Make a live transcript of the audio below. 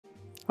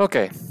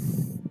Okay.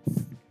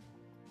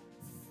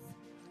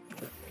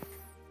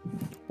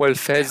 Well,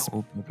 Fez,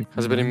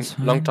 has been a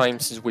long time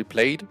since we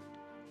played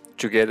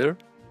together.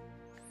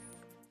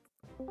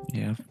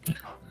 Yeah.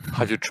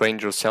 Have you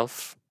trained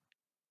yourself?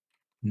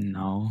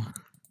 No.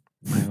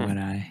 Why would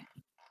I?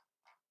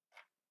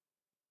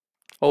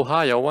 Oh,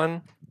 hi,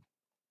 Owen.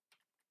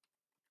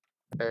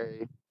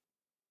 Hey.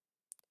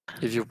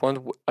 If you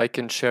want, I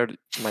can share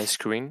my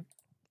screen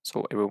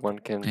so everyone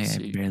can I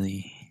see.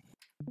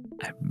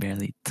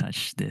 barely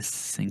touched this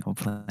single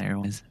player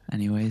ones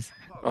anyways.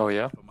 Oh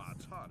yeah?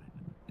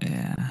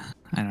 Yeah.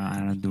 I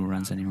don't do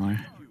runs anymore.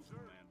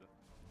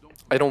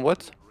 I don't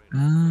what?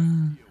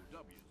 Uh,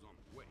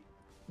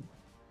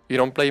 You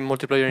don't play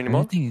multiplayer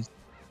anymore? Everything is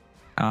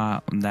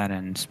that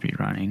and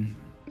speedrunning.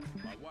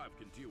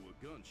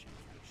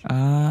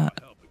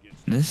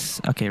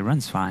 Okay,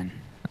 run's fine.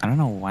 I don't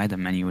know why the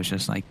menu was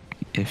just like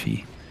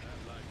iffy.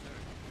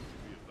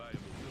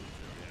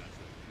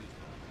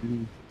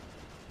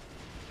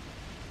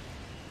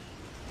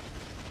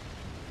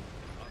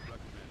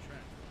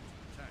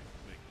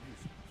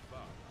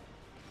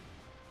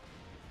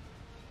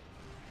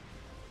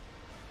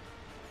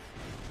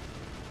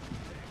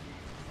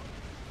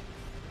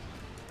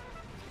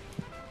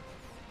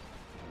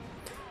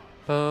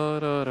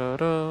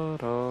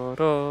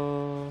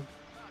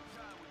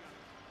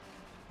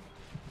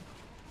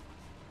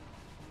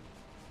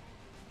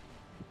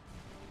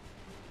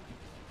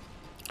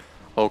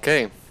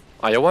 Okay.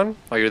 Iowan,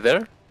 are you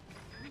there?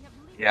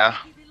 Yeah.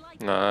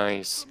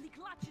 Nice.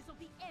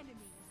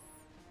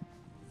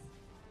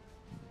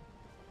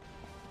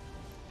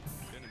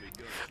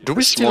 Do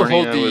we still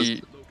hold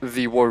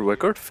the world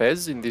record,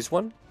 Fez, in this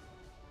one?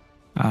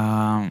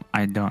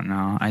 I don't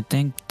know. I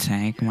think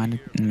Tank might,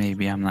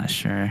 maybe, I'm not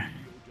sure.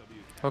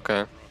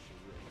 Okay.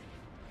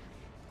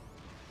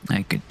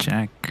 I could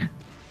check.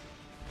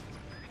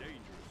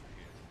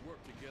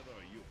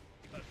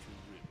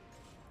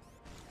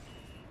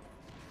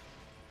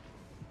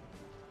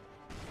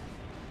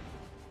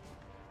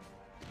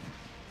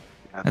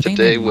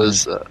 Today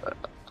was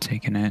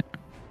taking it.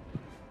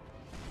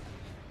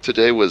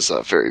 Today was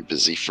very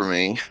busy for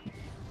me.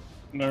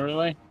 No,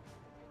 really?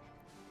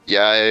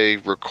 Yeah, I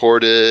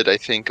recorded, I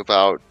think,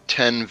 about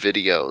 10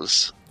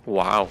 videos.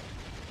 Wow.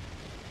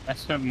 I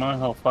spent my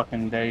whole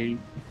fucking day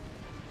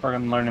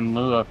fucking learning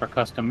Lua for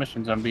custom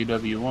missions on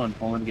BW1,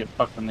 only to get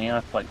fucked in the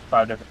ass like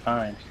 5 different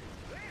times.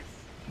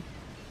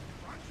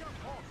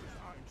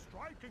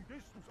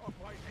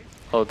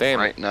 Oh damn.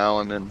 Right now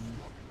I'm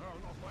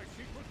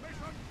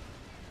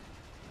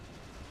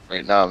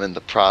in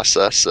the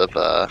process of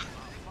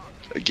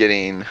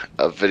getting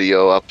a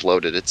video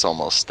uploaded. It's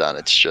almost done.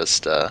 It's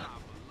just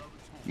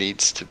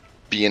needs to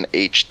be in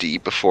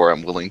HD before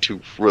I'm willing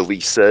to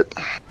release it.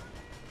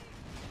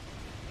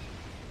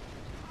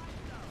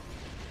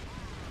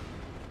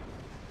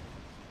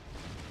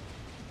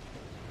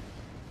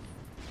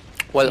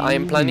 Well, I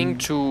am planning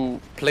to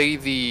play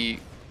the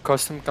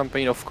custom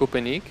campaign of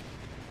Copenhagen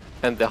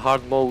and the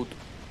hard mode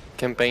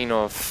campaign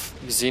of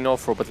Xeno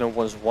for Battalion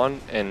Wars 1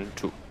 and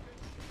 2.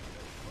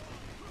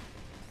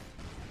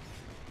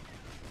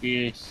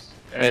 Yes.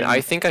 And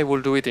I think I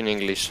will do it in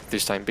English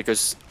this time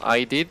because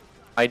I did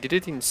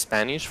it in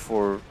Spanish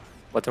for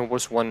Battalion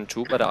Wars 1 and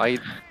 2, but I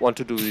want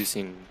to do this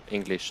in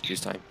English this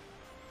time.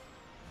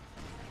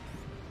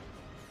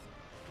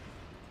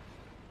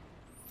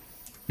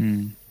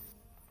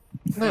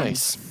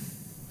 Nice.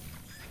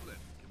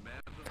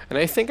 And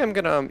I think I'm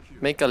gonna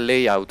make a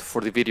layout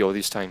for the video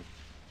this time.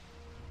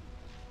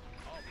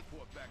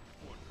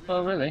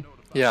 Oh, really?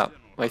 Yeah,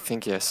 I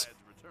think yes.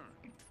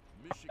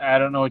 I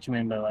don't know what you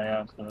mean by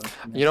layout. So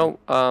you know,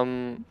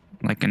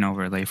 like an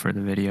overlay for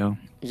the video.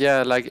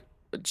 Yeah, like,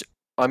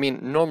 I mean,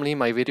 normally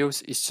my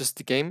videos is just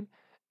the game,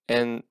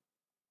 and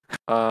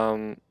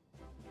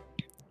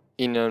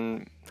in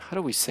an, how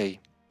do we say?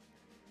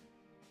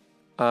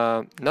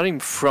 Not in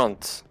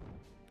front.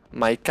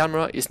 My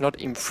camera is not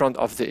in front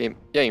of the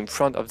in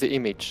front of the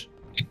image.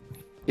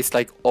 It's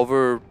like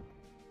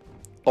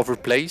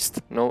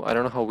overplaced. No, I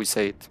don't know how we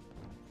say it.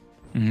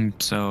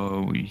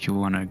 So you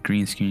want to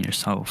green screen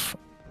yourself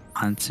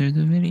onto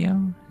the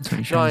video? Is what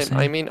you're trying to say?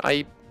 I mean,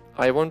 I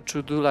want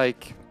to do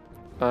like,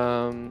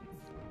 you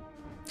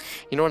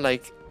know,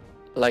 like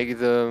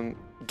the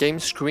game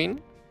screen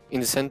in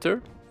the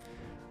center,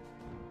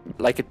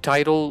 like a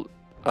title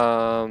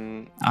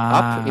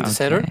up in the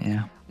center.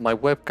 Yeah. My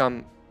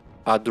webcam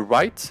at the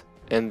right,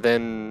 and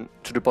then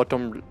to the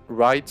bottom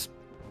right,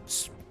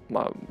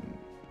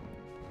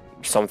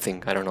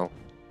 something, I don't know.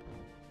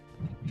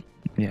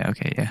 Yeah,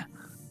 okay, yeah.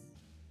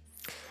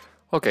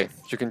 Okay,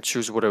 you can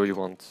choose whatever you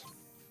want.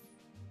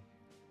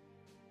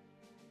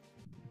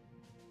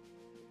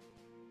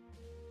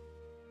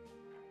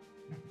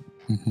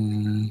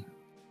 The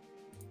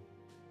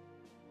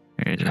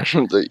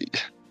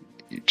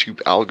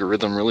YouTube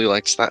algorithm really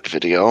likes that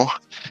video.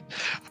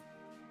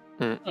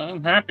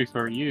 I'm happy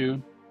for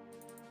you.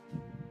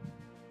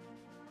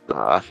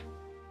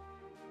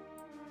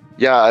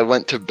 Yeah, I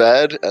went to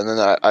bed and then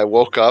I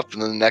woke up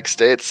and then the next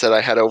day it said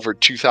I had over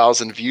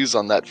 2,000 views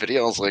on that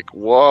video. I was like,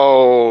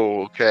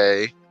 whoa,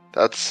 okay,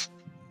 that's.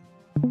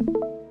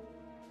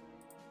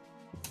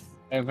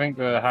 I think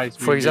the high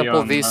speed For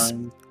example, video this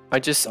online.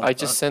 I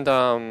just sent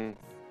oh,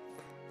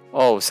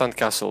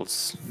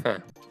 sandcastles. Huh.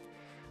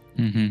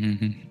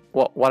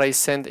 What I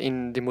sent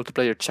in the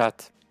multiplayer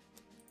chat.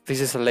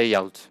 This is a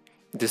layout.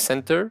 In the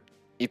center,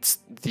 it's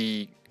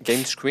the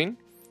game screen,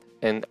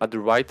 and at the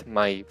right,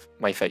 my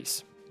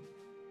face.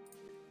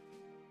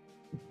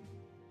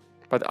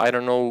 But I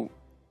don't know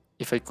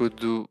if I could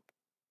do.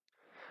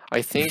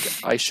 I think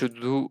I should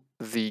do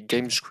the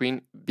game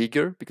screen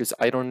bigger because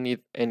I don't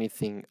need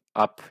anything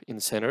up in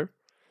center.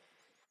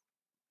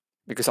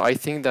 Because I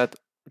think that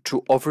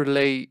to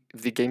overlay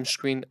the game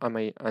screen on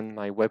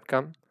my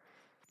webcam,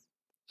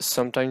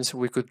 sometimes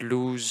we could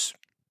lose.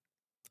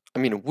 I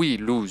mean, we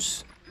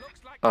lose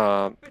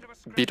a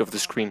bit of the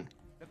screen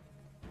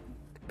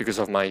because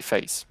of my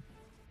face.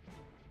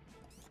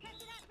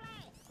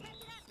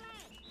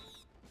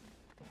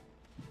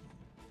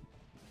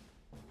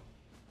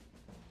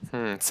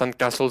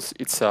 Sandcastles,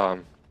 it's a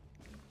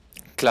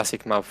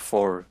classic map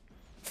for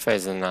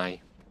Fez and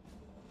I.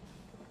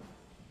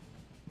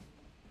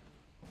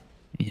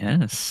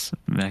 Yes,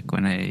 back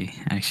when I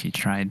actually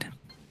tried.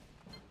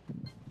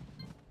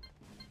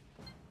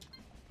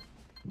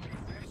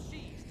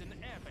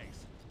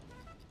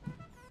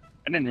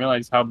 I didn't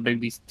realize how big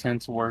these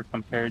tents were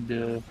compared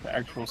to the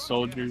actual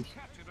soldiers.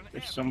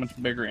 They're so much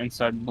bigger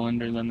inside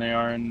Blender than they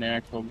are in the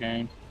actual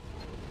game.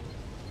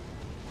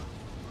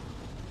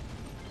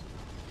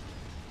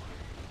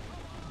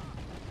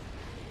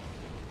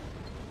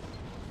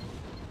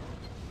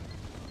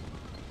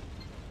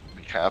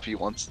 Happy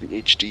once the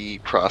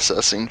HD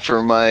processing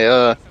for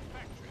my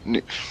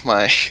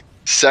my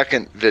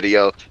second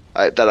video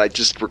that I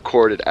just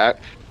recorded at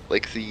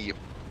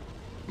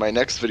my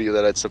next video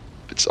that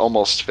it's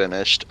almost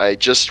finished. I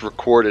just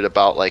recorded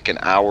about like an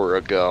hour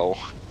ago.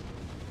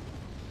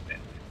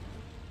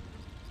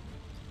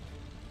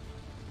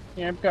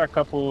 Yeah, I've got a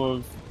couple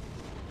of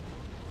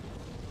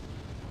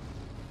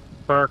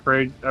Dark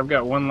Rage. I've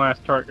got one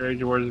last Dark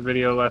Rage Wars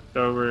video left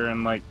over,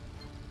 and like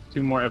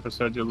 2 more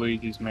episodes of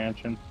Luigi's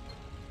Mansion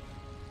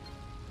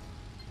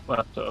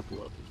left to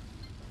upload.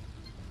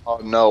 Oh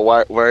no!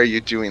 Why are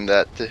you doing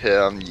that to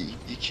him?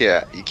 You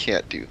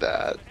can't do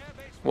that.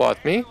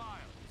 What, me?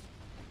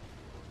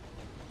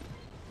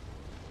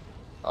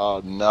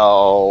 Oh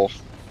no!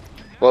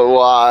 But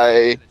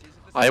why?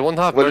 I won't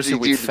have What did mercy he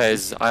with do?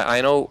 Fez. I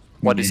know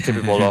what he's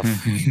capable of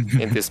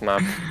in this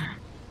map.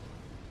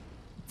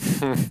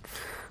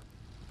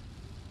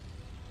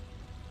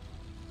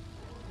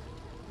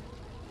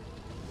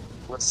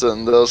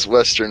 Listen, those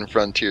Western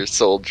frontier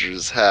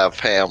soldiers have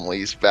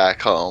families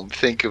back home.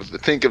 Think of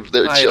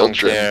their I don't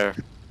children. care.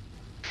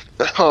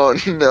 Oh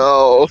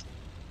no!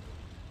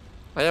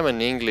 I am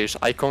an English.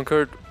 I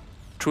conquered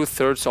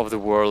 2/3 of the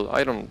world.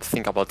 I don't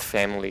think about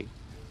family.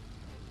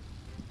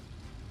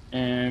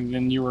 And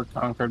then you were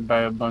conquered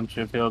by a bunch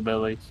of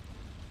hillbillies.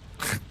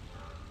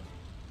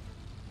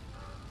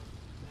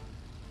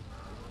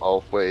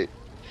 Oh wait.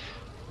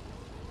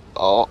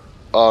 Oh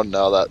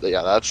no!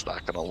 That's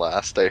not gonna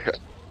last.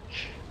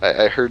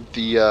 I heard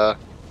the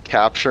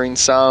capturing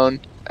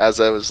sound as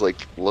I was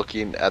like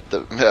looking at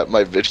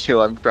my video.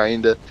 I'm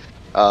trying to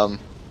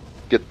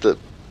get the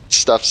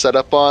stuff set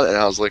up on, and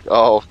I was like,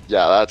 oh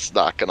yeah, that's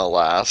not gonna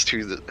last.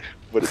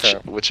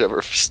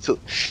 Whichever still.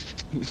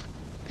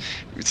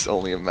 It's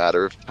only a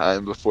matter of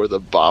time before the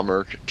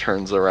bomber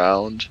turns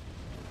around.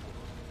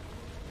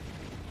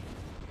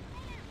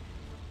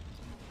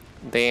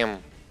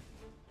 Damn.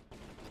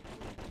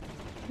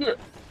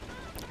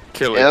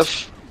 Kill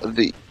it.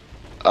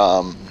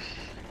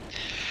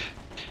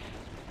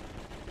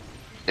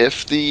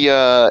 If the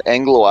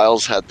Anglo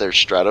Isles had their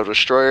Strato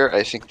Destroyer,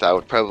 I think that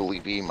would probably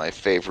be my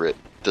favorite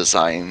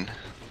design.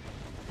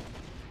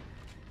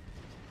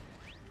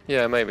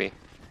 Yeah, maybe.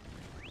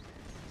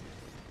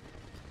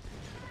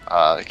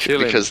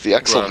 Because the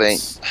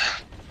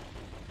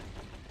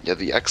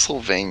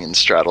Exylvanian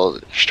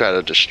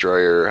Strato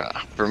Destroyer,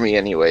 for me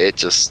anyway,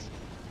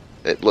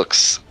 it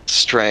looks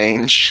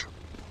strange.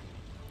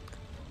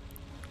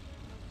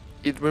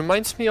 It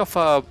reminds me of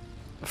a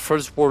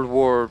First World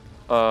War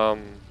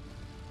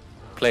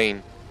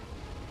plane.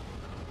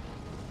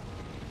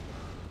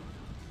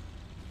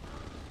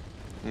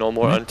 No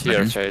more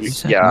anti-air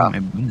phase. Yeah. My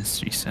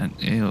bonus reset.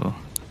 Ew.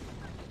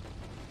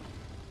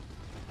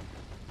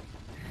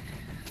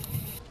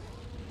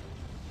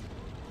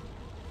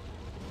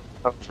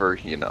 However,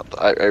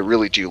 I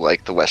really do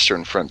like the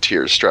Western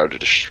Frontier Strato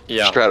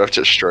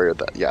Destroyer.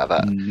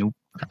 That. Nope.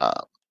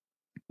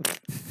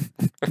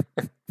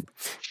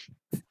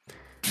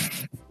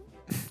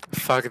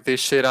 Fuck this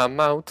shit, I'm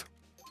out.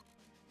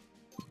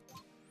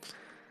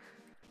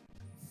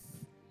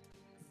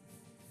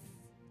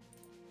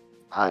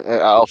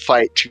 I'll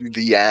fight to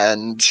the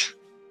end.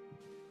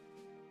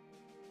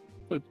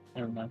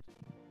 Never mind.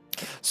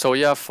 So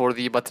yeah, for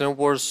the Battalion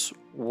Wars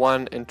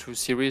 1 and 2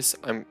 series,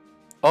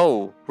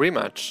 oh,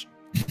 rematch.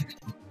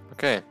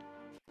 Okay.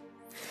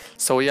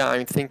 So yeah,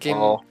 I'm thinking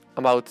Well,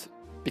 about,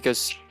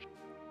 because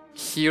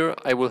here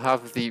I will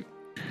have the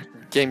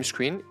game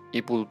screen.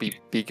 It will be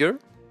bigger.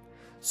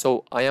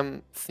 So I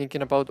am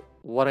thinking about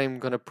what I'm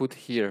gonna put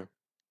here.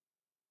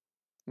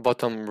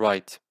 Bottom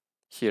right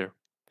here.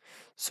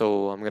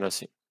 So I'm gonna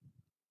see,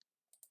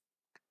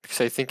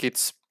 because I think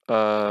it's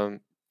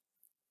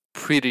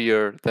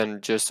prettier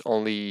than just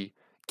only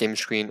game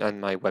screen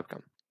and my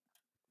webcam.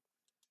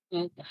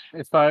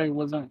 If I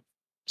wasn't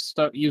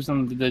stuck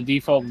using the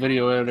default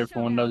video editor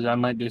for Windows, I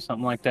might do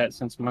something like that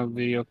since my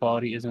video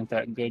quality isn't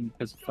that good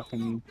because of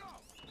fucking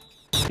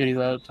shitty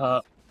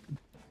laptop.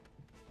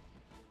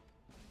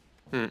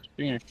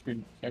 Speaking of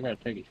students, I gotta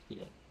take it to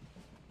you.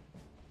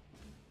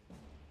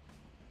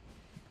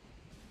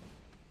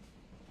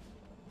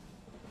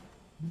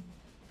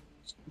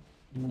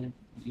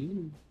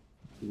 Do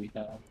we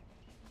have?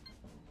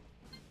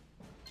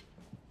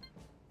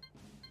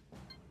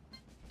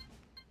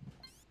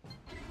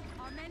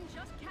 Our men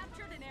just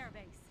captured an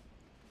airbase.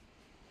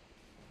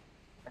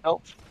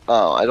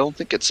 I don't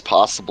think it's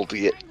possible to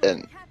get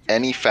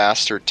any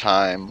faster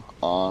time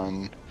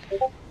on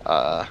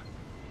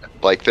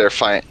like their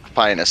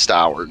finest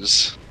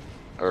hours,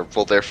 or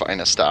well, their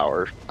finest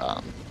hour.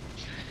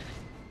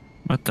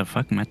 What the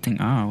fuck, my thing?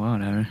 Oh, well,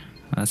 whatever.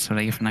 That's what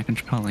I get for not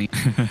controlling.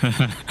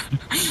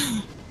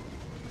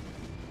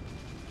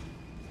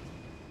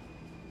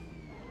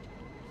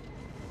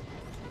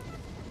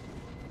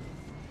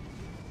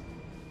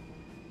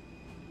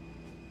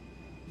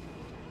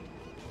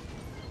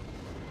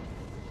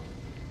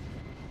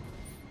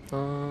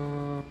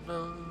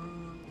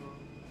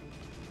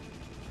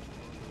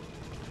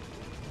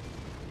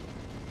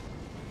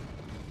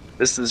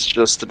 This is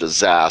just a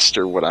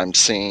disaster, what I'm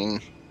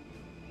seeing.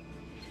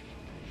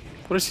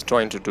 What is he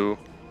trying to do?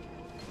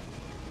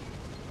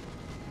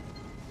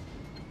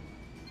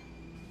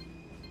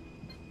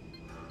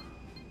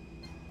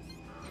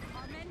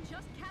 Our men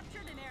just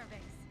captured an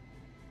airbase.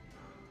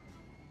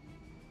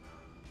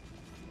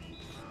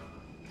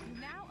 You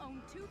now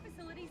own 2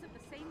 facilities of the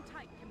same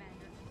type,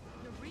 Commander.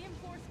 Your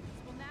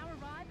reinforcements will now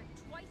arrive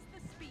at twice the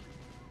speed.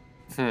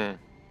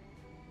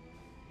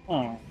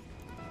 Oh.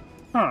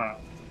 Huh.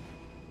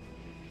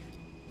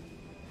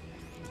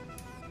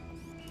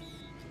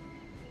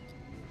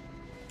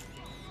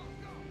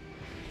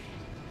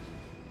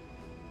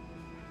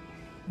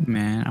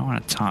 Man, I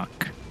want to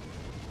talk.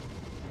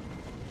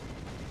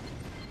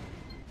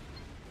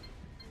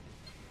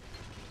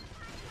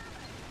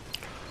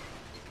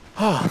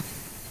 You've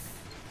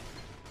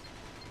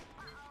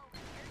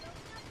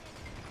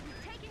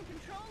taken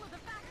control of the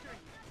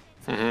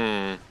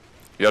factory.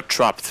 You're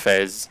trapped,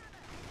 Fez.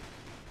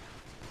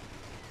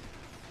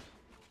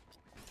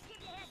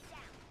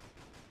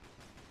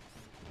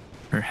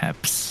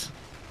 Perhaps.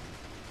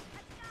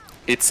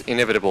 It's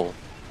inevitable.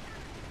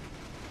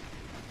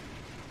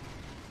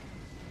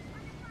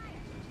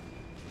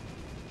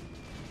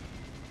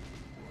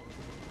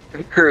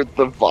 I heard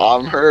the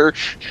bomber.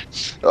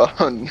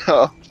 Oh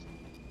no.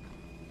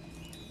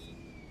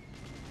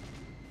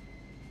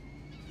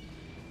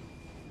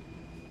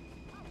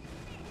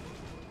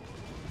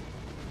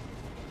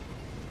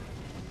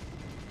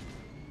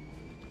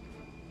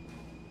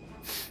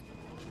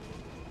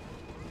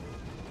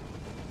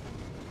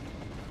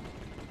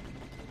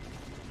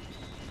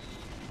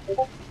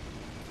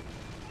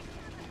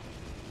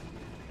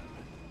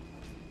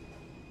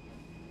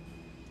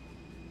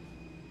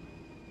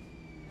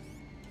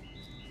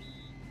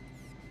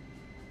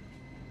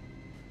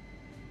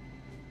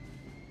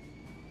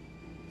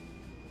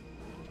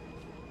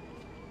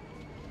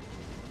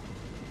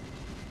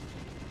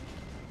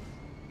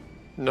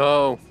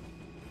 No.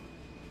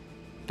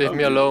 Leave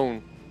me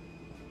alone.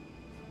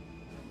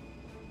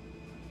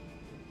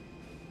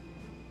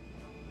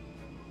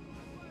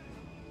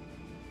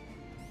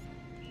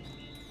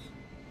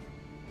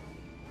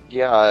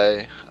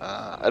 Yeah,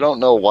 I don't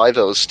know why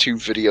those 2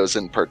 videos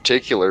in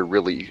particular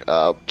really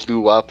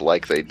blew up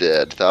like they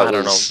did. That I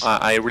don't know. was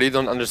I really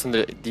don't understand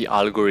the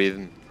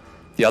algorithm.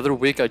 The other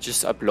week I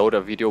just uploaded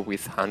a video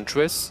with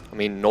Huntress. I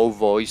mean, no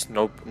voice,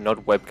 not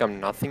webcam,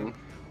 nothing.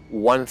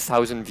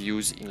 1,000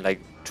 views in like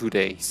 2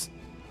 days.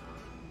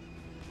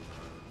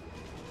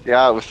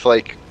 yeah, with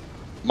like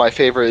my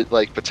favorite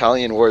like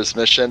Battalion Wars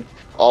mission.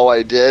 All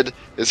I did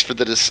is for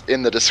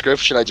in the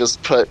description I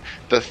just put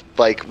the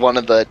like one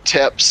of the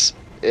tips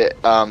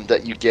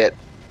that you get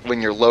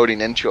when you're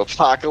loading into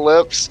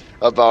Apocalypse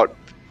about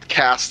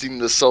casting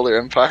the Solar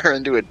Empire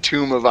into a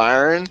tomb of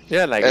iron.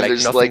 Yeah, like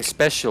there's nothing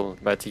special,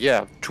 but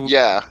yeah,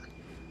 yeah.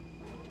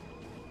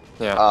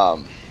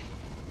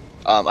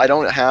 I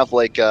don't have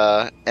like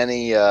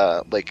any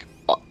like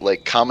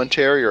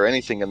commentary or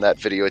anything in that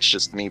video. It's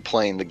just me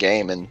playing the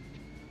game, and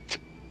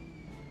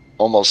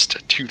almost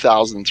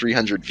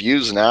 2,300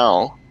 views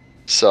now.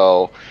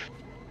 So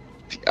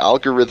the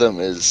algorithm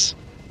is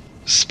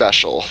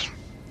special.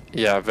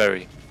 Yeah,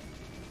 very.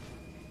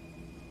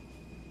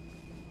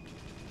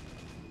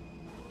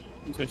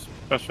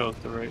 Special is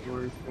the right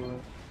word for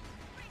it.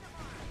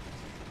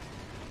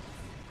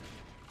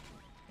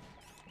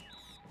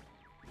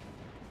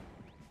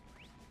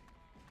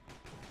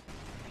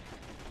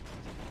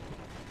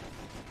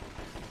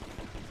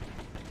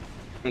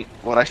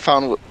 What I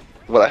found,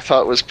 what I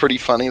thought was pretty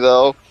funny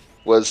though,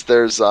 was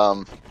there's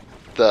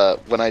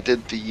when I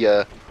did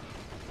the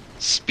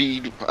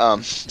speed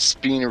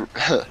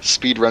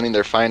running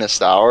their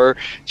finest hour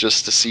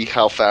just to see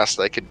how fast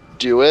I could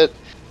do it,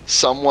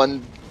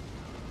 someone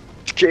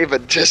gave a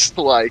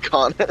dislike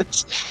on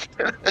it.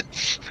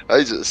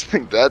 I just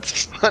think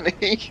that's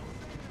funny.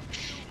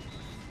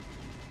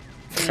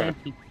 Yeah,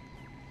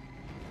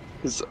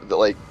 It's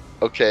like,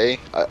 okay,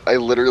 I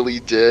literally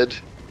did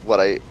what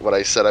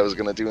I said I was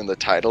gonna do in the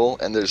title,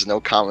 and there's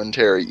no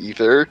commentary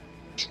either.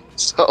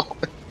 So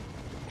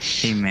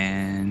Hey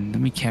man,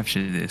 let me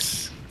capture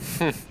this.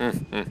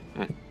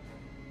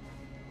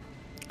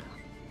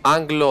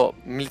 Anglo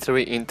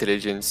military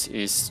intelligence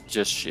is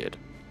just shit.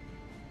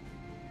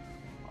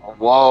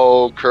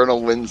 whoa,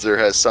 Colonel Windsor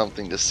has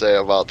something to say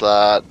about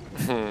that.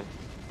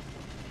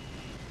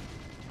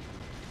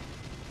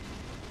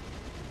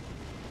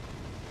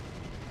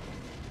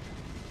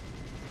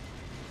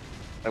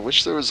 I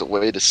wish there was a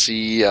way to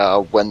see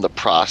when the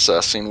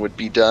processing would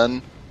be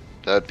done.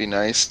 That'd be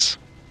nice.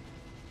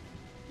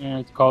 yeah,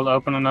 it's called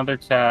open another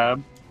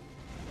tab.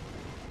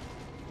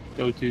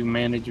 Go to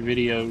manage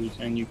videos,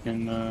 and you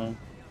can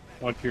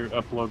watch your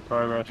upload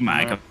progress. Come from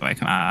on, there.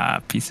 come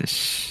on, piece of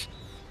sh.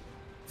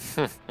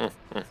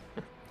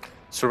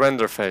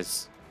 Surrender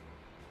phase.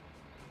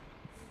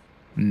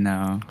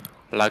 No.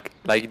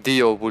 Like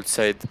Dio would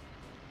said,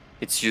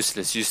 it's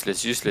useless,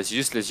 useless, useless,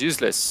 useless,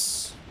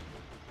 useless.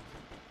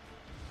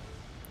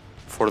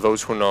 For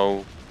those who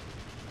know,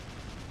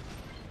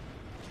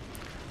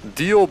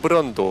 Dio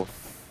Brando.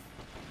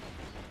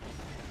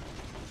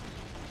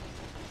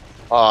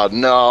 Oh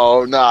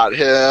no, not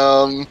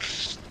him.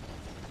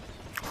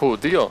 Who,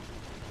 Dio?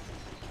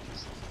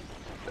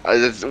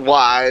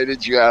 Why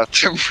did you have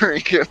to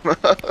bring him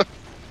up?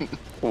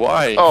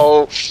 Why?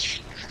 Oh,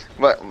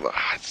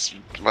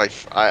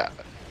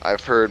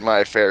 I've heard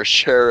my fair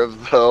share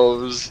of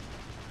those.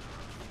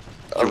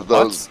 You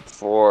what?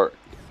 Before.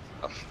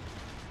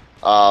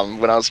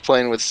 When I was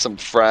playing with some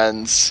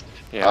friends,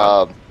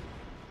 Yeah.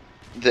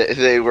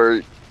 they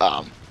were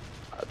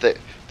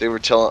they were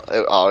telling.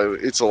 Oh,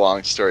 it's a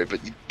long story, but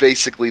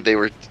basically they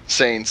were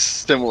saying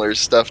similar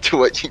stuff to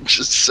what you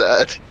just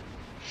said.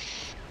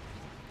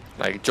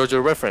 Like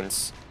JoJo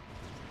reference.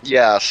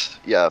 Yes,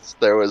 yes,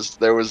 there was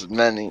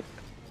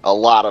a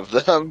lot of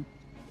them.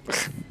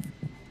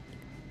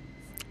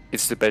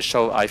 It's the best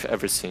show I've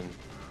ever seen.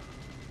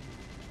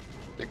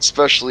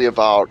 Especially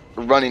about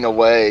running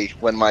away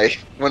when my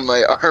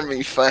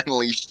army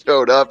finally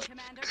showed up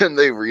and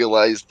they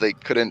realized they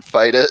couldn't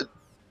fight it.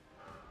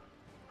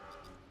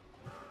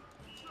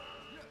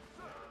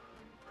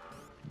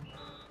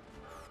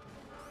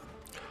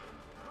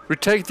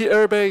 Retake the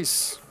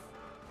airbase.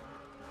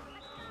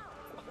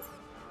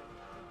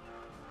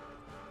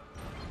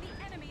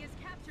 The enemy has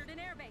captured an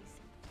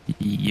airbase.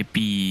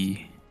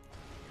 Yippee.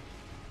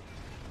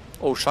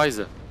 Oh,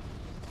 Scheiße.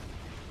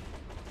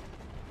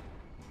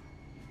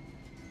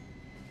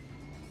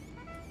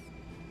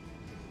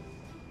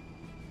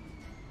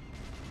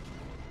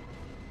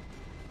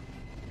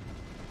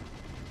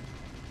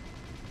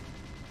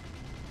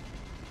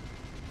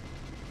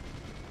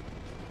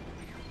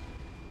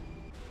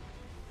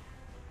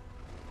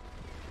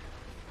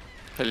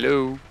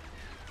 Hello.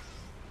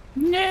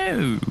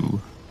 No.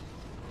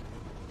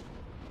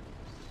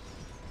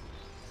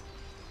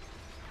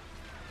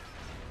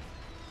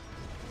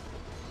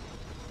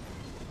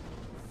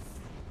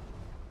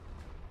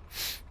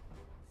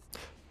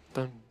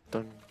 Dun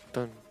dun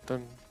dun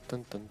dun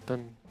dun dun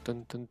dun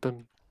dun dun dun.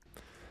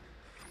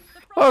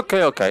 The front Okay,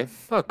 is okay, ready.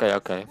 okay,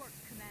 okay. Nice work,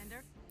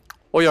 Commander.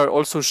 Oh, you are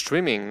also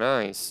streaming.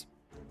 Nice.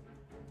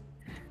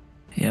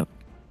 Yep.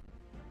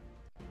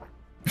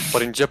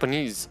 But in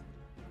Japanese.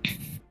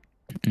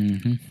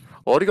 Mm-hmm.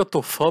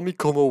 Arigato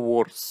Famicom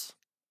Wars.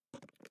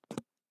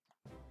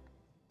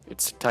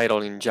 It's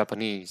titled in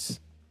Japanese.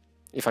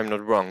 If I'm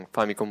not wrong,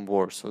 Famicom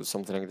Wars or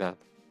something like that.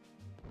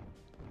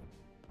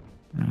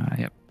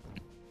 Yep.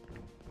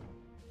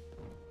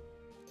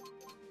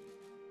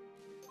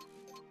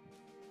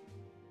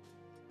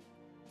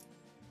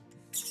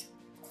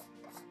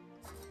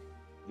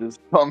 Just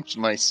bumped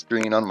my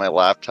screen on my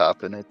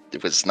laptop and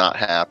it was not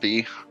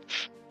happy.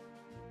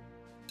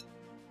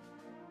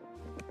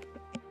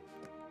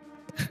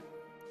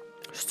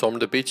 Storm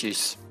the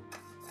beaches.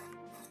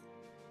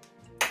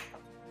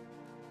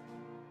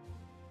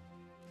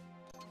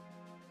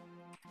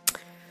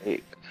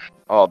 Hey,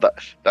 oh, that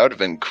would have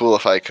been cool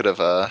if I could have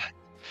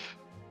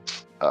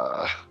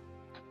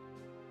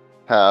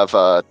have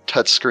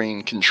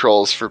touchscreen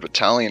controls for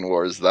Battalion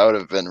Wars. That would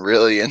have been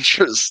really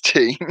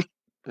interesting.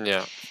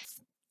 Yeah.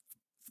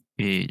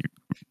 It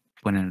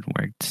wouldn't have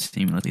worked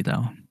seamlessly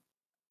though.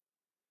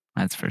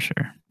 That's for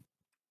sure.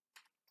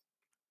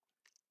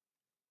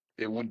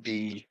 It would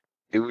be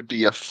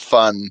a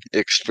fun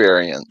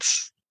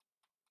experience.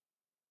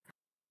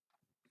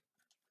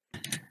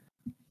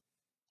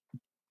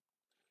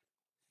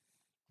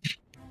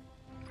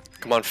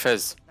 Come on,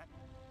 Fez.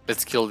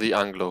 Let's kill the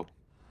Anglo.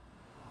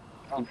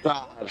 Oh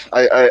God!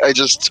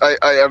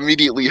 I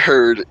immediately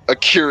heard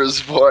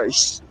Akira's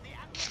voice.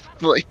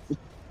 Like,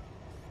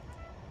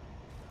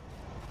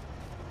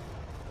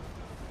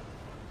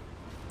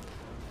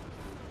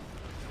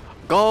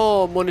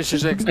 Go,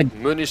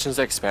 munitions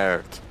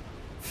expert.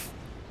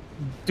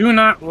 Do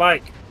not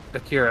like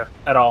Akira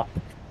at all.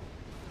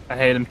 I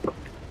hate him.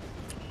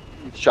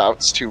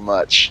 shouts too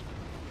much.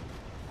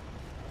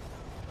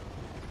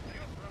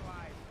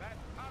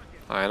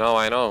 I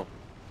know.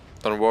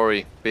 Don't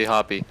worry, be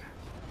happy.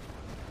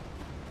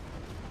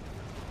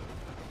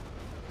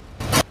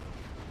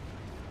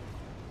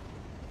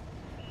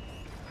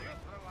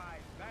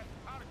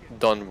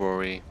 Don't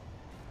worry.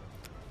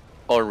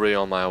 Already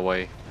on my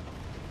way.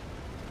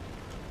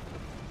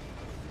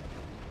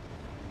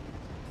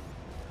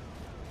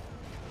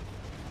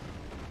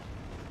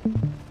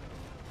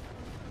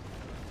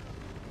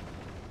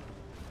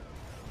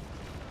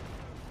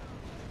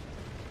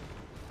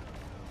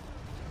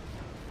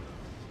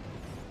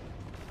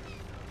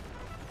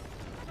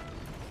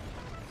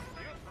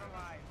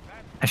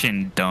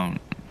 Actually, don't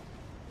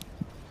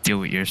deal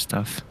with your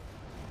stuff.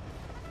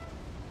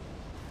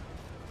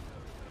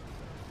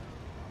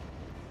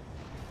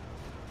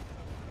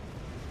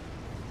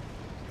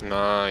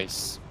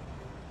 Nice.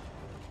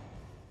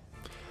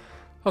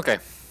 Okay.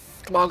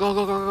 Come on,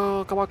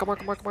 go. Come on. Both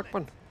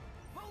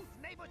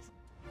neighbors.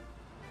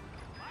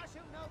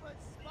 Marshal Nova's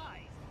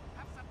spies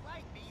have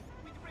supplied me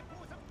with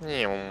reports of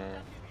Meow.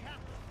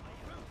 camps en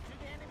route to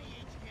the enemy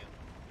HQ.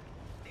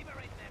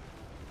 Liberate them.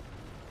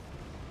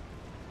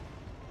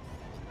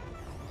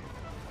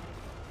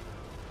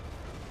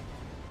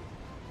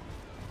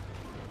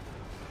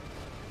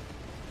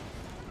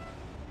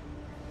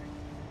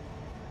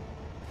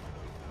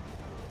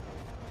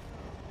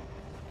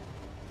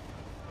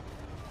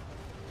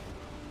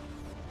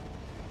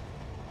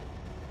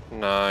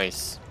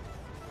 Nice.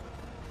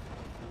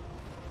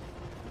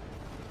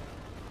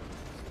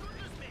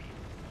 Goodness me!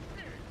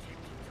 They're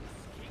attempting to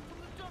escape from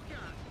the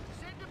dockyard.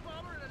 Send a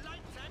bomber and a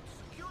light tank to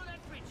secure that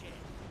bridgehead.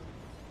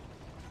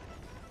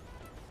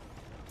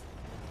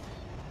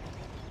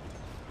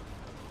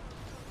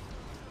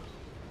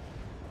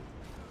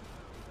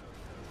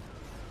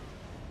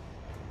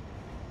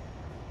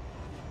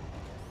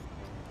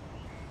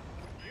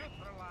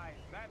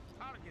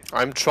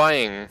 I'm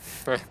trying.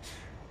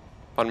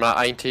 But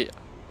my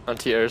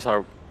anti-airs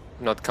are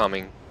not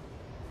coming.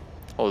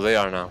 Oh, they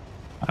are now.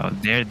 Oh,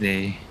 there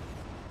they.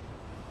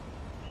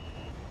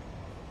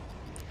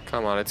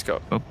 Come on, let's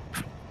go. Oh,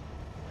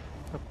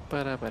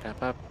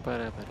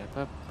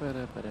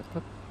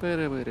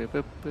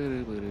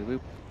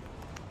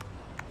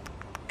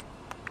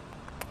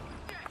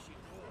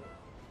 Dashing all.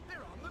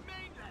 They're on the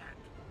mainland.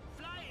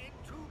 Fly in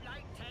 2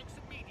 light tanks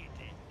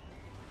immediately.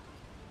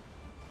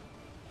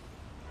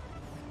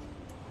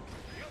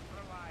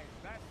 Neutralize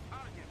that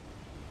target.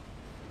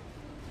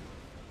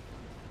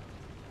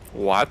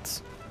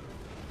 What?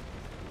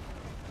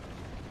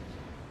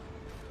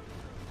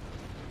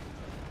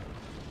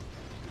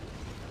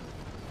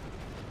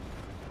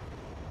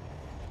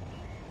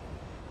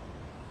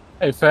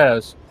 Hey,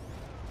 Fez.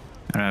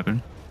 what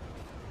happened?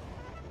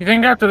 You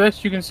think after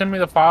this you can send me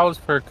the files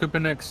for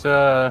Kupinik's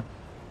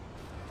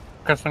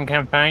custom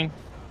campaign?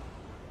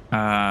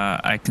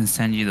 I can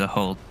send you the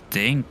whole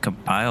thing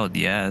compiled,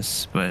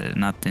 yes, but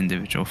not the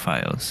individual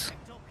files.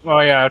 Oh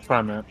yeah, that's what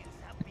I meant.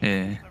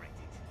 Yeah.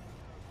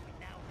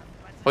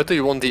 Why do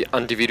you want the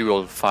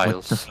individual What the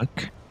files?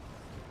 fuck?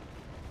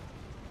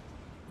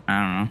 I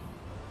don't know.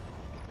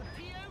 The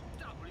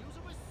POWs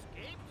have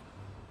escaped.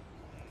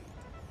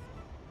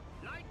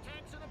 Light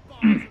tanks and a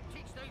bomber should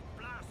teach those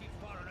blasted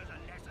foreigners a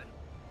lesson.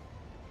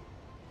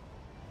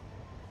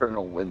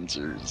 Colonel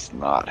Windsor's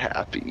not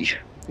happy.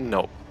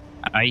 No.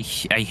 I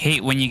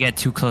hate when you get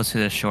too close to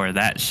the shore.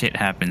 That shit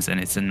happens and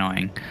it's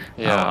annoying.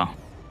 Yeah. Oh,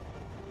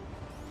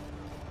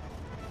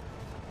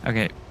 well.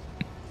 Okay.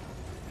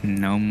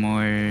 No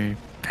more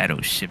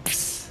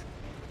battleships.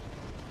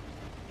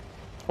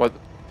 What?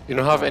 You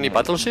don't have any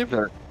battleship?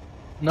 They're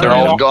No, They're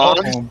all no,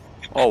 gone?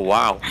 Oh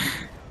wow.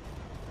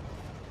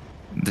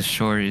 The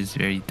shore is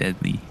very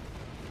deadly.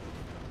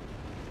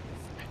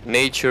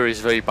 Nature is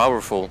very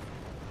powerful.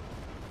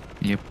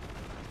 Yep.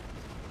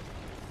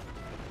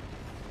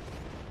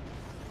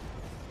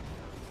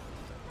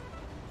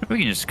 We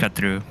can just cut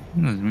through.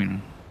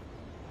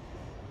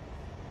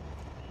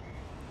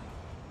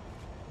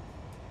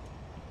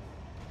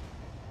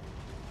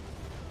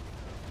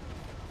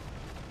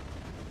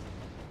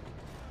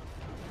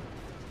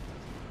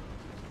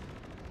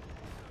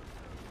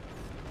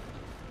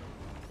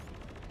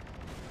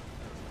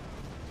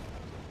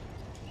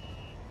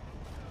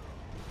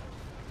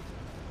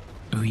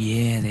 Oh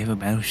yeah, they have a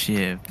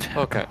battleship.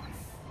 Okay.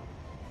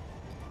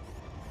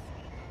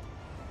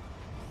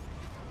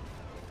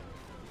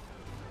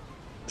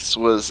 This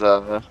was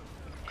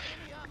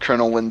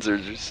Colonel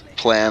Windsor's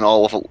plan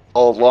all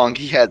along.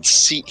 He had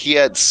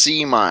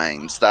sea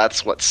mines.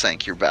 That's what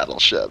sank your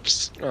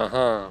battleships.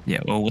 Uh-huh. Yeah,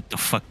 well, what the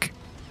fuck?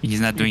 He's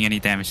not doing any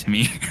damage to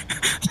me.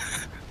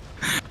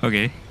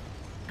 Okay.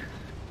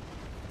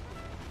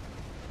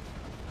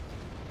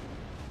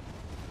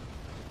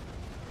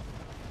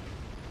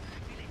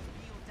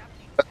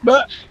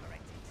 But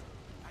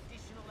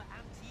Additional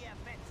anti-air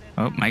vents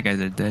Oh, my guys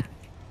are dead.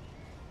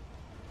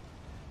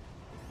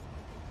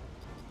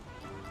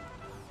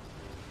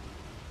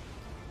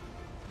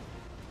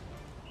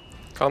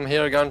 Come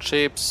here,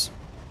 gunships.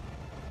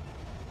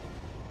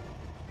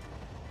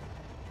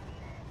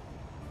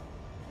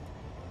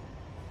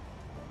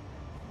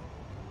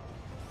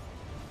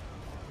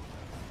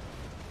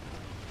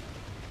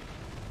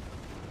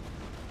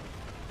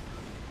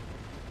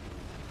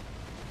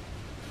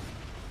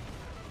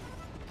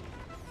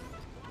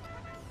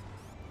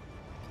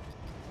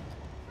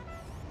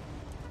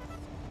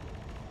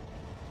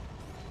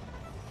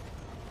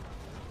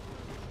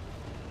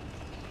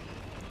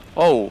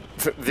 Oh,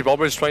 the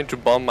bomber is trying to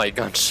bomb my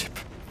gunship.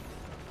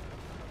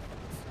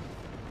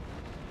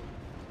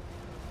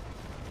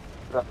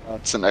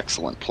 That's an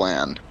excellent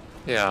plan.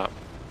 Yeah,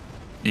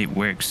 It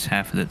works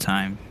half of the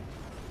time.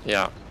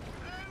 yeah.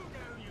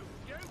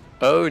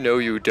 Oh no,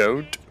 you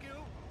don't.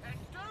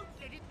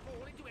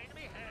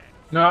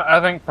 no, I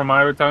think for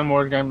my Battalion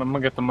Wars game, I'm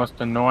gonna get the most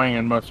annoying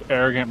and most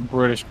arrogant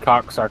British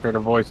cocksucker to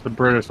voice the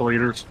British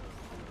leaders.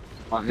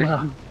 Oh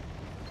no!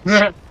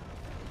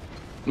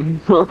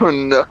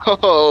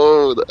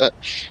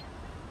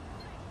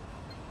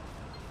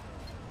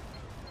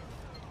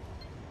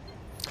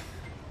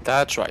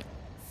 That's right.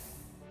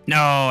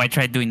 No, I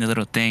tried doing the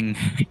little thing.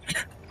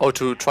 Oh,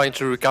 to trying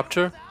to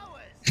recapture?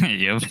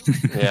 Yep.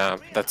 Yeah,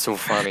 that's so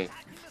funny.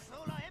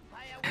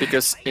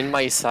 Because in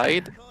my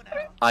side,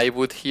 I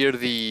would hear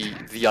the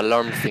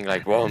alarm thing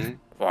like whom,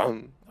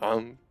 whum,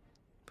 whum.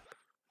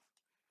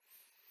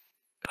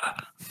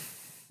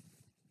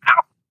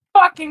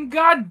 Fucking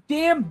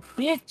goddamn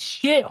bitch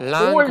shit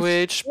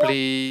Language, horse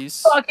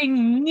please.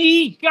 fucking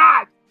knee,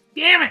 god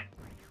damn it!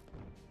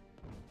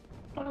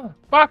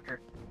 Fucker.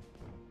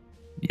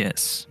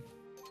 Yes.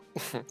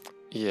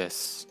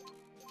 Yes,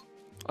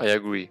 I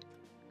agree.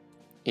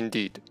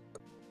 Indeed.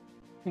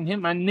 Can hit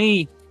my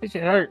knee. This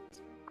shit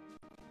hurts.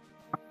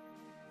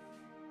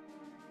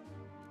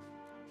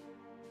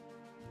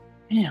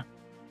 Damn.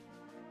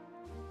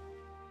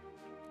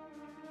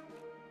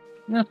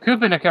 You know, if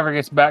Kupinik ever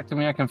gets back to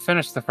me, I can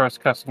finish the first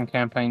custom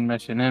campaign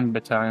mission in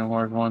Battalion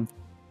Wars 1.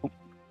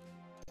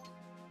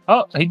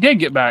 Oh, he did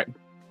get back.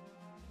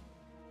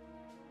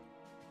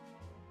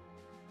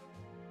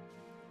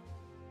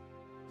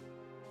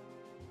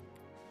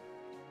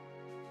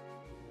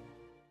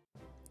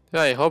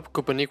 Yeah, I hope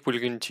Kopanik will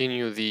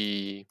continue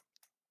the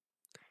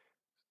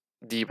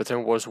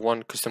Battalion Wars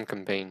 1 custom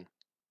campaign.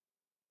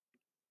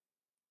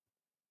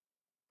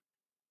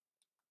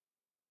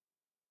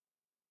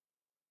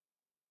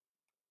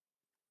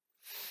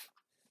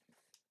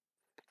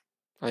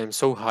 I am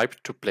so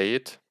hyped to play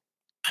it.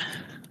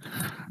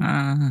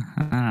 I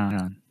don't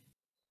know.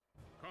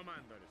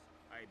 Commanders,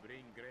 I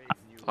bring grave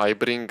news. I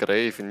bring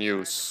grave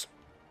news.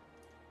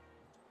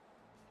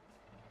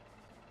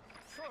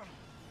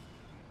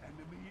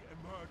 Enemy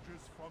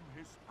emerges from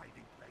his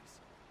hiding place.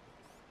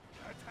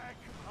 Attack,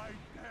 I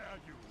dare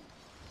you.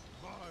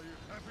 My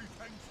heavy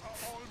tanks are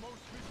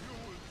almost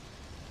refueled.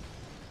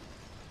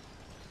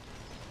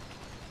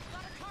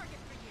 Got a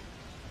target for you.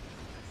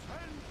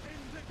 Send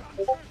in the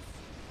gunships.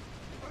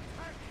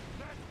 Attack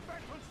that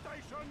battle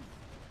station.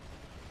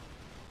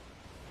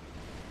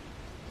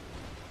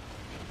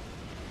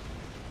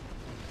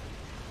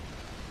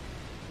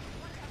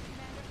 Watch out,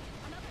 Commander.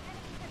 Another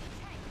enemy heavy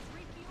tank is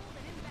refueled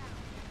and inbound.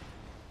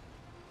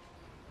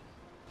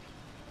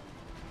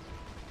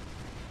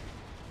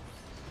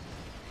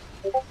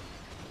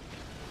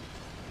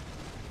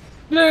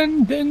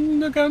 Land in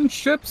the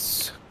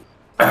gunships.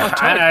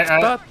 Attack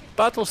I- that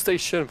battle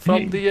station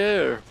from the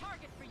air.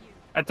 Target for you.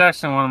 That's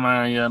actually one of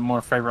my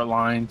more favorite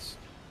lines.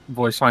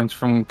 Voice lines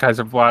from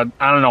Kaiser Vlad.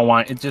 I don't know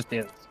why. It just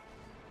is.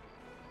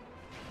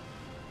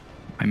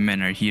 My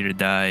men are here to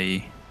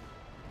die.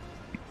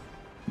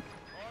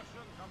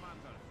 Caution,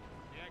 Commander.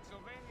 The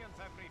Exovanians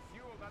have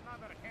refueled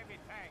another heavy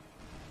tank.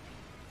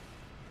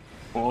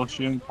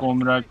 Bullshit,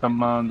 Comrade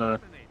Commander.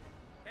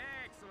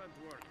 Excellent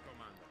work,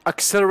 Commander.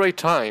 Accelerate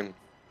time.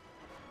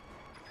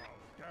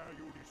 How dare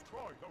you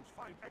destroy those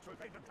fine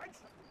exovated tanks?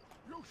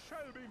 You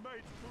shall be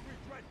made to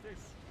regret this.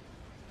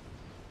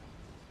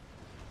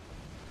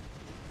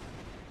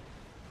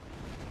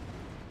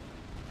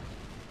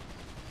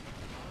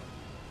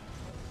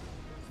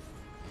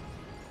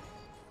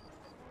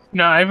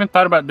 No, I even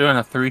thought about doing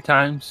a 3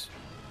 times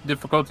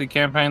difficulty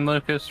campaign,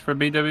 Lucas, for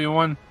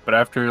BW1. But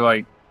after,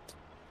 like,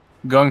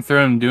 going through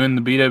and doing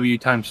the BW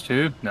times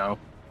 2, no.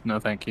 No,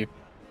 thank you.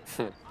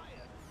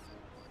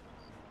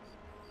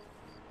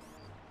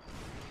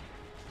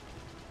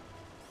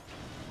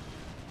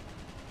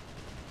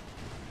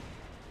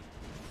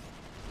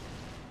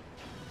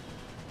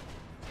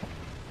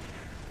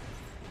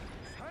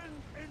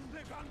 Send in the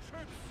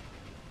gunships.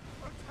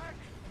 Attack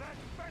that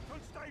battle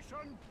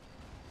station.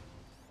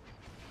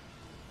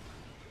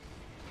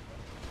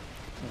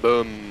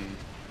 Boom.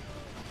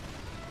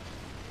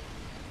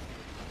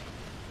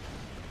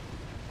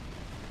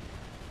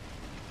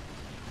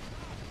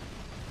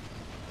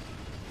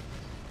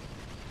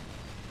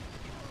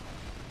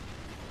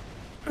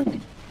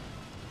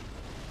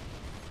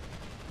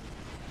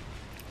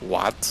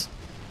 What?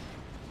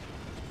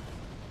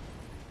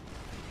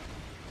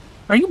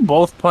 Are you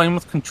both playing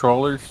with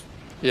controllers?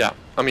 Yeah,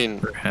 I mean,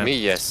 Perhaps. me,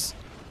 yes.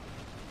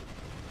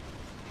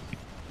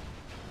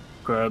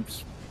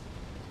 Grubs.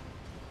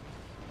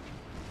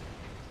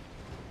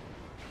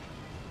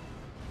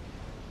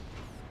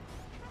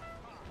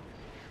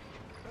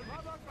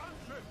 Another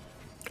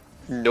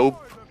gunship!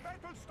 Nope. The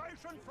battle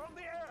station from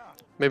the air!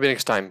 Maybe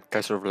next time,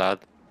 Kaiser Vlad.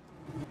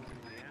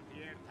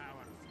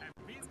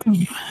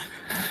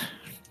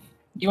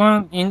 You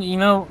want you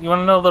know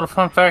a little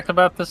fun fact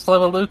about this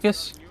level,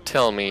 Lucas?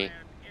 Tell me.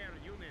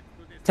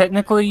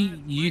 Technically,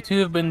 you two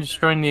have been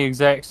destroying the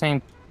exact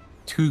same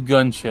 2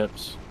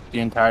 gunships the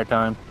entire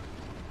time.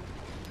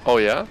 Oh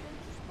yeah?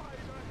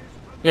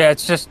 Yeah,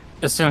 it's just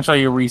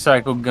essentially a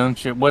recycled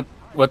gunship.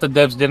 What the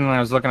devs did when I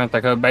was looking at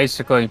the code,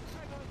 basically,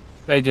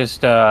 they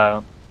just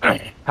had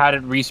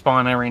it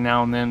respawn every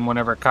now and then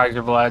whenever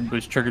Kaiser Vlad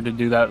was triggered to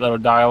do that little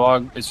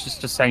dialogue. It's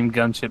just the same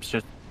gunships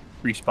just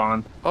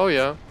respawned. Oh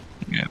yeah.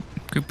 Yeah,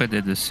 Koopa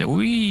did the same.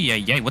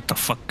 Yeah, what the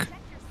fuck?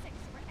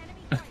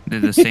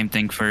 Did the same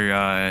thing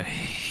for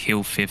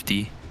Hill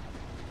 50.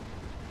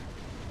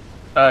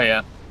 Oh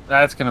yeah,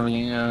 that's gonna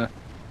be.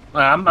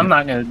 I'm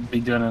not gonna be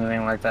doing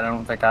anything like that. I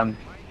don't think I'm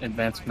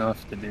advanced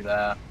enough to do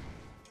that.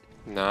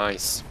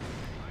 Nice.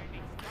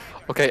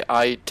 Okay,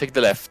 I take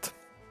the left.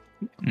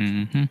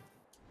 Mm-hmm.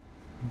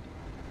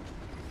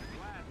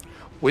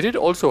 We did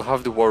also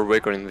have the War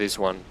Waker in this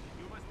one.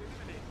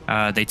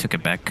 They took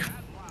it back.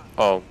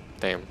 Oh,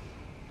 damn.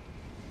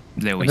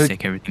 They always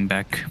take everything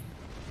back.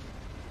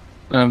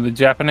 The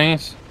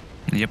Japanese.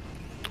 Yep.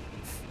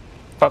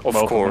 Fuck Of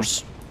both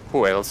course.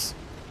 Who else?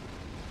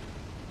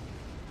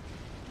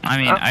 I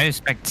mean, I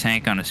expect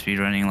tank on a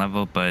speedrunning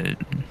level, but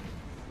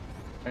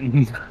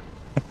them.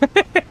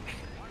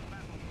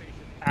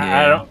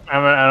 I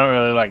don't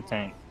really like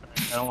Tank.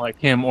 I don't like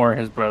him or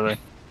his brother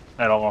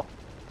at all.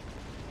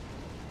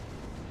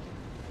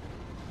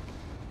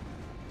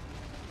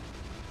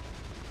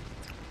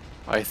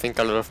 I think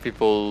a lot of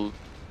people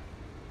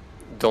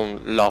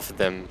don't love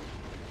them.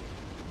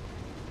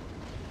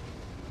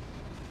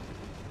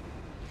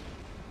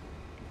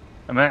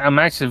 I'm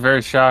actually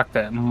very shocked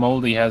that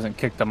Moldy hasn't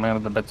kicked him out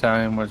of the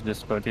Battalion Wars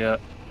Discord yet.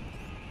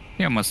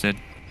 he almost did.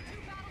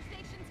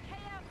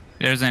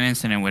 There's an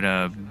incident with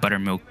a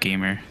buttermilk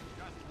gamer.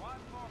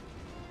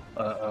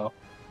 Uh-oh.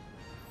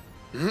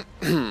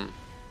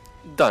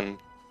 Done.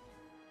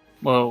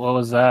 Well, what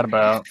was that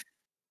about?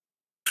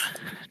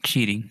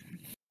 Cheating.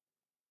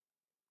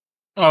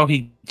 Oh,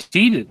 he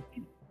cheated.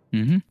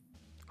 Mm-hmm.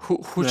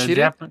 Who The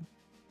cheated?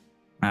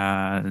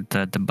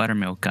 The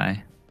buttermilk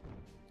guy.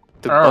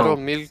 The Oh.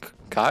 buttermilk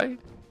guy?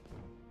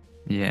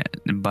 Yeah,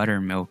 the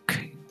buttermilk.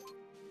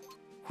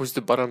 Who's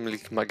the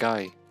buttermilk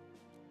guy?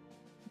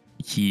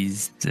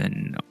 He's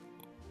the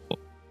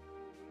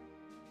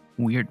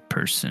weird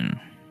person.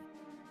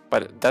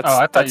 But that's Oh,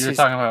 I thought that's you were his,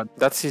 talking about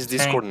that's his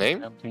Discord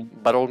Tank. name?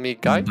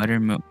 Buttermilk guy?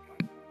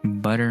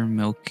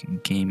 Buttermilk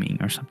Gaming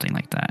or something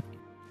like that.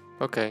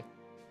 Okay.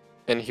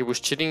 And he was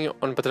cheating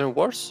on Battalion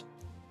Wars?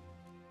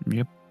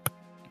 Yep.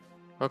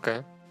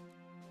 Okay.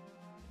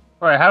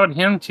 Right, how would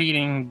him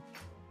cheating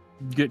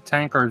get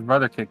Tank or his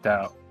brother kicked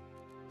out?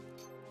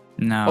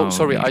 No. Oh,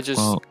 sorry, I just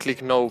well,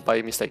 clicked no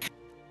by mistake.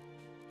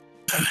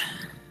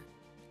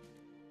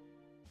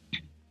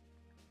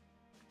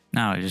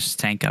 no, just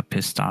Tank got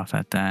pissed off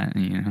at that,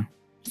 and, you know,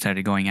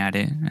 started going at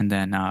it, and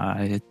then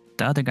the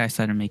other guy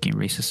started making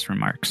racist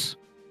remarks.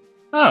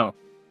 Oh.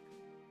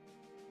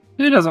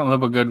 He doesn't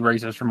live a good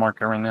racist remark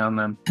every now and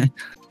then.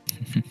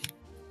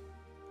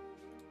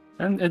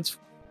 And it's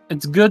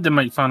good to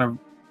make fun of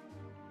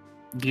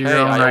your Hey,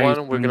 own race.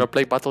 Iowan, we're and- gonna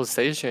play Battle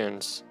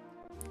Stations.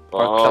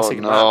 Our Oh classic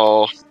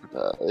no.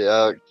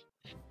 Yeah.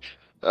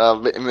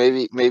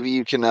 Maybe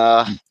you can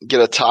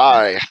get a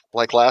tie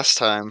like last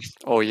time.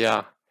 Oh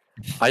yeah.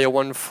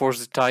 Iowan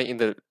forced the tie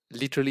in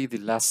literally the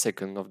last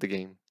second of the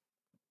game.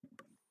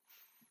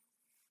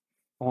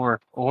 Or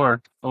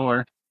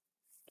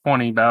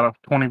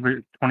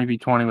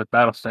 20v20 with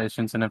battle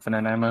stations and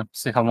infinite ammo.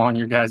 See how long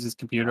your guys'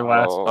 computer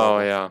lasts. Oh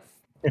yeah.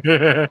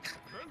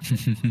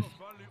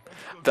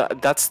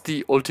 That's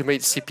the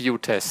ultimate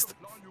CPU test.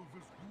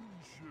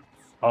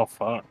 Oh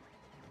fuck.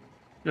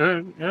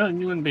 Yeah, it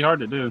wouldn't be hard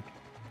to do.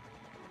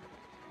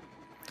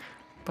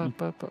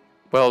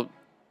 Well,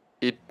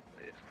 it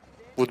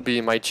would be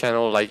my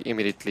channel like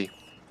immediately.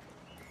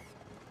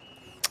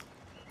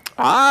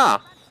 Ah!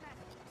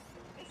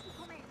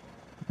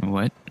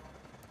 What?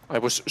 I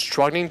was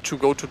struggling to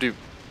go to the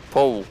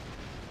pole.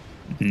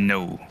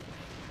 No.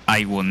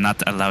 I will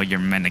not allow your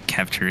men to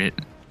capture it.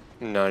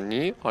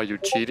 Nani? Are you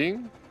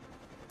cheating?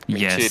 I'm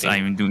Yes, cheating.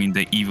 I'm doing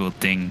the evil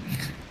thing.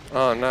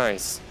 Oh,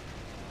 nice.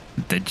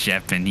 The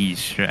Japanese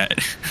strat.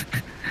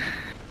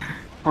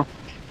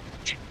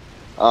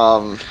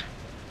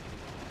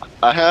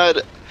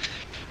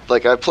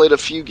 I played a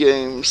few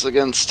games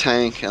against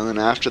Tank, and then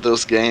after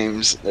those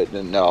games,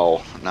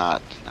 no,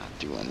 not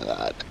doing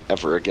that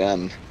ever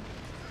again.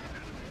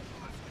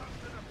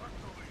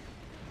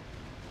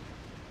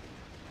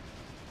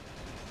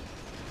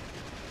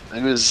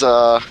 It was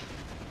a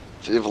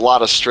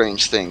lot of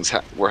strange things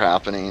were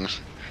happening.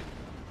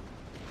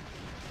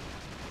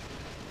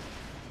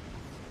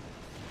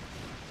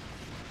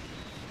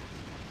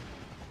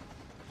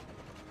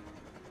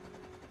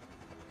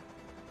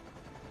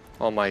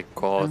 Oh my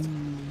god.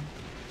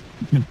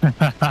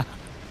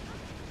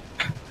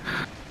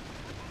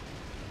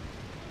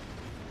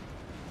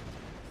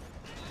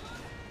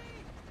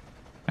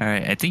 All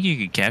right, I think you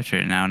could capture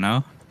it now.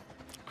 No.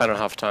 I don't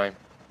have time.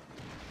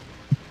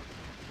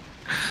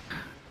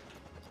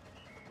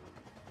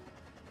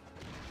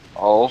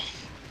 Oh,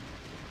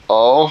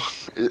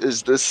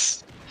 is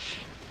this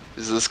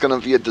gonna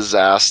be a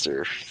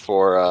disaster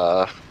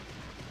for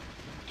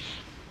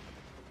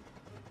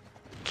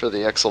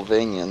the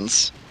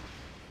Exylvanians?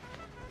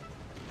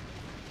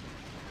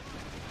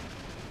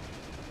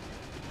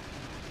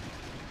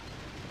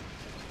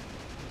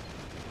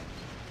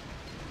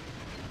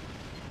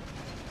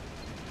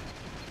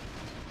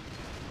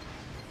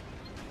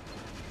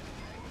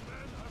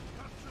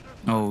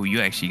 Oh,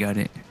 you actually got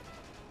it.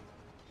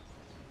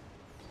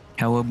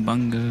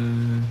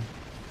 Cowabunga.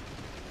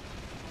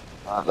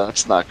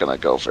 That's not gonna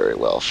go very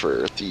well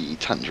for the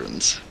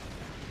Tundrans.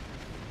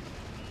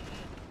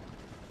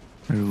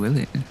 Or will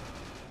it?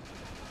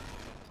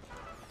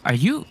 Are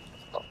you?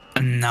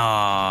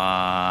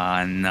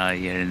 No, no,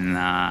 you're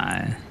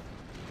not.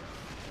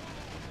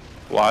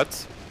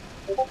 What?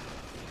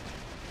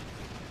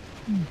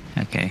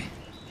 Okay.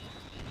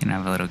 Can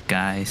have a little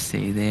guy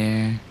stay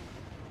there.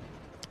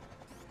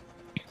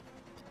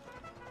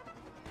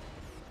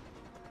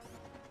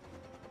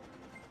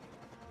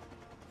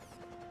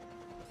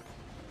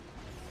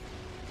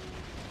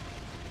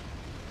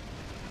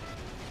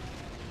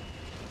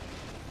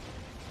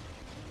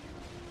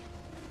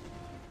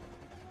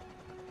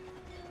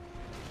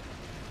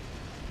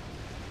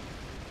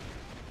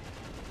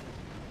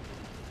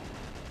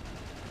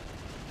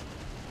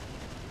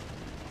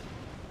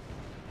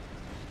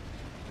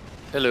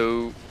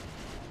 Hello.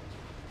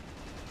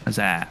 What's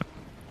that?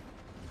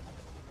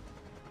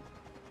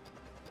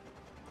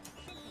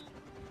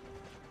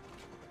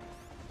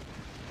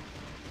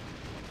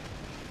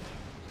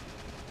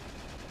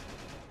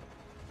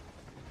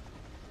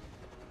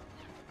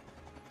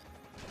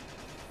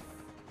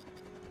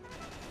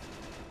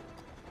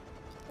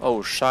 Oh,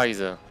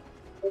 Scheiße.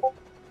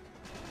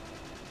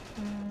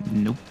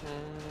 Nope.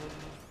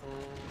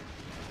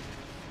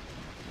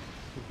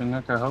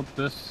 I hope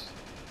this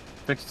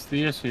fixes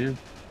the issue.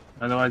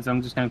 Otherwise,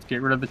 I'm just going to have to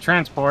get rid of the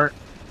transport.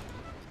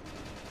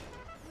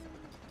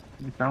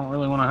 Which I don't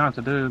really want to have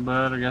to do,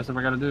 but I guess if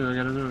I gotta do it, I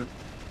gotta do it.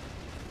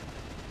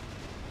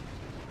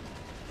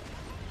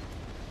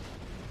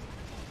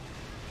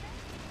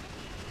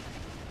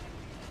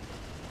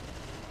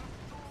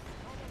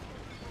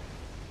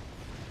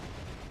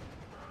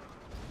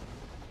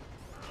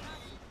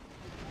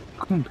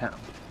 Compound.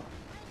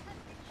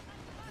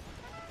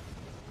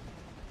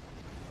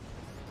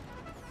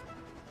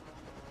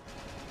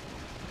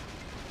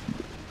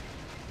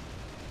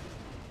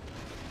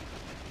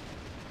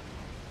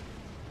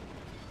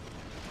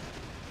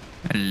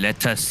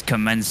 Let us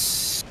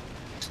commence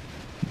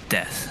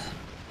death.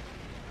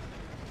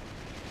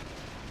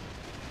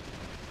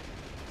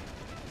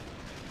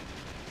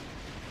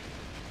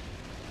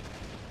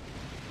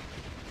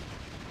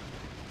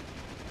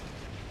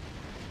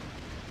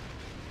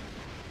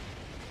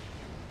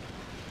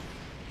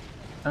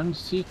 Time to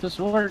see if this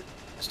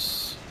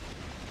works.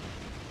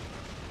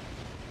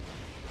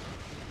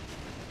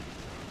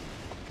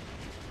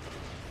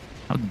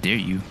 How dare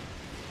you?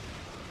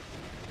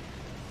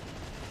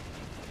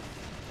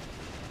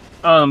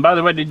 By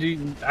the way,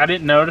 I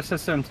didn't notice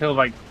this until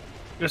like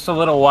just a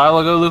little while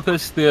ago,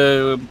 Lucas.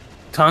 The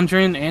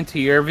Tundran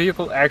anti-air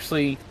vehicle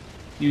actually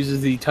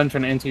uses the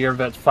Tundran anti-air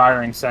vet's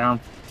firing sound.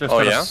 Just Oh,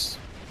 at a yeah?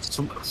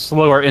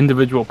 slower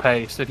individual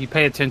pace. If you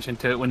pay attention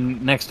to it,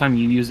 when next time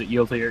you use it,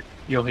 you'll hear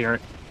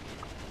it.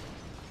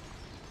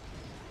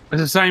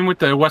 It's the same with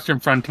the Western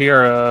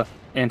Frontier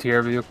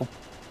anti-air vehicle.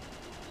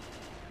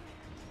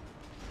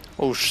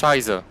 Oh,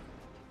 Scheiße.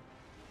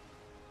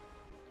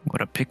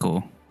 What a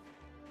pickle.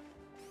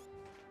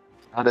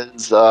 That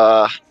is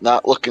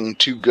not looking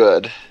too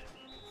good.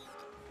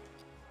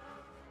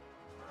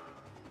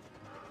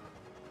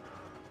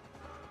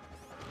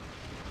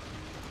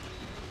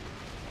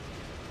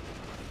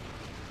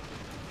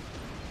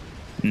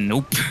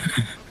 Nope.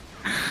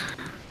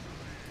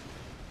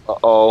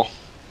 Uh-oh.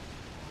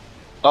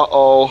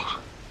 Uh-oh.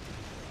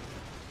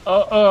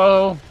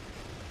 Uh-oh.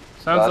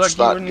 Sounds That's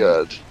like not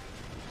good.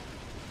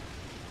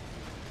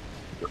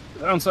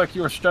 Sounds like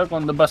you were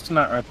struggling to bust a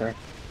nut right there.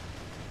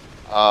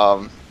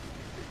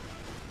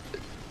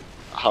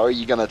 How are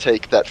you gonna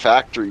take that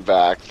factory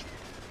back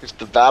if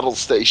the battle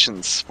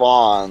station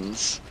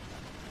spawns?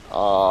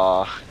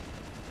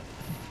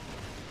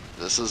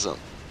 This isn't.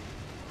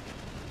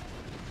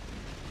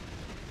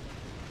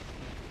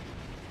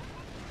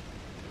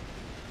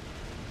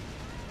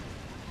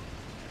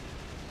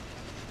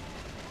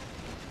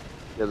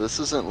 Yeah, this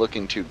isn't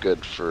looking too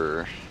good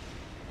for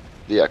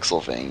the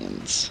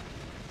Exylvanians.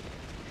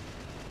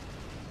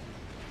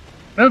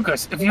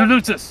 Lucas, if you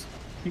lose this,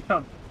 you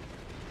come.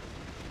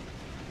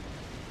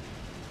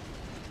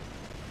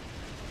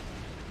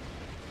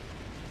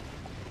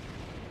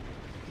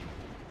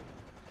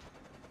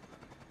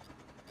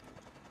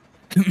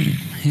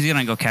 He's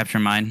gonna go capture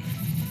mine.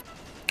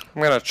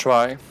 I'm gonna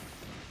try.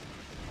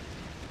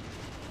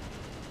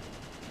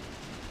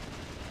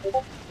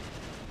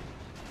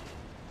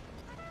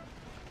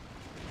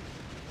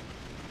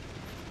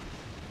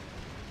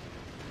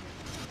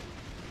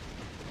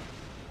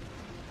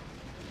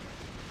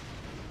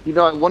 You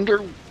know, I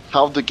wonder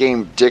how the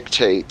game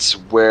dictates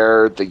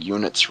where the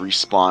units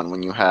respawn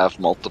when you have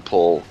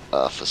multiple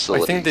I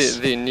facilities.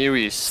 think the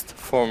nearest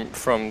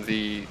from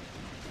the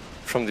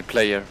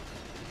player.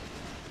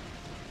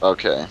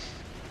 Okay.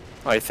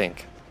 I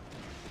think.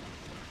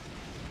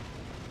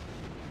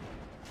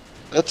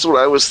 That's what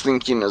I was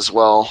thinking as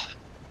well.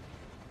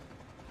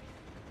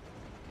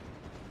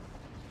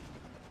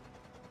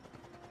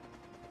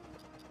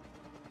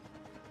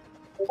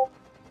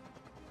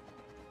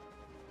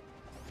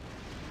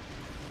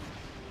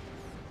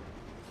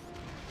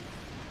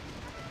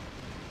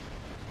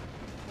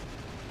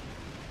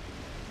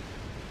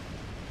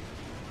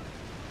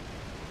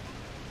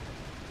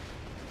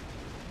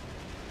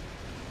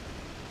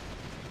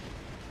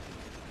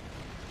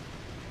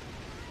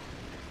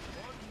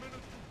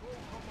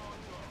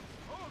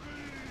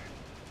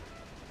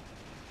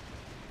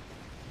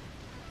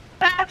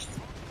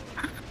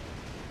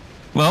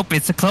 Well,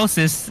 it's the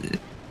closest.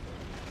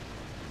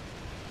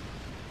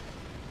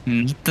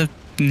 Not the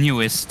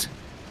newest.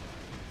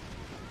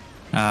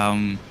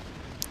 I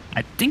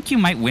think you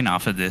might win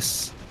off of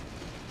this.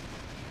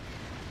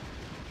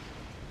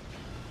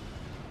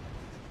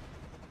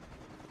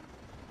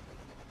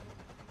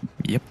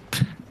 Yep.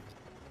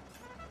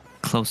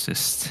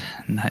 Closest,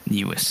 not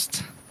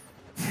newest.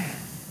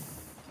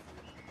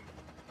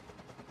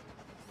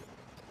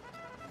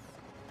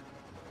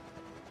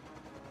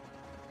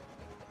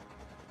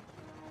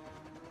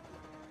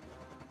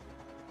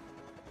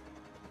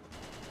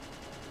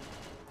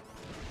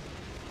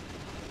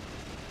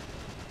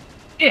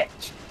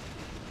 Bitch.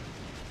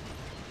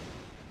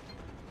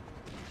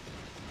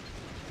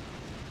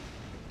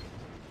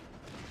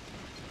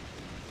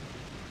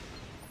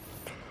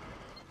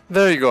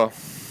 There you go.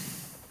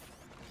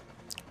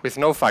 With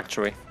no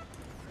factory.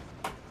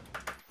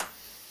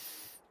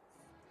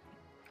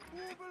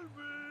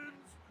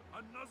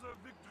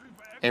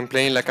 I'm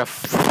playing like a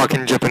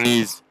fucking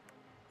Japanese.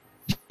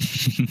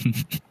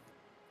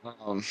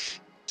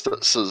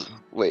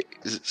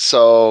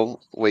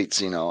 Wait,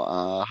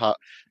 Zeno.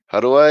 How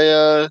do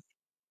I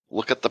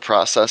look at the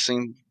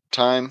processing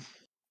time?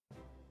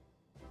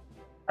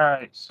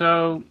 Alright,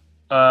 so,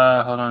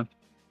 hold on.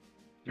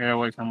 Get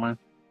away from mine.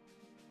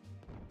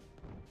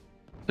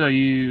 So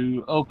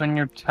you open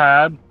your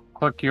tab,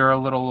 click your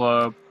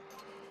little,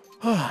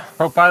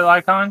 profile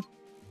icon,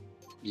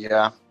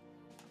 Yeah.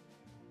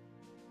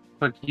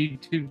 click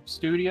YouTube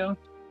Studio.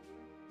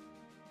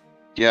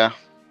 Yeah.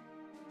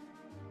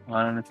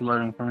 I don't know if it's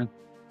loading for me.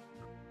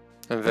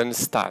 And then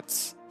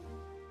stats.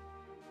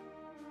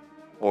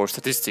 Or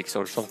statistics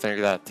or something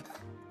like that.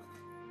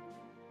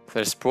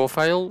 There's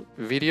profile,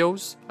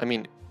 videos,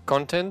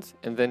 content,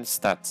 and then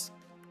stats.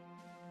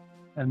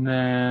 And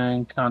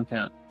then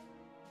content.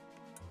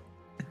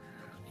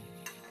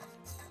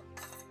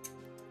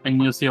 And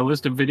you'll see a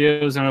list of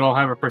videos and it'll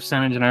have a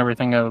percentage and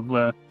everything of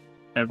all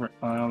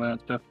that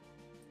stuff.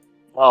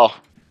 Oh,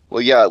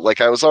 well, yeah.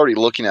 Like I was already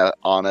looking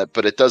on it,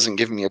 but it doesn't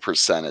give me a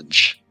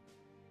percentage.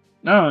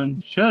 No, it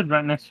should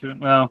right next to it.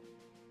 Well,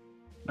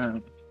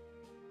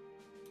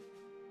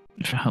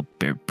 For how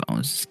bare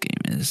bones this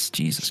game is,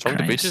 Jesus From the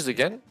Christ. beaches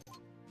again?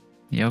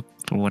 Yep.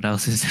 But what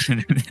else is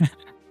it?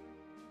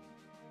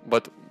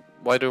 But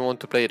why do you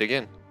want to play it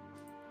again?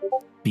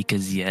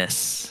 Because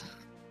yes.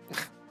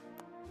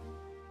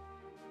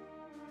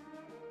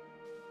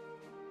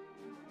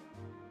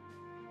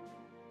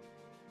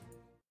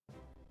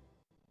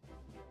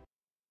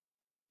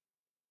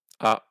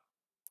 Ah,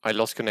 I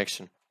lost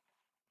connection.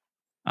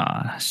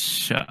 Ah,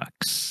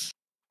 shucks.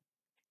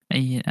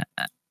 Yeah,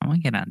 I'm gonna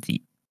get on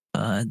the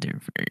other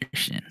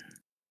version.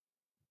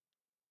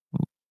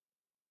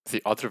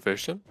 The other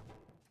version?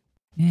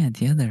 Yeah,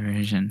 the other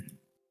version.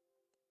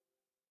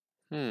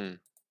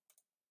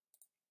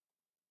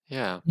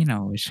 Yeah, You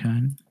know which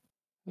one.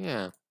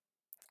 yeah,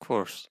 of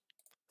course.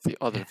 The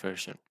other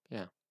version,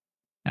 yeah.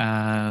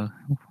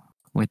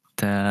 With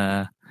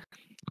the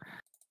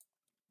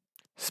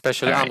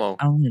Special ammo.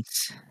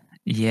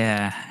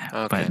 Yeah,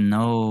 Okay. but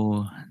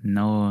no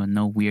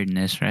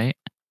weirdness, right?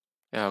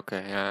 Yeah,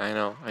 okay, yeah, I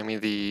know. I mean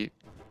the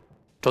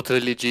totally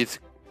legit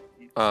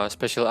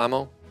special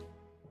ammo.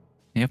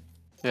 Yep.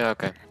 Yeah,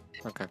 okay.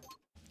 Okay.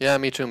 Yeah,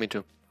 me too.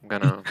 I'm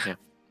gonna yeah.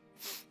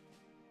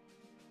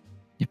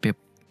 Yep.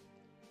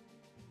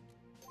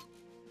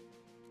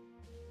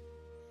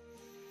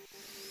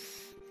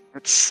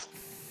 It's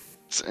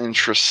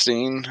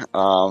interesting.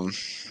 I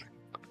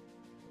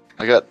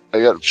got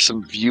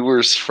some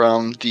viewers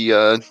from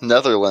the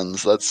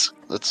Netherlands.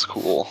 That's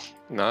cool.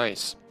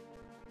 Nice.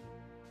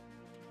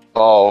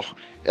 Oh,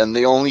 and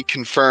the only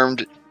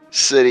confirmed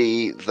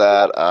city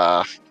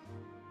that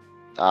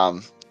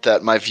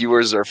that my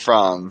viewers are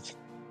from,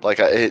 like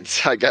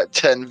I got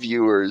 10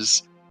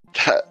 viewers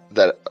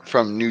that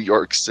from New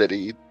York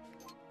City.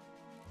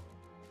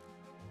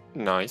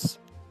 Nice.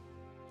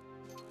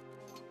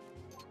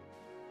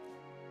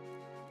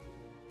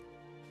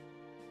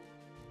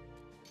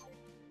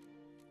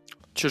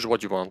 Choose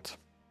what you want.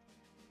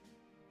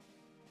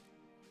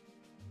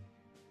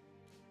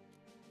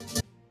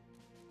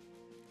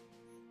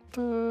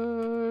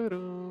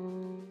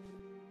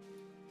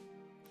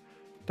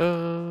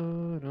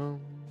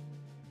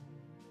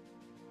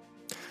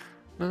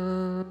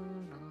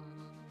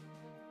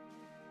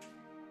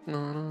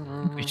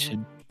 I think we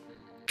should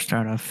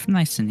start off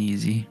nice and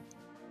easy.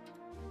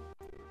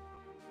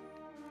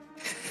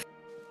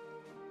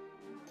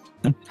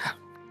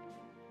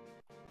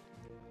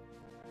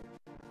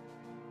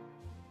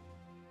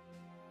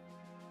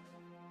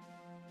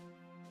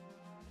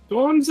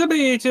 Storms the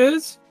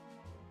beaches.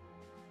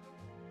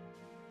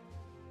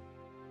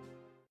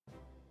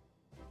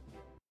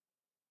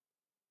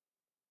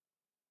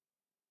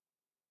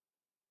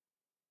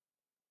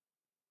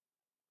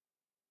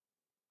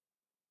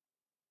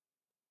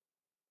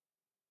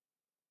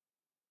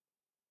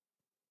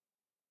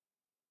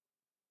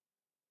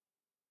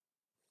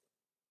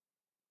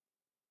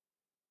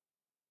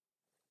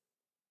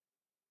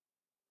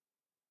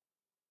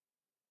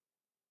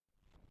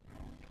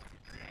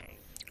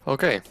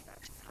 Okay.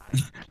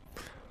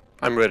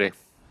 I'm ready.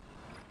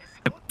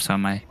 Yep, so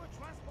am I. Naval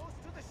transports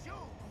to the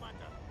show,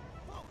 Commander.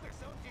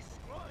 Focus on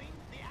destroying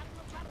the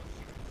Admiral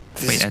battleship.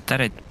 This Wait, is I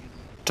thought it.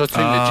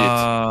 totally legit.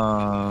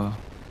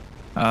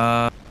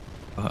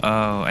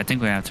 I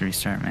think we have to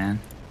restart, man.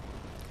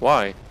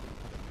 Why?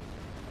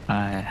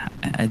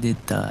 I did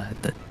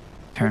the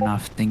turn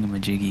off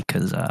thingamajiggy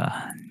because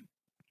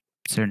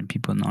certain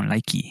people don't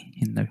like it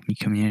in the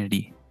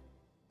community.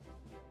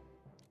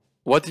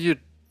 What did you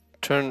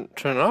turn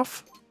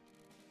off?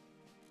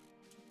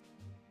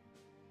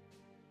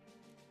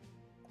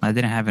 I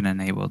didn't have it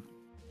enabled.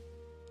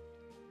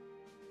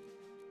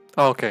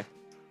 Oh, okay.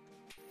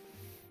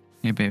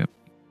 Hey, babe.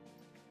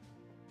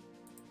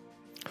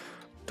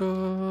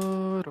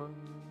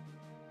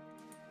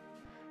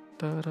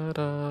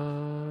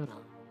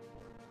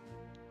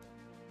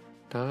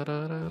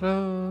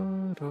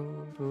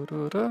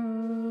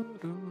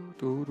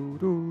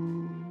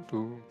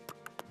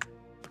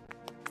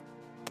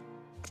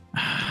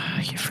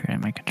 I keep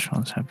forgetting my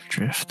controls have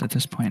drift at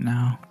this point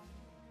now.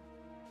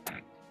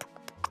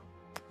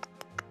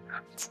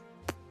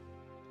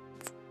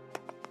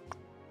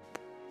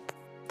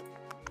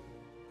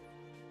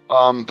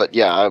 But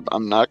yeah,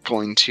 I'm not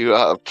going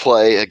to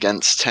play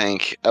against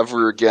Tank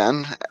ever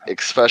again,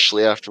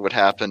 especially after what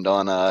happened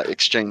on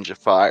Exchange of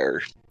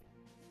Fire.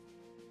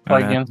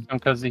 Play Uh, against him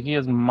because he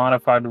has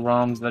modified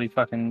ROMs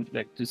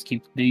that just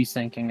keep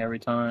desyncing every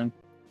time.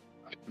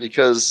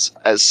 Because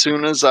as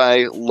soon as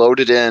I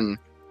loaded in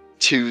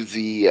to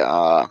the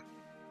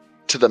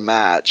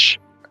match,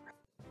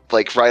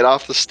 like right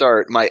off the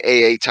start, my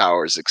AA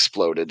towers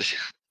exploded.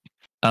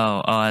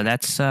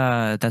 That's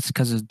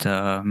because of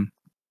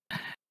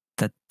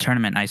the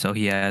tournament ISO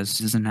he has.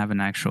 He doesn't have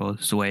an actual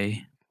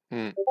Zway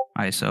Hmm.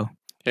 ISO.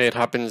 Yeah, it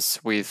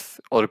happens with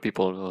other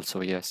people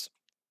also, yes.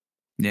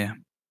 Yeah,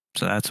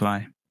 so that's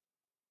why.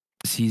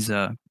 He's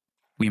a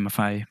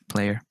Weamify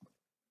player,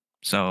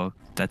 so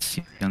that's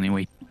the only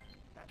way.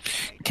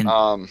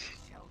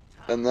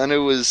 And then it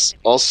was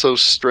also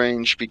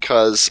strange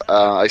because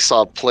I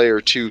saw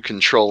player 2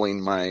 controlling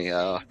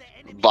my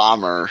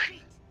bomber.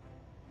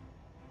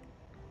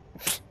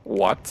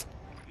 What?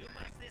 You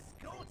must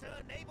escort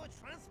her naval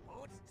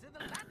transports to the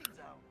landing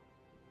zone.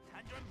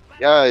 Tundra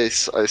Yeah,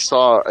 I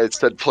saw it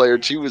said player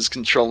 2 was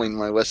controlling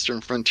my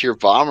Western Frontier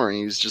bomber, and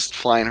he was just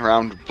flying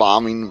around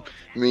bombing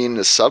me in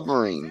a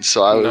submarine.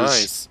 So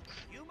Nice.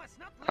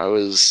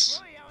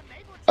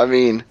 I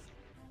mean,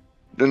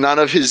 none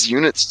of his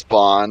units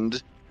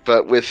spawned,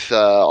 but with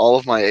all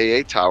of my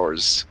AA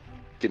towers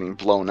getting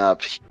blown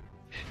up,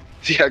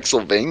 the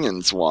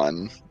Exylvanians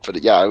won.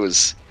 But yeah, it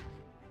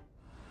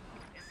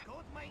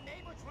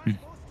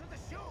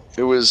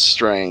was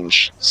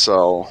strange.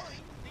 So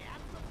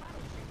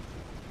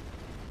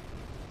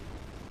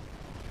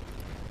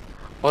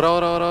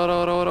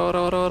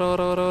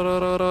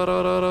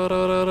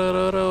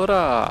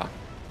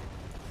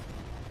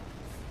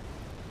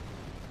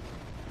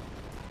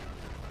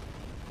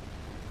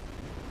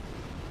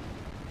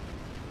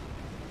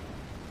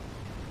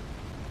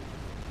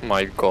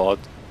My god.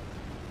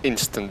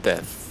 Instant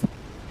death.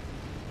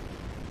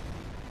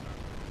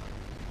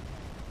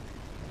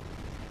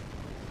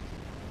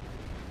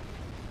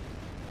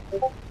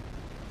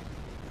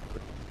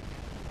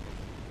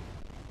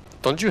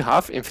 Don't you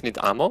have infinite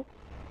ammo?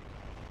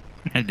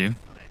 I do.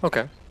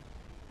 Okay.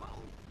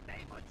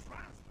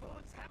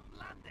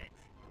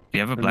 Do you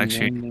have a black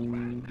sheet?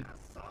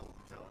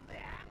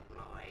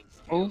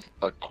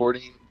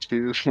 according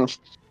to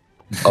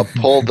a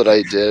poll that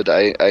I did,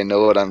 I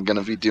know what I'm going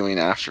to be doing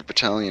after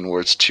Battalion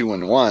Wars 2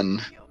 and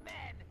 1.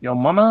 Yo,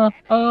 mama.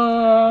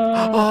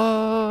 Oh!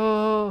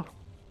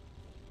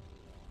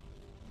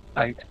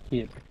 I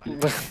hit.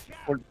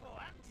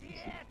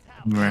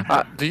 Where?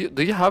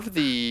 Do you have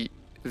the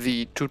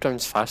 2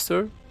 times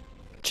faster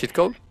cheat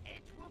code?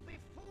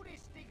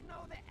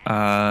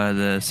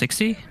 The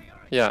 60?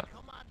 Yeah.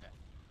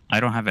 I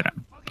don't have it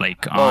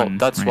like Oh, on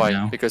that's right why.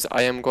 now. Because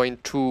I am going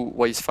 2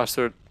 ways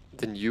faster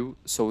than you,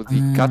 so the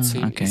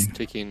cutscene Okay. is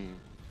taking.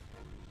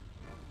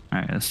 All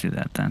right, let's do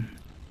that then.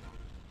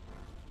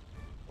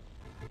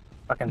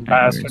 Fucking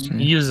Alright, where bastard. is He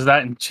it? uses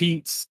that and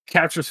cheats.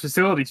 Captures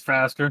facilities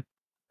faster.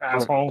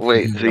 Asshole.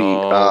 Wait,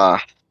 No.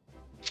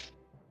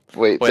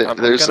 wait, Wait, I'm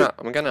there's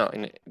gonna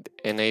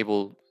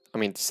enable. I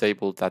mean,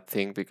 disable that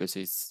thing because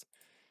it's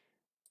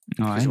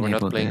No, I because we're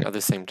not enabled playing it. at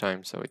the same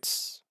time, so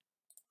it's.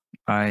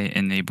 I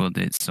enabled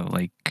it, so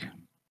like,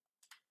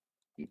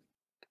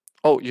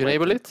 Oh, you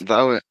enable it?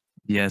 that way.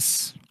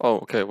 yes. Oh,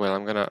 okay. Well,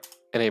 I'm gonna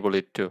enable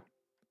it too.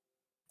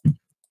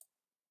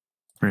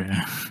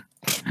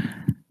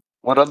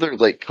 What other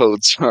like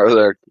codes are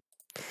there?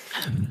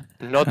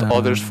 Not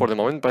others for Um, the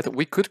moment, but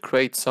we could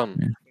create some.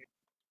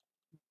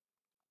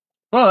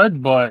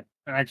 Good, but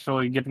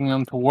actually getting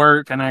them to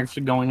work and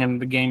actually going into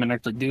the game and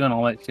actually doing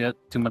all that shit,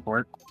 too much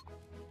work.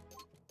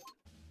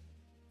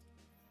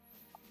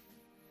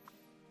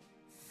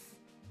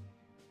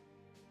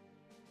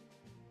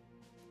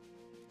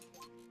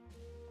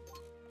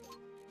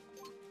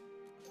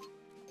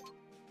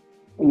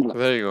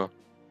 There you go.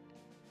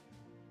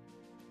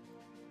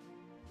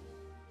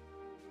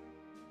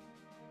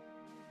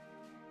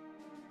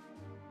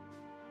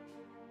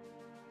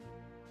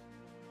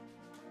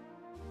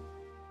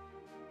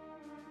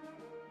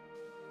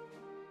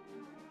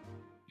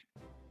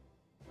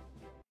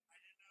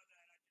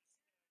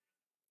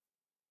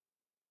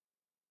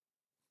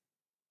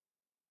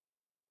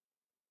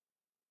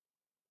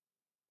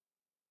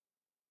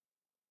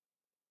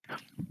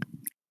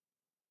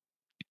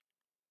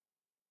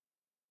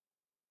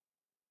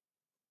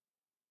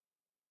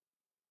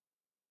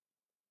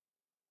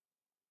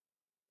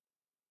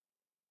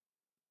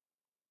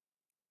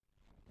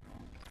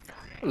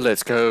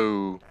 Let's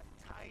go.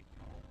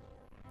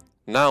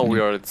 Now we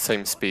are at the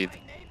same speed.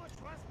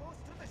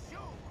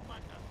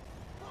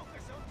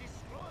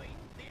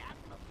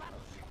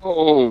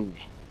 Oh,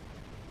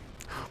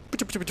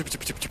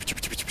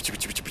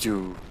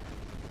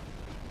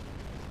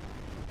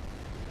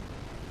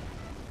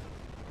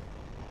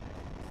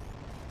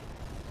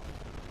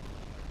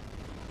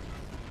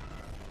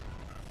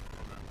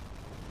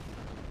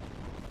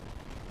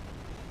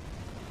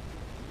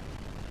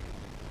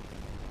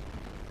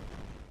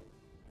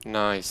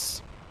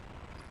 Nice.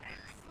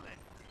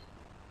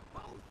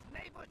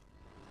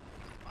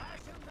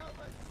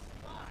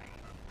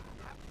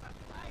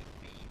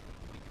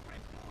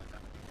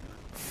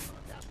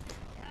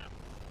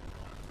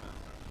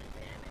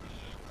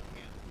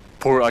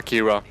 Poor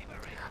Akira.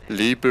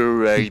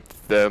 Liberate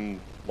them,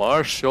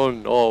 Marshal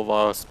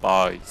Nova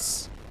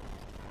spies.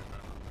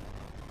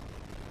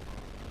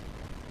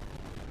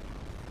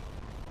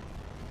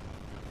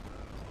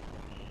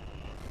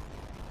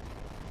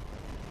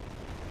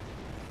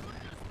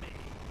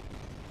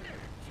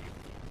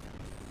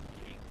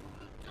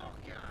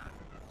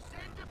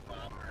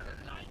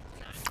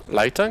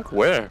 Light tank?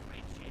 Where?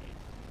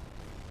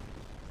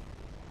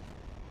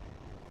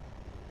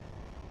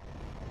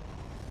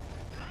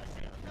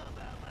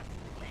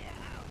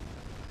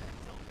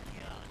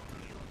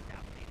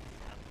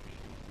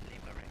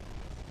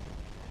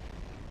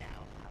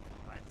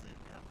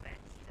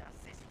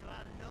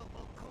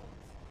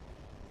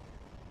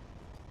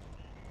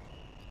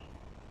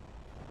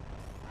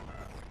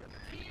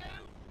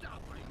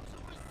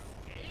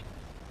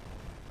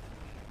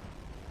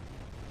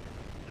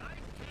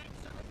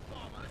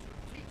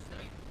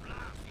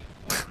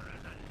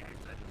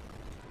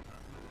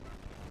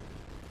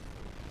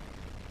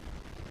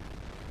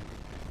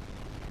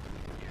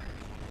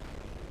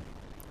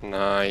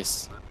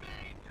 Nice.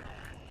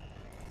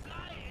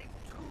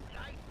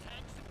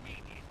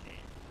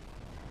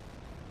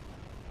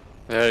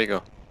 There you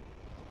go.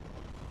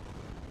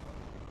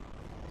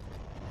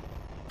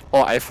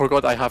 Oh, I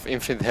forgot I have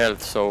infinite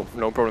health, so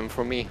no problem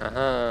for me.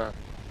 Haha.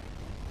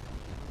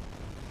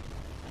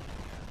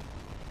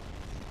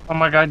 Oh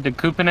my god, did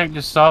Kupinek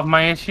just solve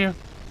my issue?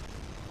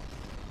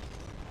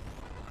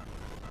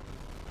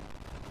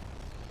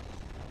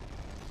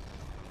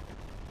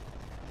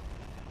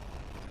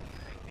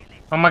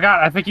 Oh my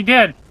god, I think he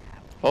did.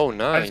 Oh, I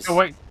nice. just gotta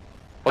wait.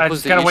 What I was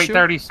just the gotta wait issue?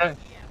 30 seconds.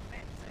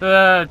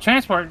 The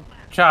transport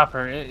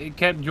chopper, it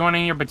kept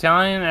joining your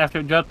battalion after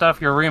it dropped off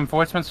your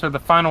reinforcements for the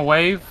final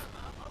wave.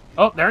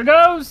 Oh, there it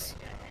goes!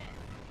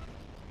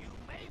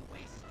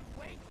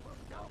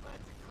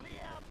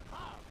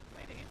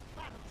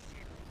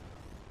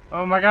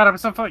 Oh my god, I'm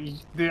so fucking...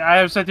 Dude, I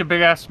have such a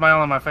big ass smile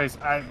on my face.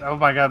 Oh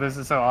my god, this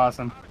is so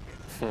awesome.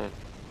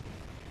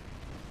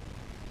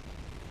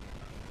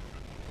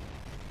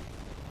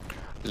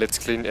 Let's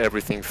clean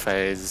everything,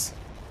 phase.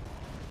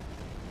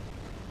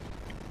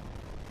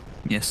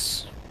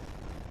 yes.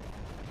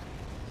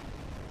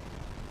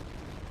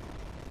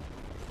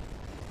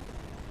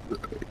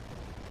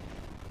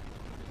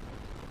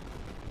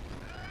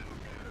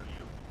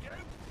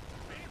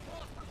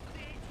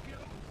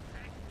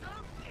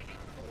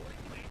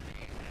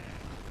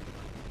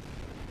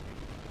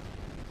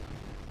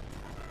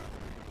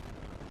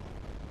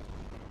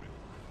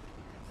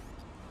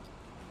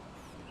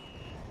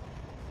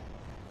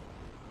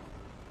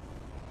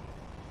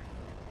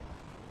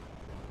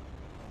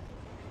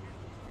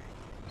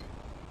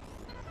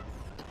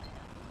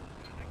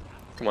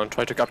 Come on,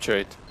 try to capture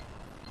it.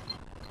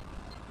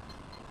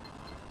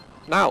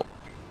 Now!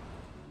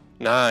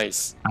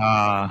 Nice.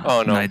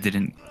 Oh, no. I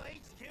didn't.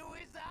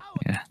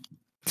 Yeah,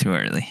 too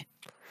early.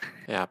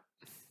 Yeah.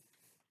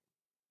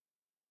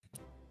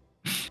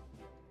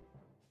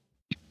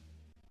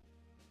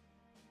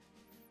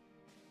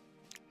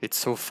 It's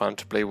so fun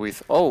to play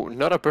with. Oh,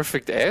 not a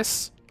perfect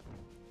S?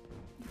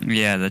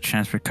 Yeah, the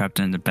transfer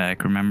captain in the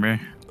back,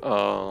 remember?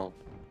 Oh.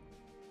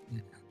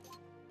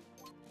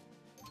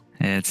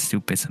 Yeah, it's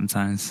stupid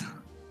sometimes.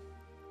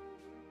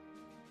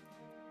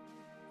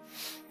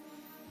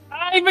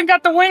 I even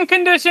got the win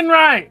condition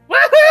right.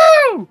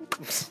 Woohoo!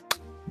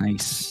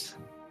 Nice.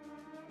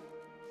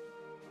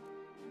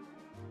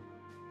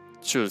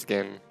 Choose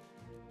again.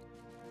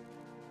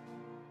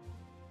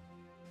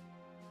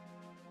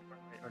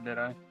 Or did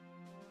I?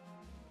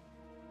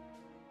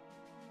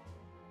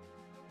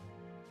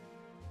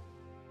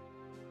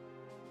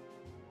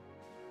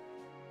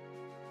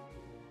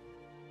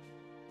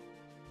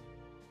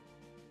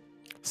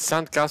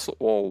 Sandcastle.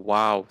 Oh,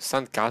 wow.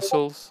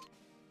 Sandcastles?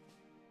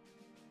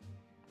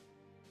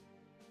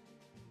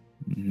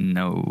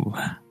 No.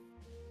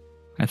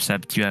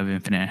 Except you have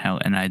infinite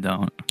health and I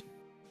don't.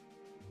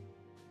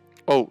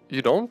 Oh,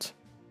 you don't?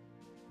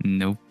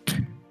 Nope.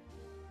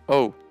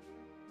 Oh.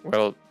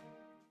 Well.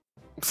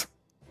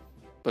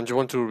 Don't you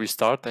want to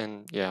restart?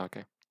 And yeah,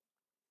 okay.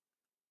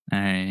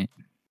 Alright.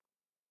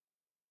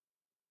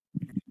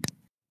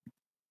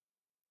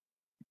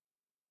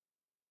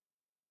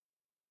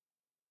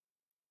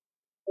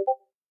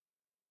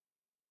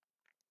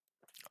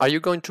 Are you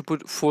going to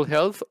put full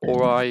health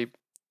or I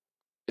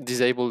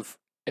disable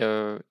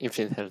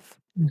infinite health?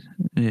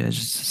 Yeah,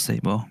 just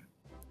disable.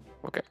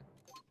 Okay.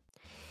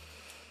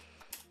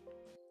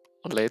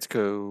 Let's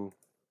go.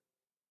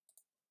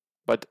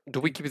 But do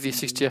we keep the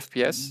 60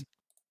 FPS?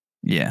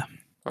 Yeah.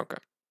 Okay.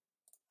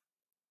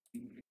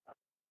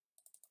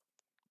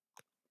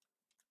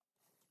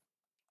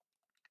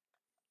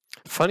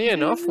 Funny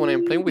enough, when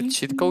I'm playing with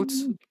cheat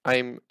codes,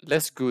 I'm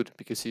less good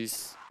because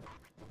it's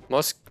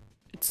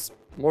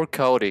more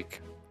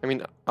chaotic. I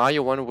mean,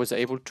 IO1 was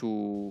able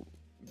to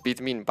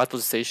beat me in Battle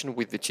Station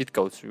with the cheat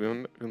codes.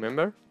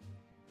 Remember?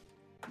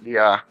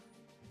 Yeah.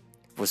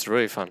 It was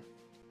really fun.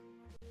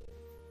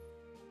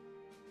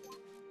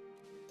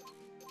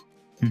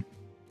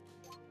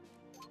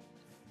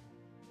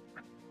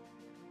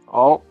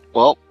 Oh,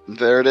 well,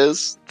 there it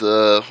is.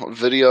 The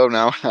video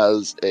now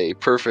has a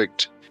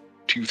perfect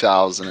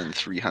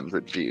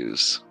 2,300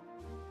 views.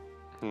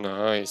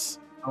 Nice.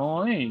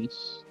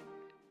 Nice.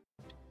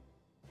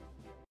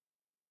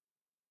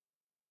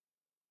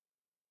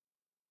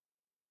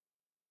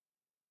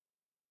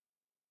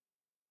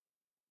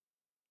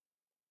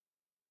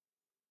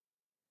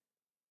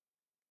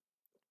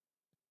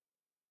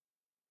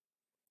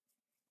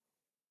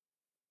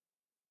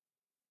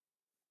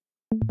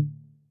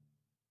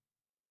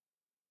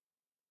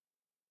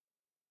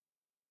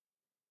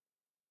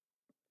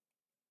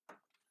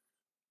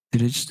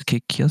 Did it just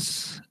kick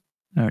us?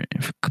 Or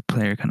if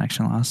player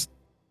connection lost?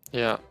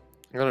 Yeah,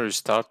 I'm gonna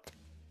restart.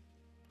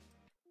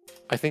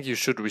 I think you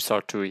should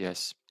restart too,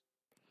 yes.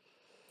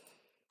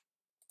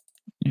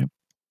 Yep.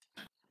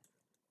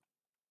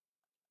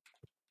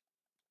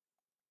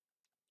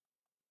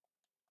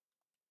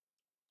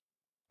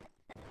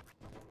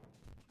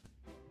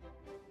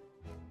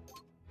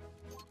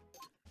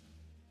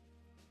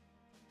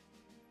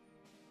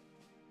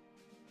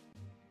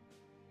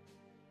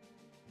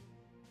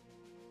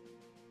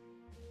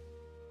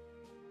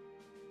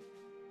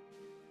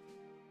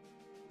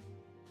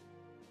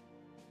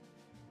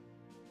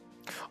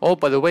 Oh,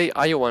 by the way,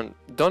 Iowan,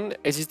 don't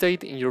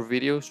hesitate in your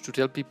videos to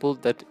tell people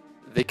that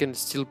they can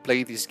still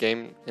play this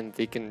game and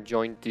they can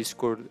join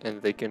Discord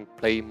and they can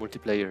play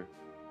multiplayer.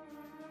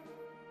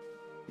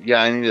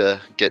 Yeah, I need to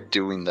get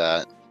doing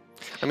that.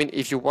 I mean,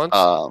 if you want,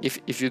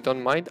 if you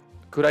don't mind,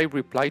 could I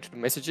reply to the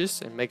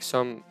messages and make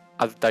some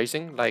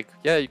advertising? Like,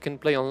 yeah, you can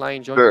play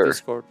online, join Sure.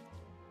 Discord.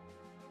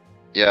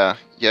 Yeah,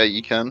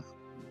 you can.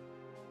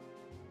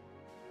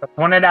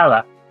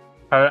 $20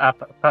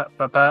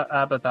 per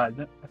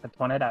advertisement.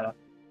 $20.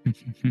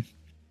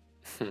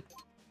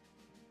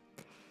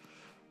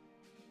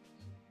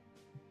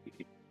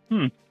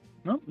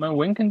 No, my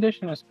win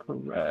condition is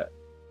correct.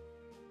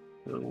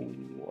 So,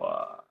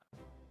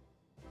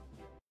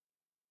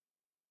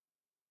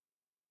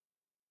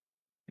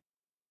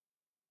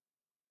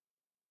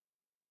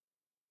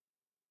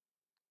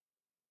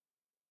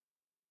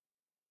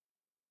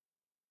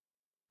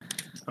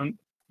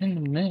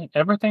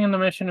 everything in the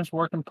mission is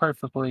working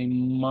perfectly,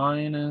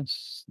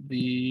 minus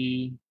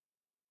the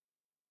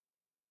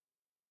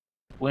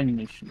Win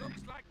mission.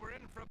 Looks like we're in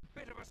for a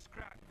bit of a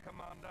scrap,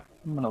 Commander.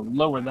 I'm gonna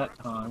lower that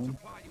time.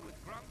 Supply you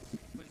with grunts,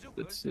 Let's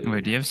bazookas, see.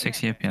 Wait, do you have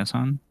 60 FPS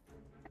on?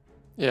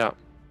 Yeah,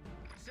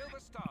 silver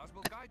stars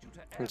will guide you to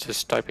I'm air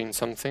just typing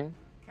something.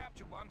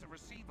 capture one to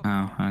receive a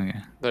Oh, okay.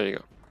 There you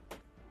go.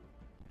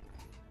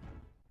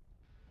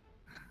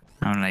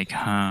 I'm like,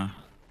 huh.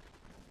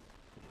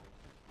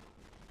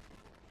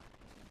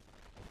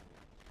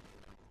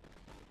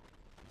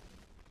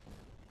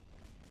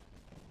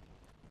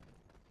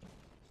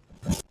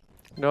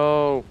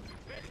 No.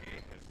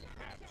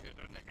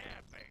 captured an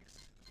air base.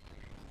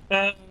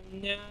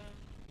 Yeah.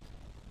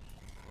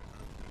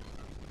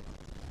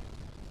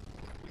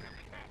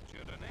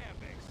 Captured an air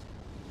base.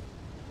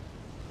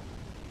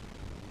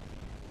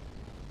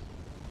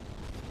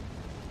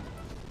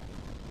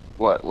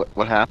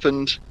 What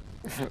happened?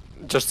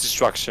 Just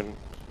destruction.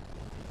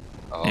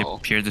 Yep, Oh,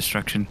 pure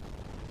destruction.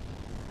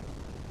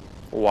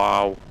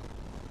 Wow.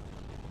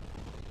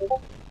 Men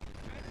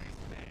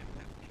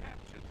have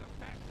captured the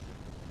factory.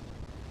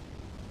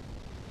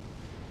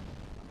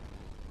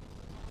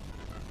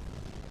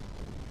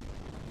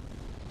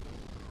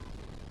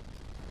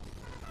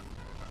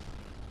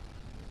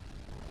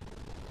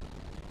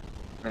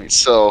 right,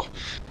 so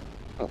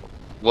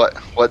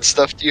what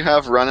stuff do you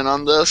have running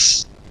on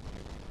this?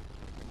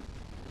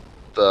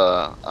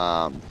 The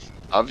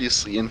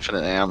obviously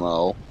infinite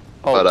ammo.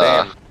 Oh, But,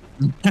 damn.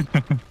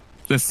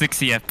 The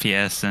 60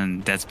 FPS,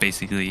 and that's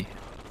basically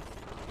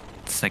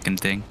the second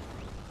thing.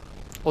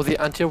 Oh, the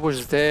anti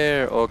was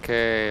there.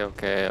 Okay,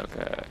 okay,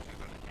 okay.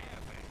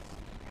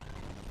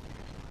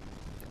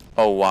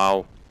 Oh,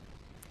 wow.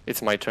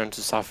 It's my turn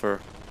to suffer.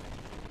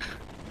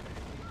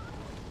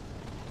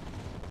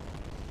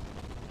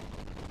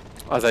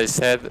 As I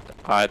said,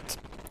 at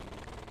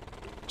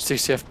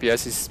 60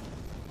 FPS is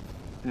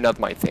not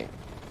my thing.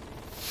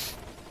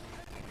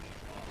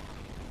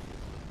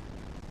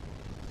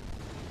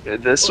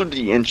 This would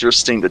be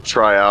interesting to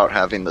try out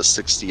having the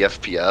 60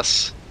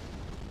 FPS.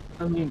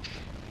 I mean,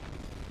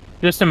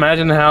 just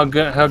imagine how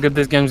good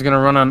this game's gonna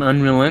run on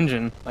Unreal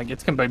Engine. Like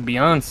it's gonna be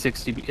beyond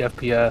 60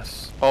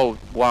 FPS. Oh,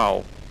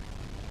 wow.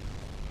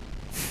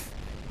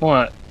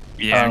 What?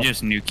 Yeah, I'm Oh.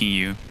 just nuking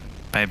you.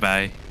 Bye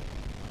bye.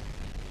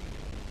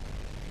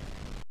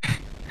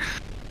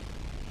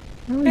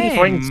 Just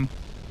waiting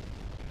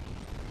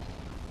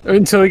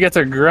until he gets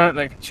a grunt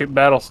that can shoot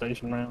battle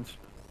station rounds.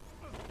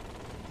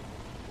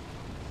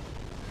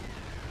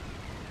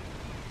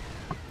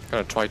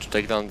 Gonna try to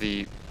take down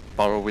the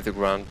bomber with the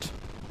grunt.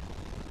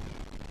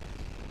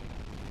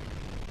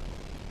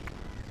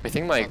 I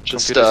think my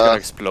Just, computer's gonna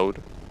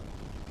explode.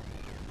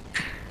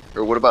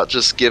 Or what about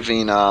just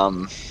giving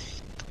the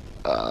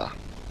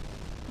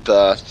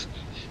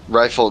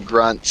rifle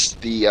grunts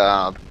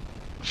the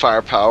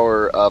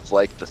firepower of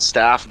like the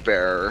staff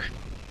bearer?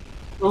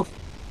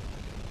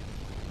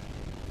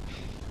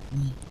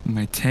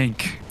 My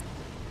tank.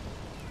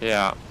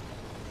 Yeah.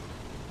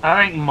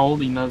 I think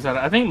Moldy knows that.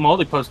 I think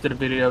Moldy posted a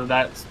video of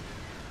that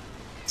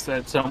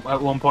said some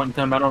at one point in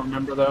time. I don't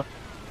remember though.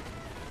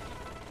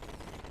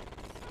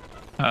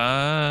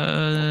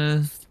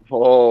 Oh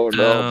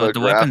no, the the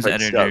weapons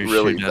graphics got editor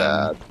really should,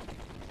 bad.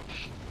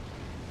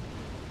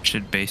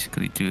 should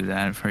basically do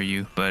that for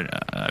you, but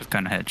I've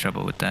kind of had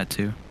trouble with that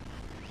too.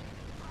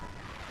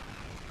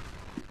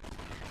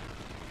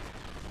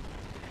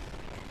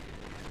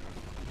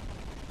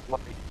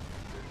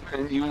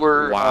 And you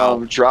were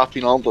Wow.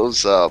 dropping all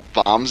those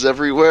bombs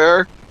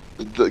everywhere.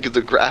 The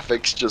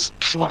graphics just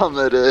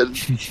plummeted.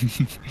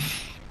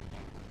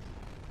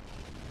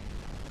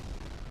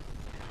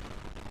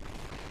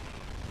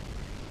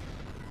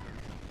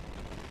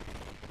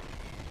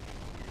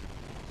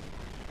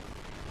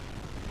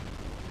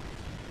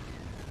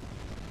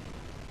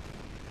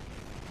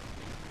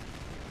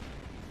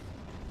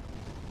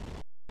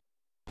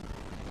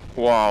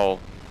 Wow.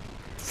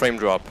 Frame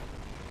drop.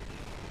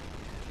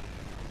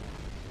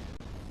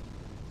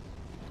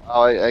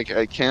 Oh,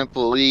 I can't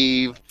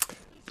believe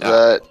Yeah.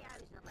 that.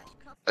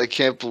 I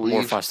can't More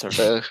believe faster.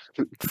 that.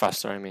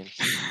 Faster, I mean.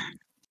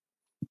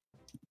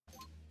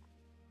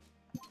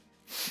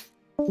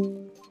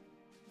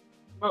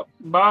 Oh,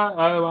 bye,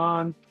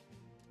 Ivan.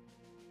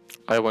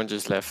 I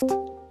just left.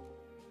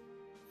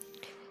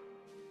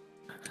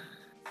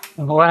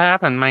 What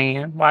happened,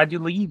 man? Why'd you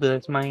leave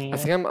us, man? I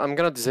think I'm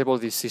gonna disable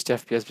the 60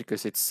 FPS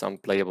because it's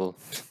unplayable.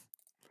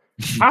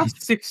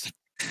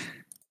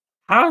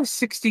 How's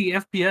 60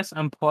 FPS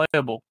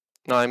unplayable?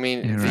 No, I mean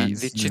It the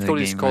runs cheat the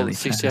code is game called really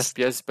 60 fast.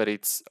 FPS, but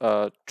it's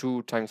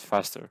 2 times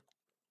faster.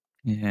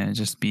 Yeah, it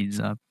just speeds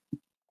up.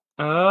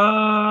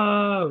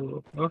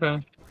 Oh,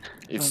 okay.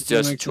 It's That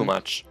just makes too sense.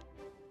 much.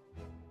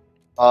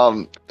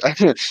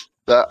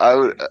 That I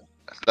would.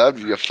 That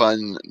would be a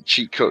fun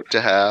cheat code to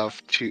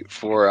have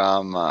for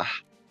a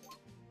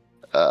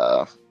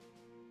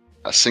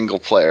single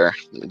player.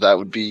 That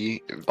would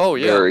be Oh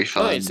yeah, very no,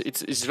 fun.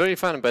 it's very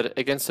fun, but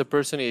against a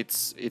person,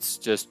 it's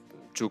just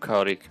too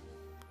chaotic.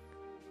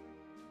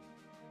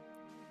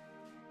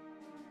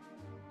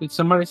 Did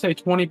somebody say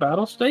 20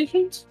 battle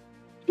stations?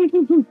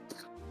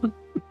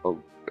 Oh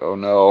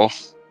no.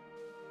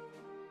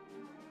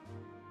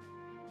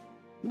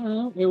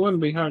 No, it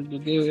wouldn't be hard to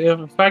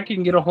do. If I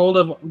can get a hold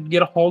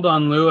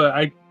on Lua,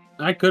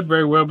 I could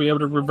very well be able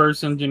to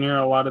reverse engineer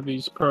a lot of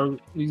these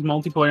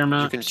multiplayer You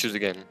maps. can choose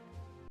again.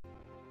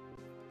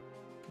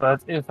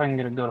 But if I can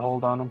get a good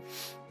hold on them.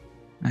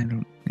 I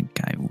don't think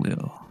I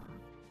will.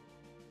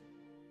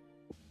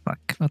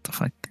 Fuck, what the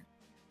fuck?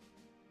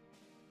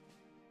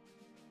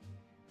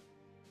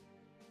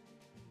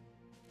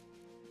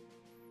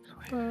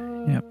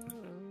 Yep.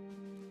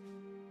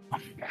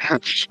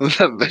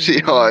 The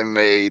video I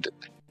made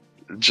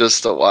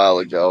just a while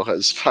ago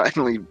has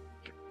finally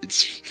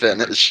it's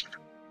finished.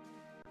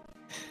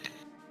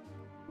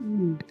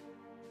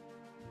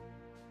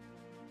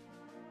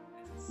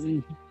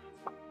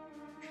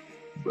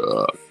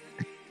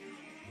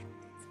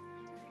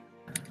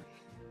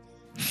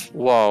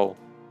 Wow.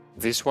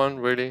 This one,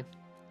 really?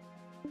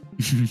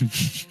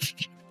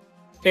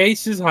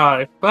 Ace is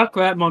high. Fuck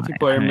that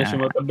multiplayer Yeah.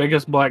 mission with the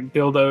biggest black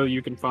dildo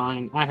you can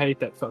find. I hate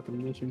that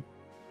fucking mission.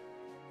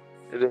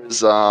 It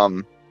is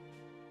hopefully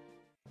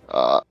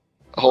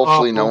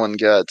no Awful. one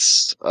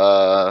gets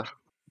the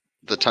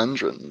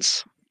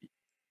Tundrans.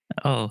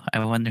 Oh,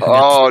 I wonder who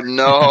Oh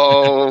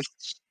no.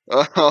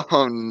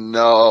 Oh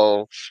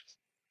no.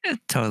 gets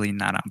totally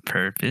not on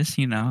purpose,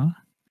 you know.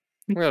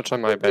 I'm gonna try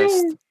my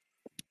best.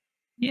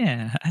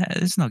 Yeah,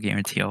 there's no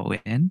guarantee I'll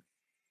win.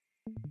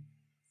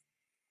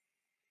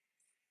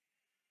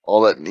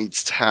 All that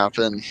needs to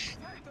happen. Fighter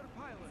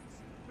pilots,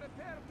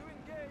 prepare to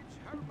engage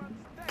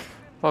Herman's death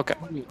Okay,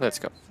 let's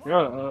go.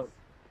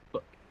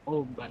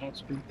 Oh,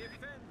 bastard.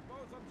 Defend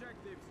both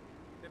objectives.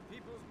 The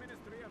People's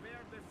Ministry of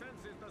Air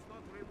Defenses does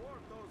not reward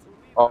those who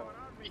lead Oh. our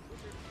army to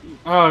defeat.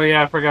 Oh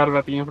yeah, I forgot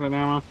about the infinite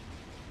ammo.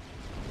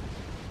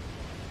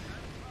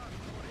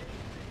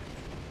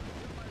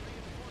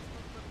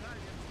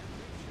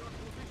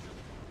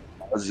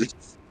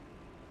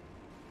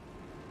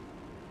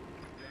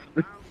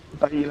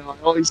 You know, I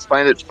always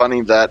find it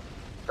funny that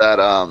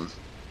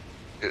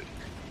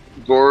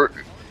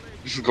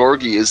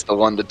Gorgie is the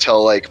one to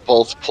tell like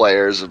both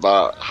players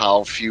about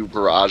how few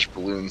barrage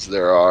balloons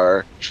there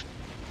are.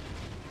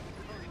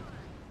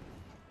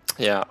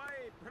 Yeah. My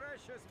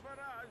precious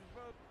barrage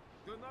boat,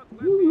 do not let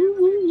the enemy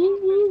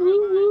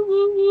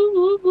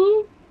hold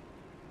the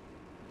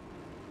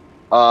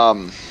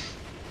turbines.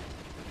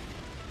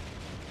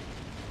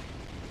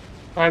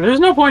 Alright, there's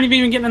no point of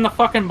even getting in the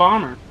fucking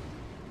bomber.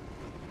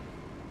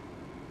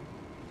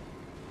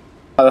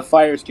 The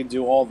fires can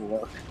do all the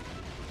work.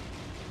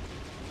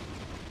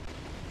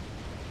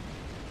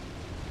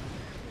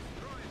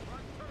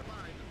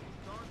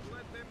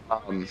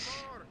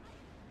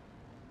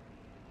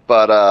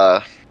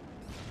 But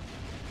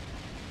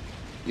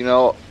you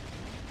know,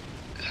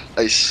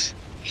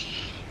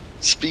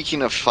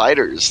 speaking of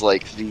fighters,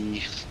 like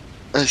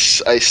I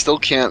still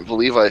can't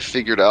believe I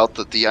figured out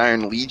that the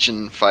Iron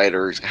Legion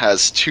fighter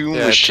has two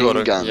Yeah, machine two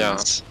other-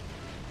 guns.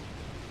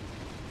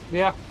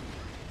 Yeah.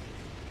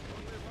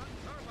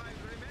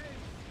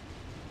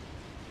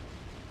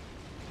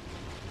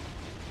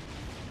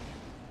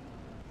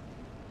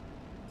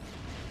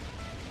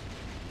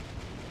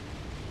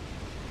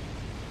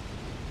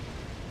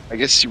 I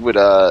guess you would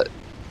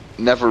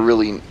never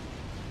really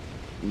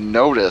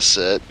notice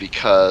it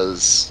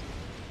because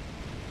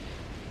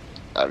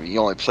I mean, you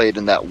only played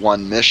in that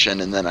one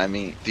mission, and then I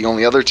mean the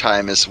only other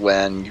time is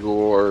when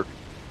you're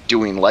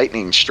doing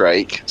lightning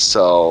strike.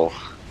 So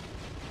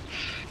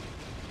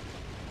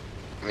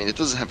I mean, it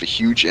doesn't have a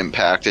huge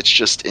impact. It's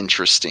just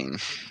interesting.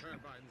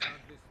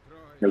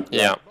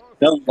 Yeah.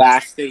 The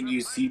last thing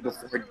you see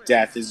before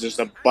death is just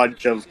a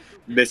bunch of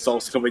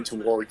missiles coming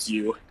towards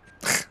you.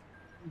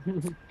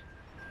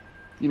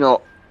 You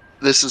know,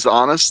 this is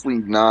honestly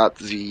not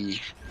the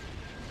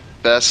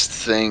best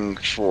thing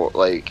for,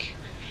 like,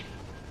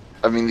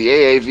 I mean, the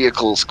AA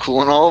vehicle is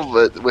cool and all,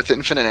 but with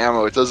infinite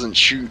ammo, it doesn't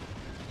shoot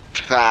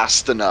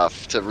fast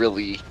enough to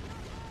really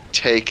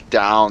take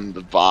down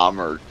the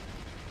bomber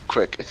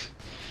quick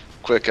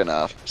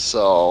enough.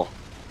 So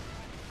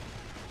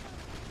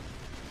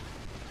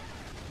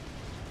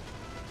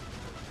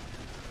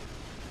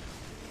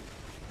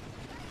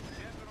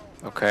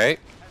Okay.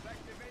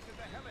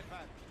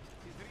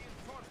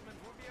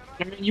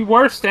 I mean, you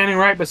were standing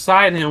right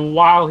beside him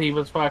while he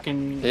was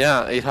fucking...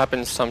 Yeah, it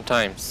happens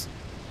sometimes.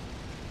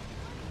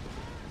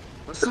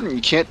 listen,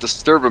 you can't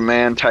disturb a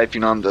man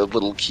typing on the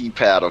little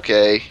keypad,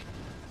 okay?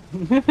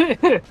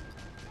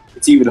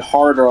 It's even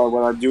harder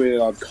when I'm doing it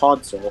on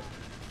console.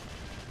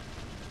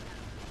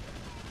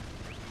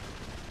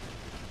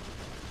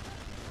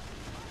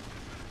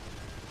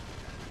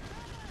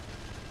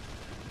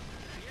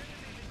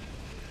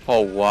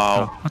 Oh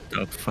wow. Oh, what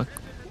the fuck?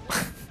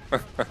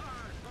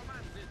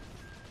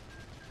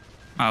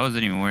 I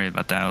wasn't even worried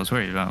about that. I was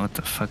worried about what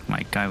the fuck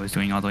my guy was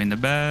doing all the way in the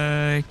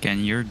back,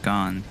 and you're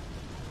gone.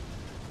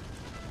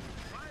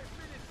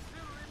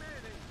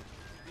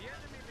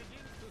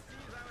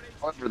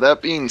 However,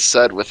 that being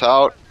said,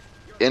 without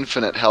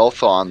infinite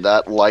health on,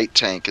 that light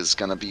tank is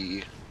going to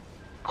be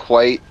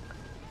quite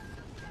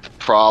the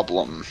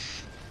problem.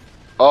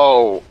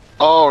 Oh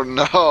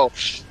no!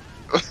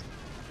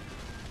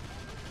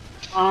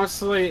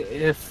 Honestly,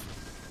 if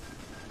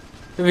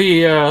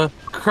the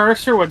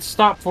cursor would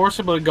stop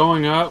forcibly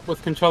going up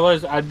with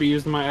controllers, I'd be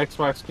using my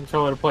Xbox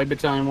controller to play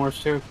Battalion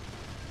Wars 2,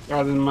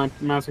 rather than my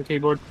mouse and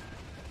keyboard.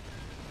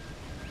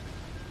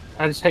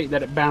 I just hate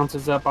that it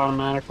bounces up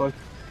automatically.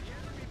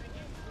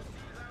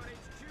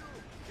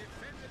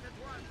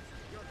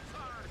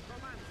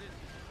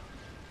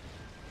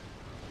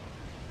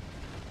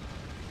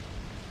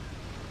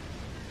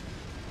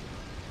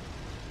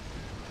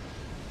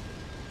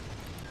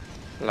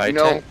 Light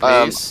know, tank,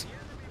 please.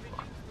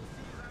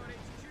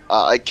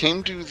 I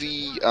came to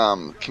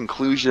the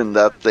conclusion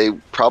that they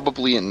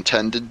probably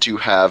intended to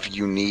have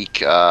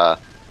unique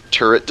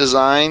turret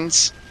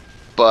designs,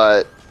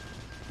 but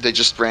they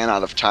just ran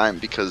out of time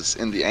because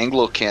in the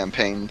Anglo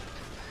campaign,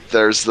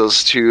 there's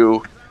those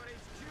two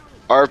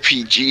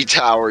RPG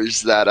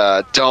towers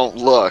that don't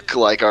look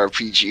like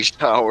RPG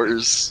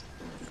towers.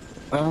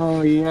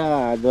 Oh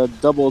yeah, the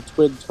double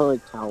twin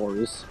turret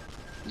towers.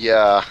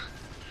 Yeah.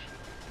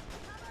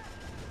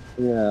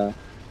 Yeah.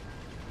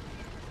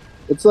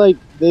 It's like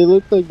they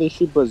look like they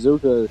shoot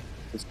bazookas,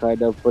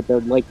 kind of, but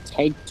they're like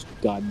tanked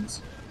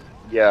guns.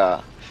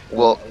 Yeah.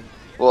 Well,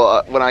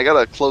 when I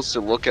got a closer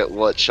look at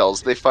what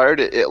shells they fired,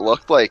 it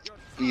looked like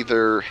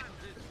either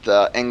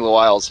the Anglo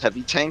Isles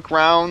heavy tank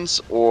rounds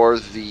or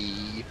the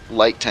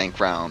light tank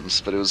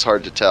rounds, but it was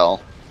hard to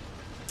tell.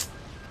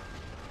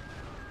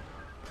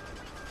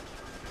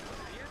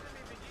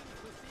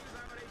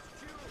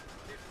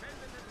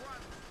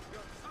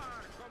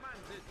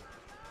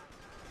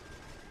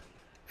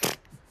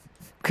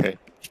 Okay.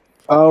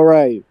 All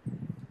right,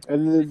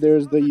 and then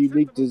there's the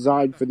unique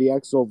design for the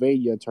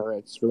Exylvania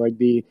turrets for like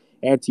the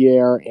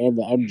anti-air and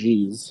the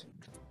MGs.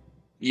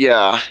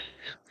 Yeah.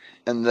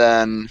 And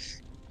then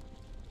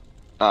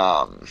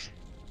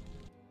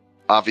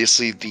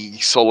obviously the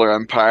Solar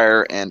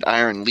Empire and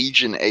Iron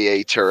Legion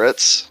AA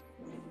turrets.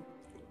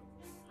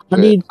 I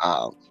mean,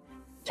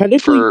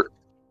 technically.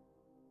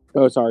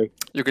 Oh, sorry.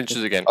 You can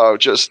choose again. Oh,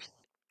 just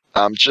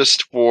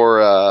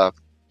for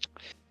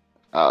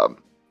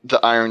the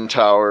Iron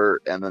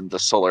Tower and then the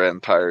Solar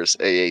Empire's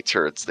AA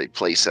turrets they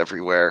place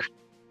everywhere.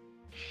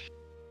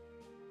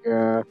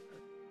 Yeah.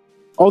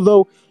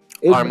 Although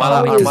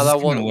Armada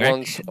gonna work.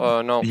 won't.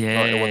 No,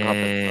 Yeah, it won't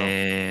happen.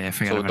 No. I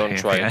forgot So about don't it.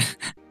 try it.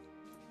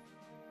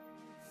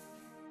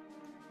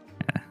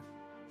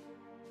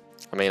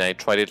 I mean, I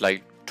tried it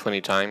like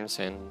 20 times,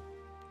 and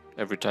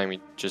every time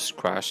it just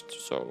crashed.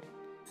 So.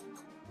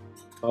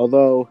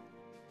 Although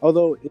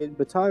in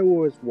Battalion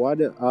Wars 1,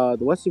 the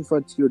Western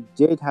Frontier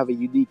did have a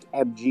unique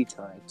MG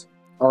turret.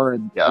 Or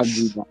an Yes.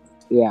 MG gun.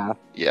 Yeah.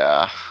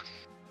 Yeah.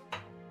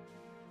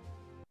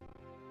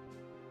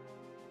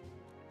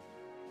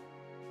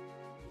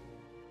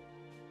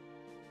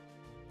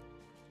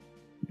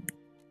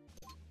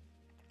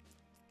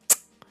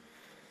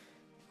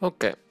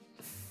 Okay.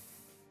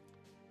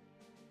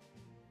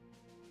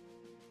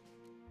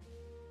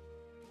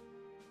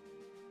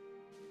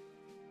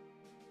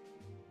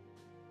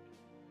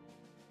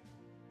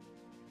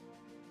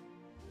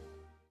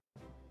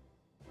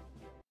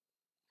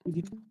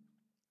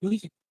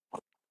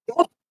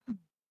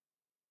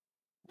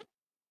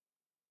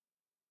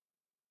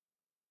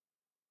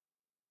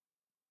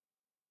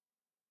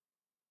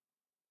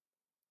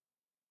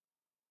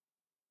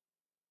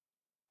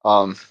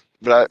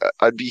 But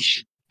I'd be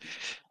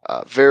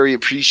very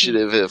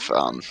appreciative if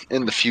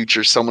in the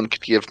future someone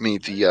could give me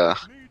the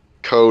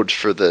code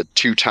for the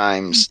 2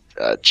 times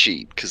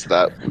cheat, because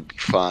that would be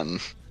fun.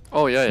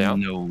 Oh yeah.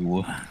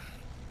 No.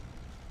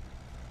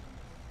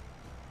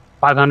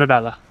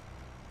 $500.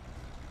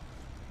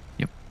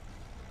 Yep.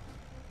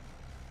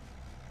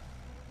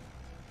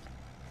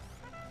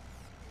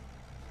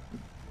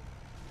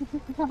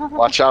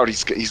 Watch out,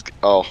 he's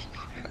oh.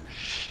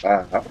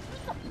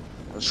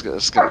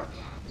 Let's go.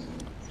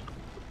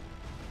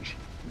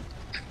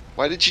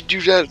 Why did you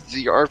do that to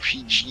the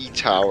RPG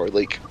tower?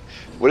 Like,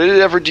 what did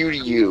it ever do to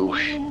you?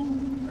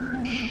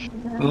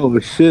 Oh,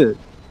 shit.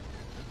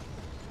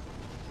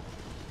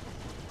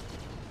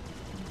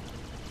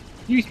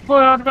 You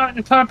spoiled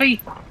rotten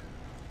puppy!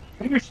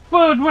 You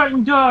spoiled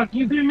rotten dog,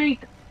 you hear me?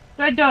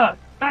 Bad dog,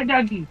 bad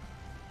doggy,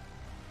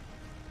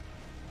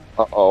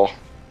 Uh-oh.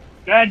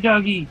 bad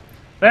doggy,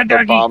 bad The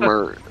doggy.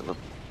 bomber...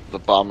 The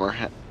bomber...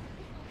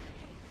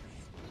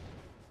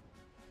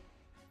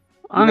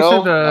 Honestly,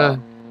 No, the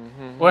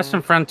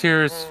Western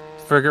Frontiers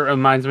frigate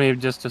reminds me of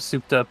just a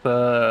souped up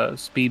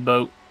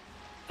speedboat.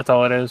 That's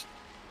all it is.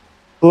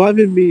 Well, I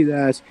didn't mean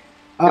that.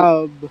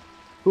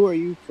 Who are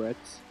you,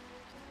 Fritz?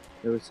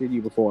 Never seen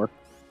you before.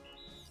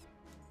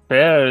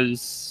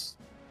 Fez.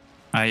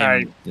 I am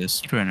Alright. the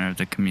speedrunner of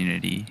the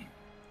community.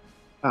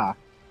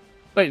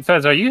 Wait,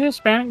 Fez, are you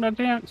Hispanic by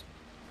chance?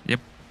 Yep.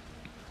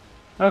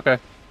 Okay.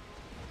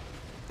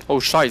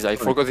 Oh, shiz, I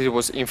forgot it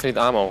was infinite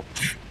ammo.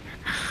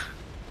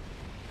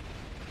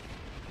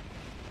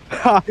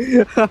 Now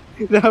he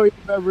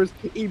remembers,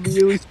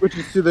 immediately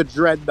switches to the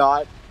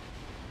Dreadnought.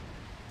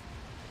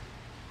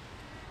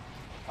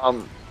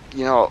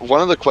 You know,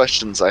 one of the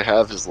questions I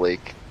have is,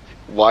 like,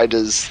 why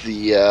does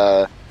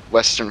the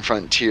Western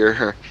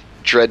Frontier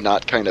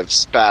dreadnought kind of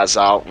spaz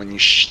out when you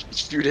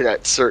shoot it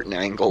at certain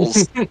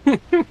angles.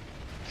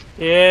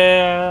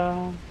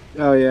 Yeah.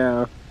 Oh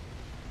yeah.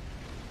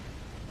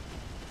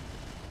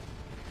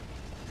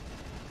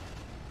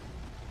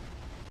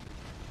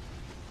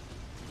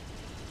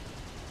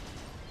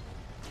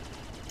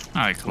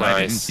 I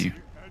collided Nice. into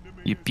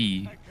you.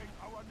 Yippee.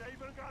 Our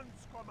naval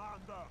guns,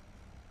 Commander.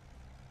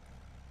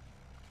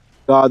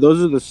 God,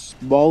 those are the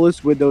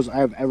smallest windows I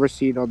have ever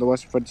seen on the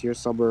Western Frontier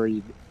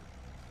submarine.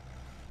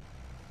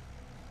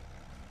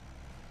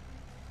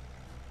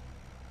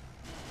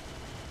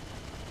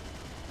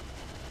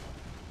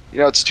 You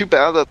know, it's too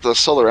bad that the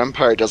Solar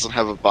Empire doesn't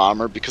have a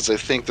bomber, because I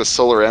think the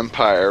Solar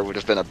Empire would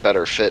have been a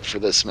better fit for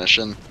this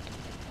mission.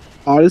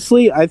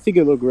 Honestly, I think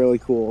it looked really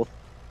cool.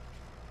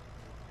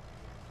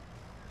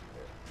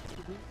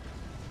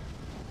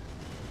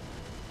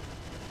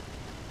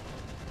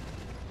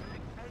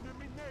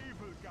 Enemy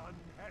naval gun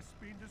has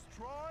been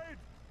destroyed.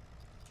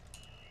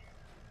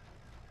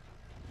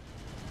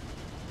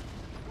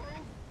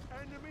 Both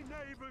enemy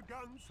naval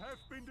guns have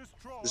been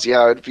destroyed.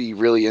 Yeah, it'd be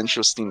really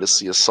interesting to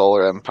see a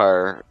Solar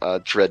Empire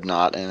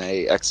dreadnought and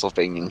a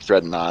Exylvanian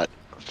dreadnought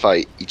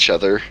fight each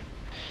other.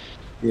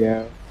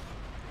 Yeah.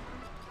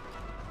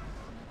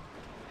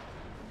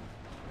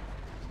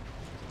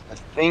 I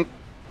think,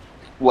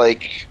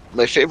 like,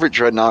 my favorite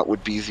dreadnought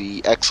would be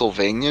the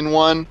Exylvanian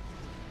one.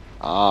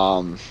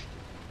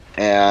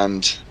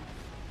 And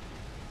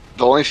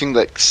the only thing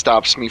that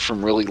stops me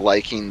from really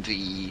liking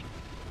the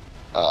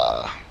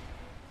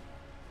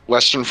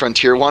Western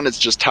Frontier one is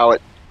just how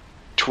it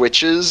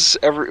twitches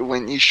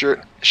when you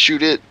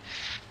shoot it.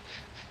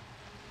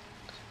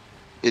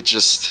 It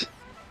just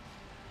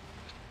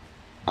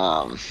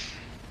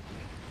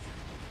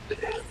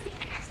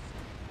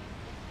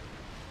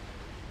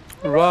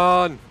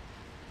Run!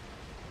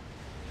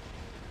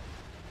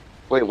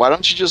 Wait, why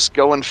don't you just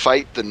go and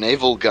fight the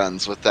naval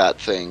guns with that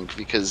thing?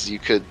 Because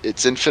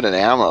it's infinite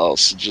ammo,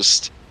 so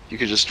you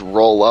could just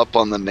roll up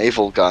on the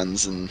naval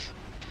guns and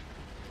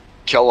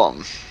kill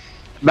them.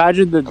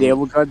 Imagine the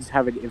naval guns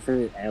having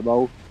infinite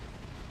ammo.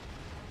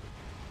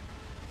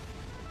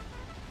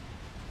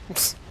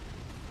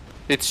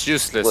 It's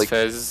useless, Like-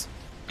 Fez.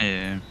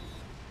 Yeah.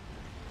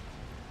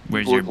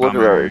 Where's your Look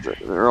bomber? at that,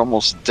 they're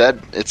almost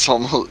dead.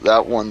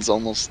 That one's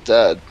almost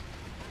dead.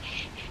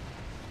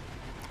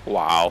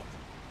 Wow.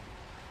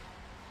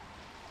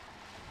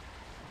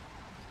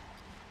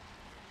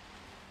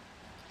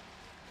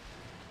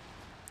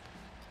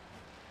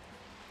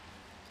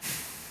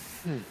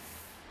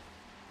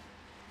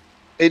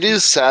 It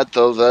is sad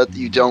though that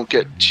you don't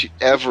get to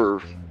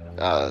ever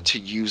to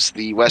use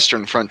the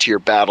Western Frontier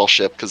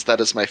battleship, because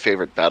that is my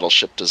favorite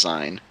battleship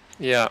design.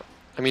 Yeah.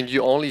 I mean,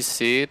 you only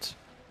see it,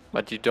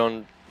 but you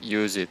don't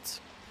use it.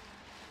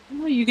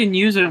 Well, you can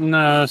use it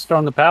in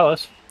Storm the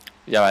Palace.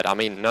 Yeah, but I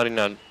mean, not in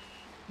a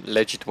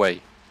legit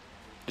way.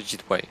 It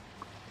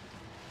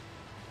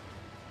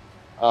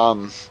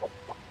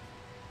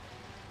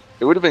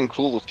would have been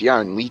cool if the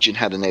Iron Legion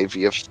had a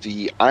navy. If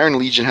the Iron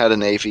Legion had a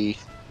navy,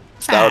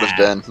 that would have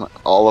been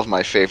all of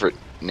my favorite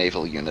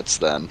naval units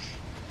then.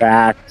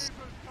 Facts.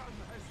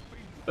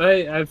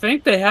 I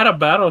think they had a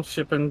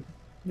battleship in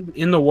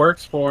the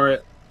works for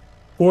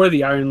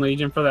the Iron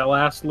Legion for that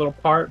last little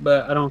part,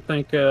 but I don't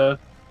think they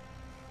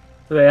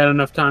had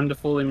enough time to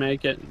fully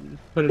make it and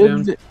put it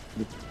in.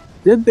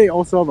 Did they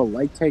also have a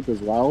light tank as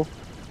well?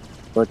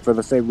 But for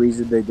the same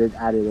reason they did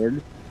add it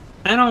in.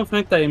 I don't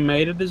think they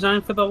made a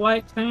design for the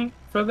light tank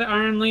for the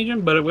Iron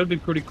Legion, but it would be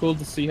pretty cool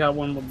to see how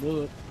one would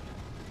look.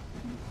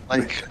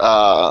 Like,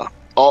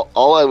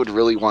 all I would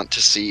really want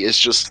to see is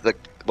just the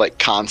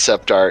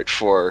concept art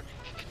for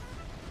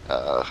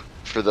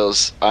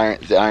the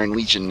Iron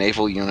Legion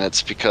naval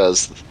units,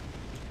 because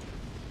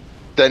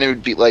then it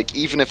would be like,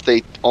 even if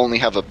they only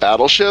have a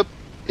battleship,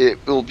 it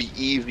will be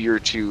easier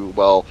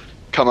to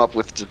come up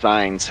with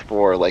designs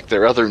for like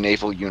their other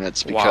naval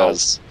units,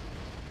 because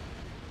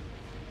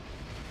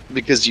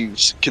you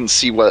can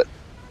see what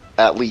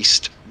at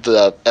least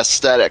the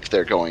aesthetic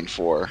they're going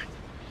for.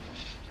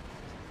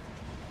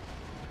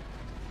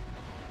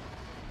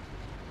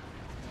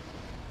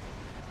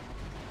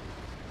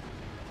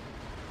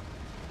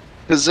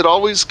 Because it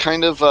always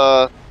kind of,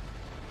 I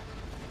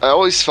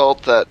always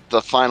felt that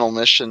the final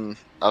mission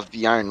of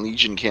the Iron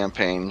Legion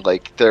campaign,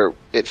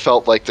 it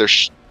felt like there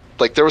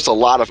was a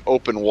lot of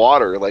open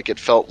water. Like, it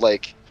felt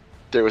like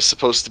there was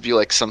supposed to be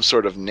like some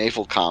sort of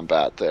naval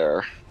combat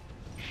there.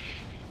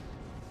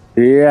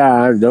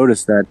 Yeah, I've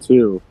noticed that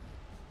too.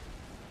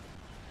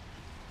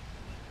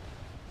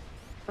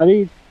 I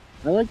mean,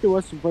 I like the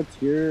Western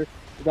Frontier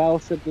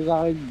battleship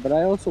design, but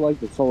I also like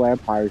the Solar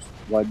Empire's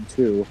one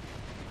too.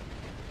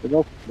 They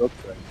both look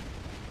good.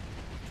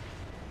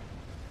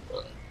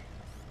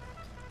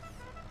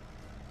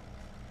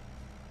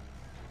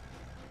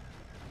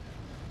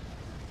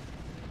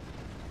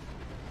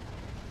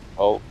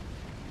 Oh.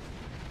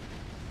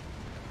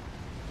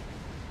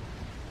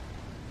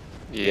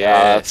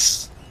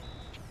 Yes.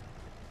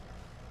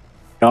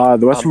 The A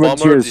Western bomber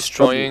Frontier is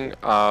destroying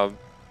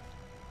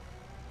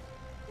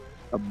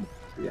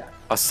Yeah.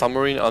 A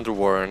submarine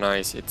underwater,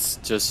 nice. It's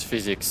just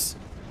physics.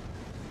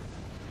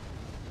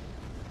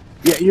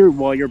 Yeah,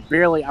 you're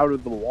barely out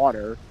of the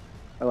water,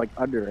 like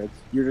under it.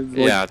 You're just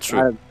like, Yeah,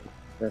 true.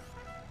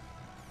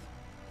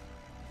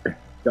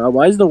 God,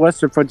 why does the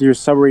Western Frontier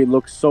submarine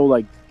look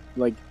so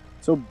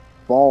so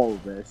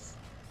bulbous?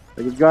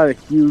 Like it's got a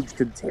huge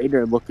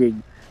container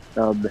looking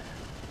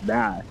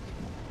mass.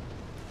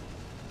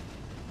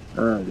 I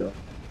don't know.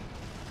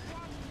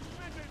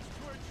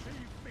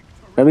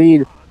 I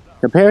mean,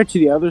 compared to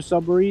the other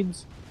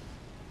submarines,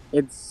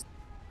 it's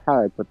how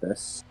do I put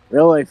this?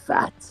 Really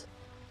fat.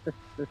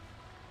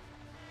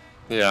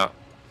 Yeah.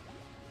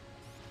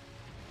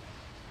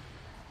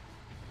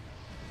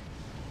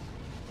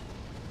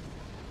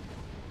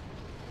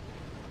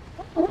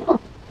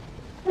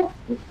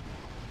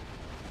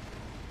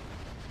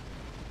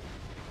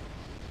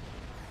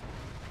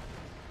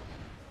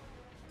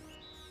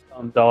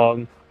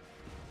 Dog.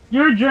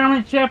 You're a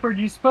German Shepherd.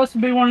 You're supposed to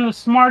be one of the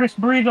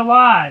smartest breed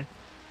alive.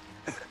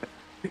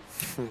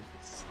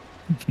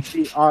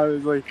 I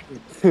was like,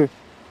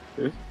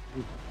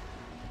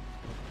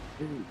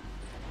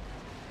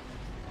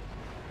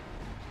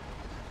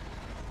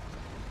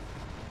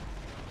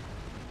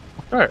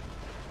 Sure.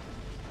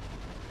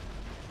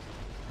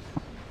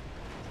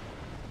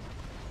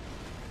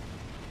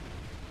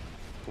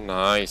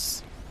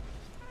 Nice.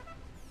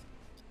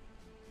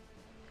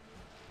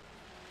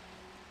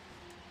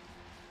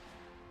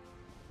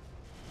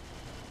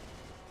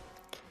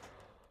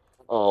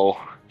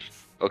 Oh,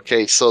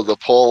 okay. So the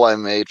poll I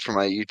made for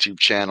my YouTube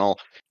channel,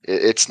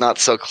 it's not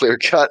so clear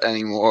cut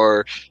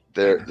anymore.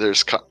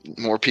 There's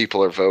more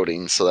people are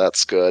voting, so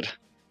that's good.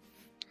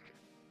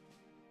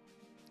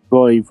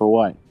 voting for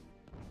what?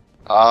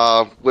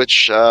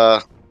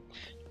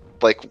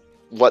 Like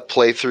what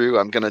playthrough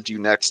I'm gonna do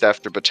next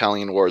after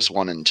Battalion Wars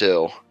 1 and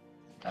 2.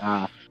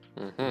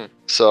 Mm-hmm.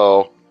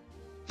 So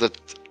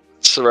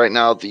right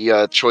now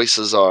the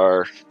choices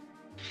are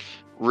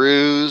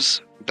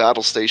Ruse,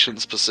 Battle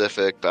Stations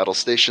Pacific, Battle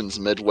Stations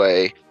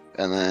Midway,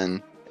 and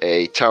then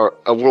a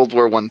World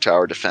War I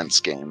tower defense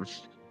game.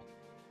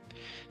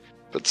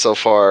 But so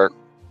far,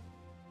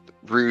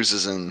 Ruse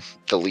is in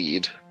the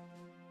lead.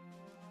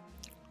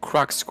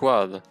 Crack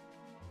Squad.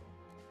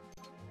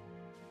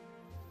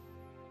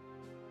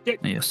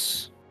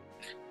 Yes.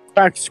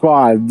 Crack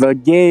Squad, the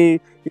game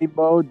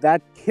mode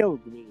that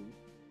killed me.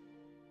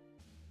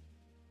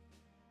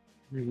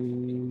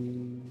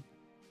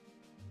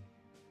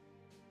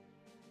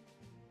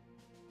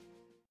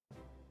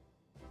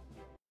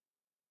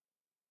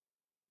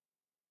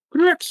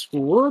 Correct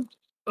squad.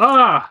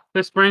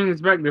 This brings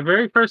back the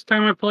very first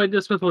time I played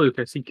this with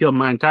Lucas. He killed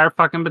my entire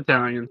fucking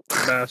battalion.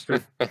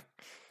 Bastard. I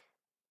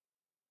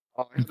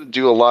had to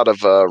do a lot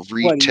of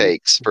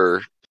retakes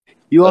for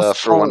You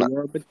lost for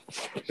one.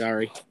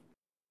 Sorry.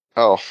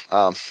 Oh,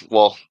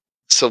 well,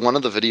 so one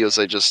of the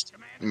videos I just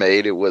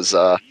made, it was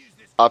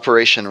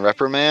Operation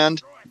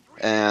Reprimand,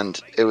 and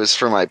it was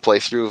for my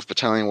playthrough of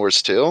Battalion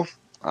Wars 2.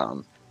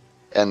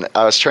 And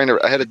I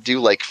had to do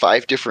like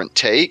 5 different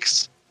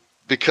takes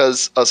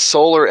because a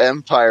Solar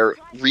Empire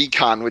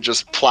recon would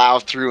just plow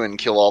through and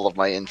kill all of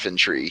my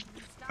infantry.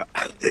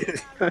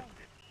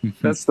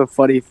 That's the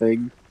funny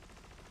thing.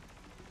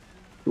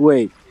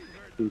 Wait.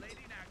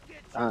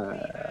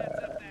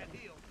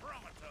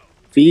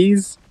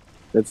 Fees?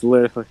 That's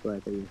literally what I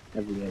think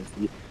every day.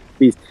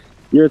 Fees.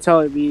 You're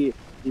telling me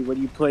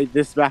when you played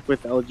this back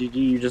with LGG,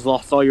 you just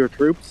lost all your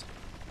troops?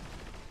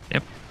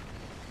 Yep.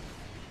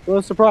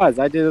 Well, surprise,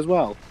 I did as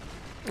well.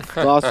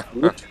 Lost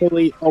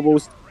literally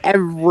almost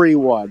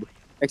everyone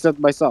except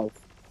myself.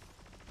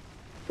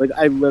 Like,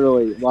 I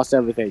literally lost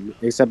everything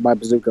except my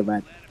bazooka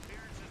event.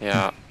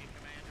 Yeah.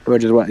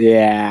 Which is what,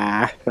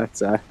 yeah,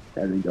 that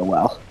didn't go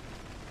well.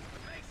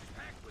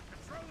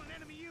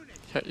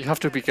 You have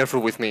to be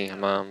careful with me.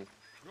 I'm a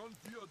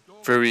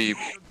very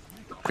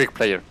quick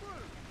player.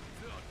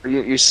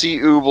 You see,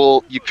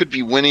 Ubel, you could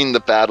be winning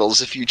the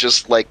battles if you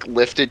just like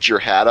lifted your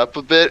hat up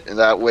a bit, and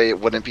that way it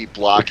wouldn't be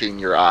blocking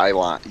your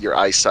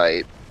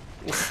eyesight.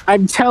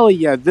 I'm telling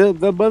you, the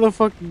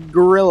motherfucking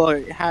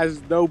gorilla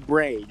has no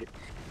brain.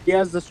 He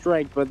has the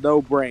strength, but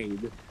no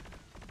brain.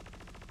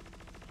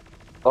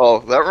 Oh,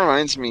 that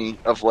reminds me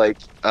of like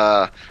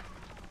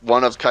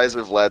one of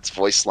Kaiser Vlad's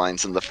voice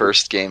lines in the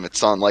first game.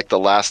 It's on like the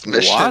last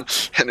mission,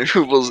 What? and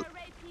Ubel's.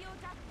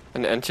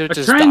 An enter A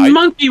just trained died.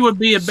 monkey would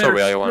be a better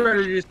Sorry, Iwan.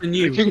 strategist than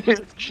you.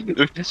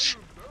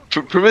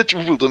 To permit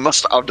Ubel to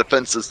master our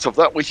defenses, so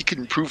that way he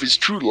can prove his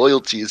true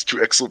loyalty is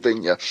to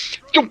Exylvania.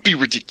 Don't be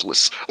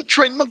ridiculous. A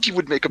trained monkey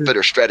would make a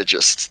better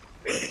strategist.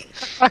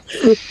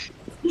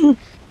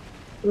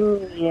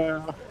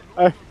 Yeah,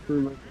 I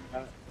remember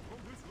that.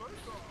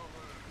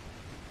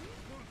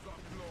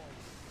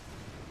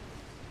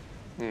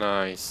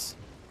 Nice.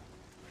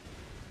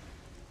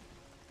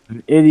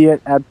 An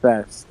idiot at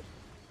best.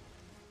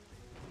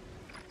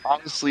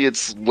 Honestly,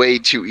 it's way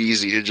too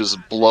easy to just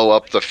blow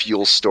up the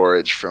fuel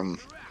storage from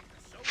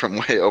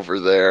way over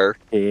there.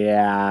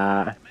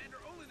 Yeah.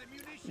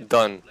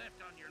 Done.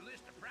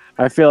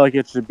 I feel like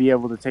it should be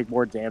able to take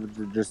more damage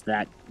than just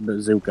that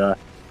bazooka.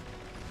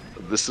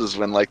 This is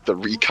when like the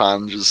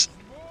recon just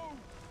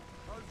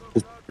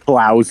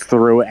Plows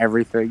through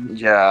everything.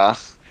 yeah.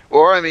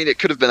 Or I mean, it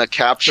could have been a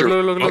capture.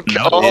 Look.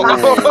 Oh.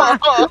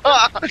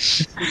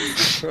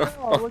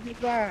 Oh, look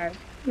at that!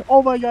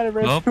 Oh my god, it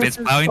ran Nope, through it's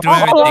his- plowing through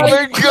Oh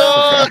everything.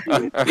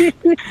 my god! He's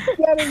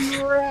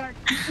getting wrecked!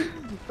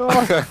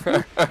 Oh.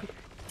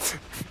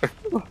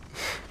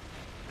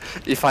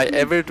 If I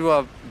ever do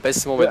a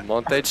best moment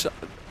montage,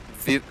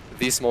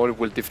 this moment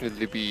will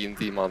definitely be in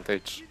the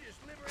montage.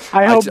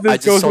 I hope I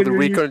this just goes saw on the your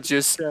recon YouTube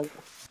just channel.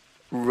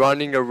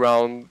 running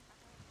around.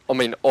 I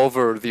mean,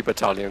 over the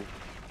battalion.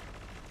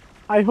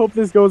 I hope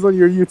this goes on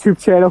your YouTube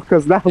channel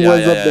because that was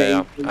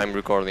amazing. I'm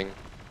recording.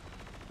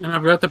 And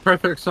I've got the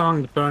perfect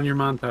song to put on your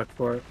montage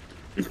for it.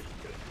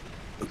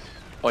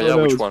 Oh yeah, that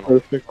which was one?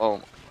 Perfect.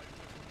 Oh,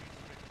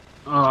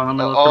 Oh, let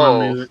me look for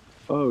my music.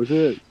 Oh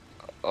shit!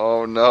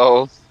 oh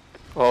no!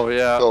 Oh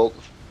yeah. So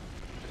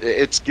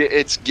it's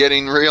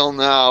getting real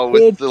now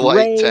with It's the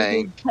light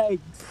raining tank.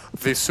 tanks.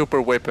 The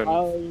super weapon.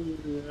 Oh,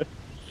 yeah.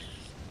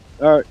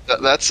 All right.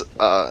 That's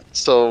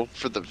so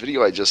for the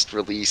video I just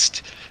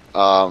released,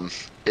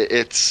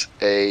 it's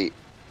a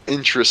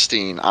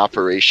interesting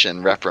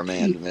Operation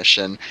Reprimand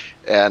mission,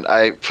 and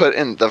I put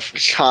in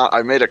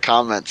I made a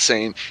comment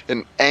saying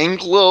an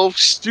Anglo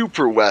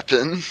super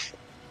weapon.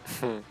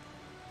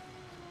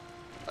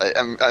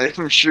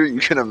 I'm sure you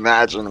can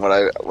imagine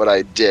what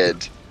I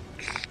did.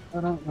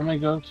 Let me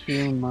go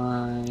to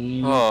my.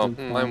 Oh,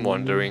 I'm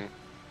wondering.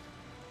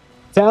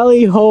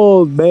 Tally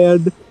hold,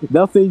 man.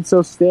 Nothing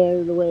so stand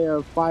in the way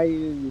of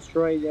fighting and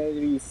destroying the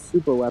enemy's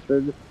super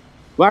weapon.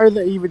 Why are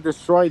they even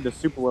destroying the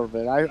super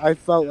weapon? I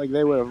felt like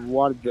they would have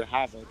wanted to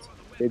have it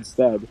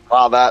instead.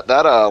 Wow, that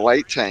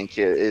light tank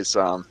is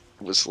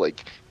was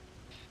like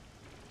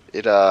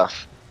it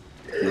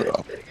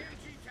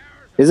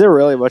Is there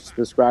really much to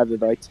describe the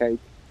night tank?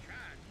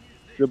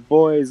 The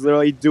boy is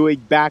literally doing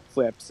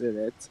backflips in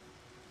it.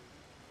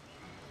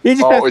 He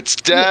just, oh, it's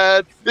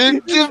dead.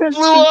 It he just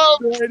blew up.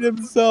 destroyed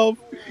himself.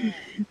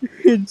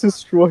 He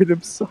destroyed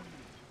himself.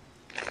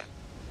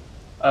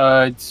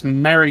 It's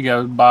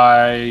Merry-Go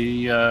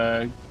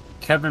by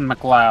Kevin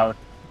MacLeod.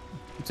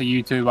 It's a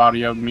YouTube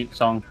audio mute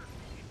song.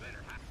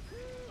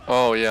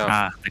 Oh yeah.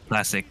 Ah, the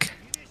classic.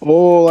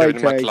 Oh, light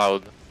Kevin tank.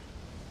 MacLeod.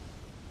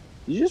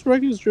 You just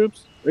wreck his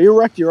troops? Or you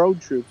wreck your own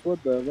troops?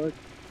 What the fuck?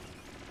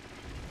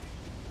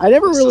 I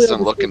never This really isn't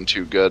understood, looking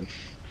too good.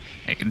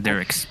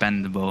 They're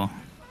expendable.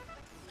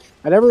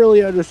 I never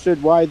really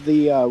understood why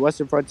the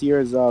Western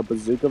Frontiers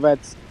bazooka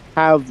vets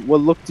have what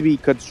look to be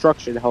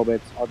construction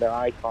helmets on their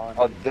icon.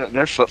 Oh,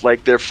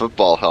 they're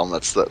football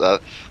helmets.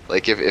 That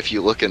like if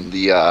you look in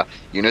the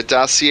unit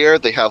dossier,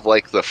 they have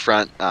like the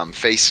front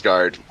face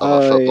guard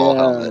of a football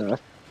helmet.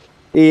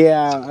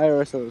 Yeah, I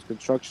always thought it was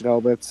construction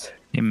helmets.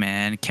 Hey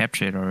man,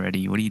 capture it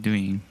already. What are you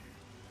doing?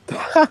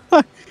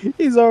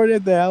 He's already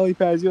at the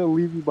helipad. He's gonna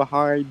leave me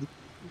behind.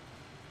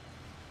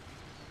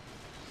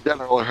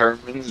 General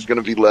Herman is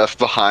gonna be left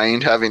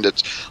behind, having to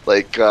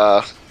like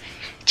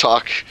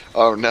talk.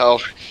 Oh no!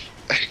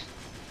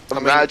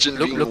 Imagine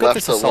being look at left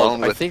this assault.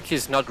 alone I with. think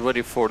he's not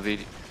ready for the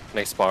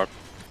next part.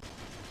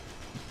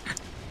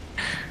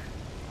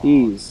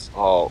 Jeez.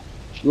 Oh,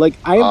 Like,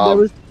 I have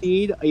never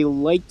seen a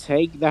light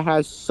tank that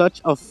has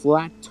such a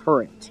flat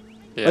turret.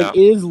 Yeah. Like,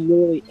 it is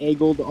literally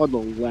angled on the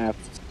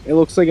left. It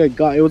looks like a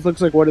gun. It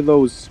looks like one of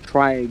those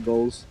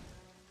triangles.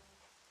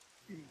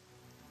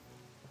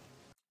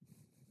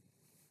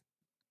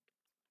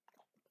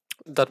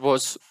 That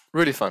was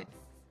really fun.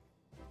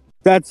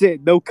 That's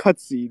it. No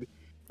cutscene.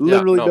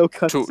 Literally no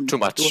cutscene. Too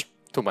much.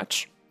 Too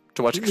much.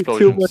 Too much Too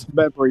explosions. much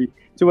memory.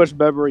 Too much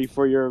memory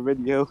for your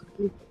video.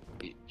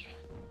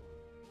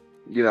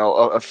 you know,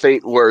 a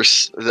fate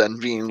worse than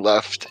being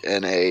left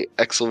in a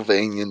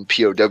Exylvanian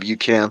POW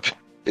camp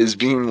is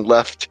being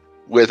left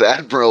with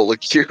Admiral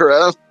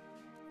Akira.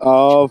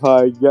 Oh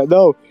my god.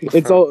 No,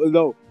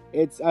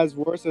 it's as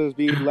worse as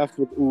being left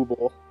with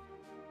Ubel.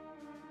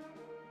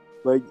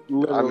 Like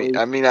literally.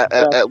 I mean,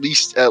 at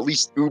least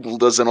Ubel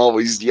doesn't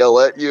always yell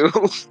at you.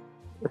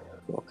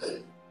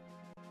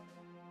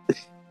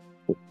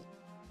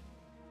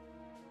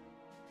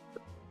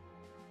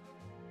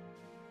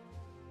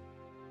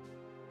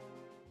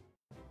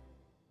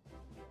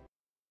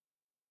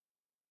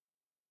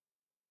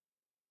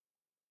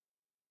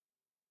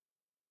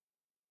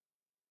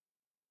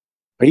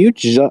 Are you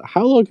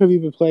how long have you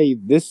been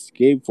playing this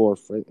game for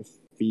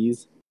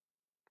fees?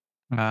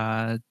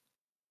 I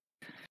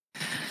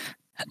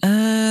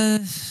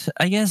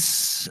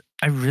guess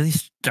I really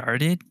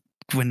started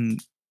when,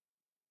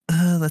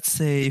 let's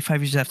say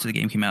 5 years after the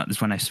game came out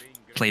is when I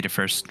played it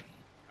first.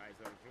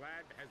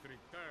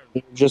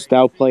 Just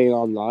now playing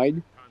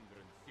online?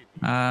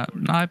 No,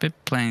 I've been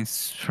playing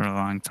for a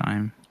long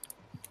time.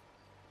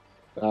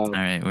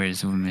 Alright,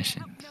 where's the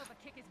mission?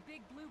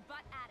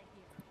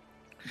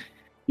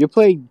 You're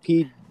playing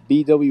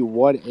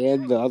BW1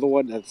 and the other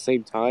one at the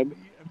same time?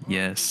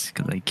 Yes,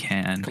 because I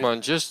can. Come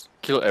on, just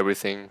kill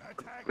everything.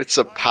 It's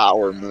a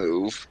power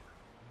move.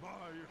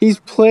 He's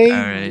playing.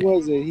 Alright. What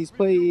is it? He's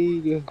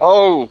playing.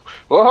 Oh,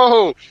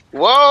 whoa,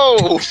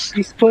 whoa!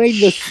 He's playing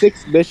the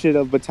 6th mission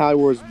of Battalion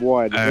Wars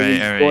 1, and he's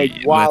going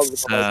Alright. wild with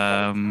Let's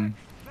the most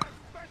parts.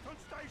 Battle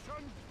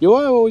station. You know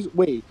what I always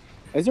wait.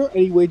 Is there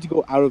any way to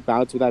go out of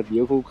bounds with that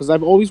vehicle? Because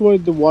I've always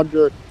wanted to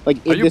wonder, like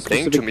Are in you this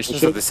playing specific 2 missions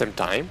mission. at the same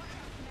time?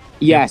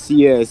 Yes,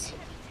 he is.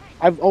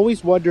 I've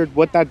always wondered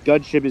what that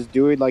gunship is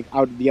doing, like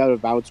out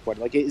of bounds one.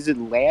 Like, is it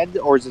land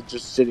or is it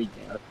just sitting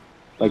there,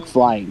 like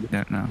flying?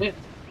 Don't know.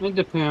 It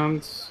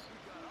depends.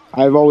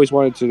 I've always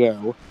wanted to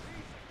know.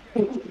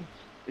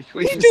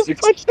 We He just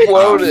touched the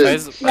exploded. tree.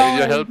 Guys, I need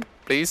your help,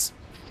 please.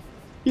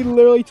 He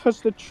literally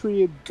touched the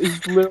tree and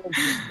he's literally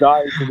just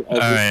dying from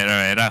everything.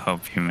 Alright. I'll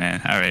help you,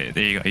 man. Alright,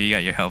 there you go. You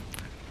got your help.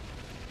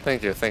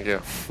 Thank you, thank you.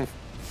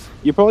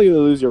 You're probably gonna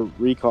lose your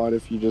recon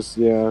if you just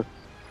Caution, Commander.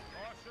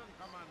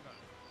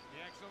 The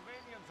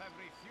Exovanians have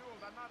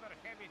refueled another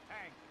heavy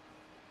tank.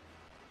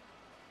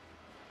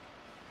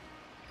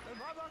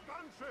 Another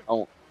gunship.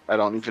 Oh, I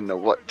don't even know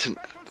what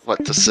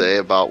to say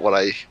about what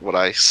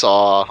I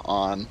saw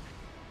on.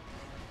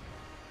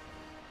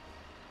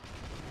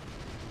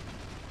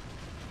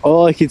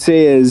 All I can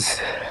say is,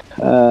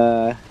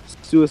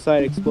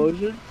 suicide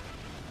explosion,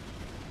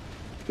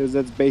 because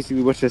that's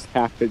basically what just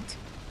happened.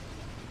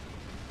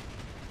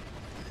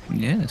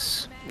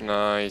 Yes.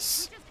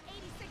 Nice. We just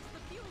 86 the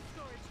fuel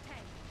storage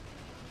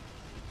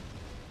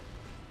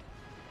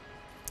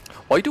tank.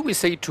 Why do we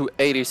say to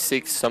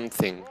 86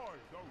 something?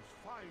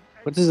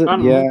 What does it? I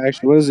don't Yeah, know.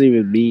 actually, what does it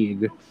even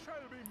mean? I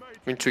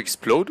mean to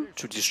explode?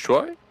 To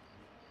destroy?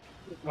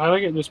 I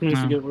think it just means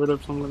No. to get rid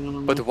of something. I don't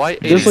know. But why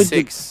Just like the-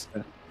 86?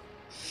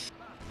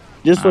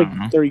 Just I like don't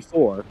know.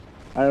 34.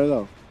 I don't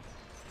know.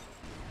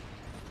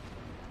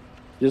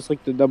 Just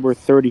like the number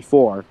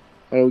 34.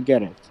 I don't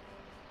get it.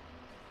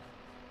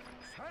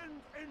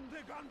 Send in the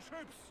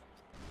gunships.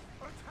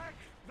 Attack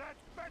that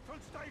battle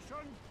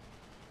station.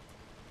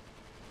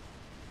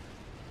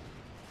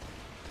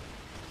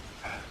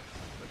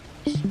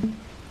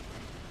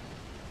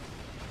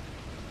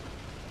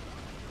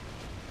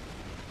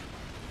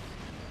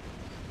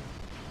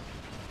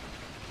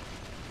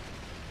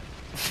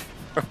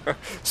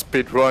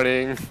 Speed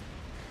running.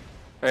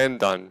 And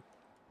done.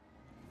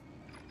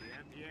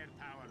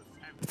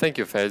 Thank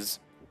you, Fez.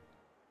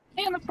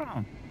 Yeah, no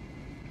problem.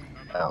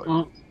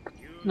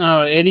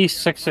 No,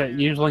 86 it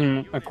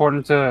usually,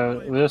 according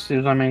to this,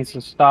 usually means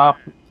to stop,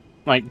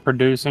 like,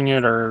 producing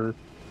it or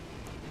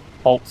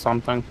halt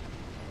something.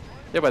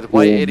 Yeah, but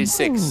why Yeah.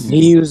 86?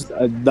 He used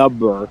a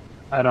number.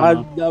 I don't A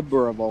know.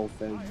 number of all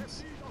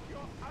things.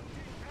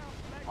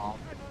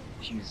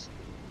 Jeez.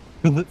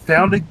 It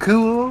sounded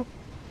cool.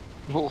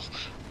 Well,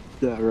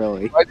 Not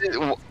really.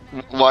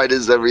 why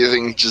does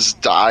everything just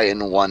die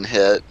in one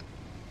hit?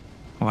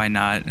 Why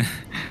not?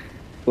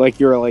 Like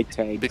you're like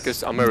tanks.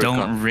 Because America.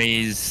 Don't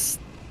raise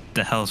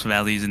the health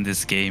values in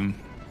this game.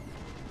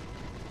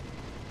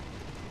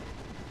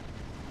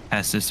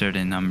 Past a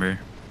certain number.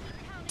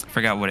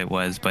 Forgot what it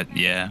was, but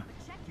yeah.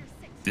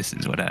 This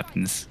is what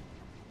happens.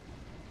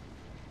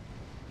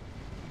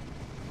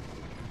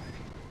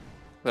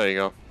 There you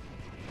go.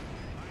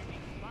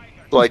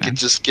 Like Okay. it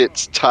just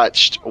gets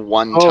touched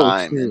one Oh,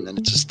 time shoot. and then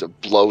it just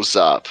blows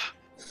up.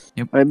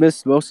 I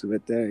missed most of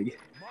it, dang.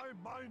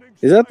 My mining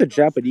Is that the strikers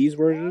Japanese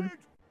version?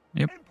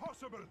 Yep.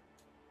 Impossible.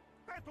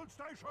 Battle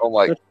station. Oh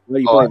my!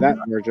 When you Oh, play I- that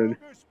version.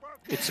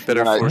 It's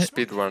better Right. for What?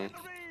 speedrun.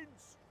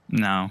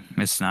 No,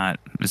 it's not.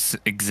 It's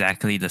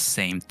exactly the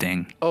same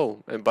thing. Oh,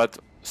 but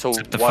so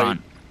Except the why?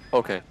 font.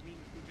 Okay,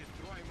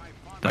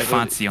 The I thought-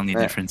 font's the only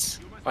Yeah. difference.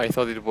 I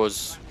thought it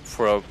was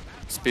for a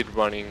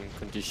speedrunning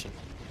condition.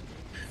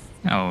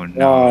 Oh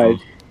no. God.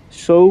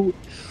 So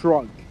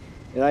shrunk.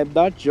 And I'm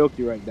not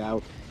joking right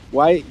now.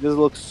 Why does it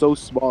look so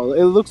small?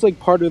 It looks like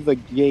part of the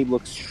game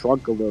looks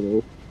shrunk a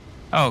little.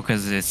 Oh,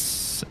 because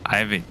it's I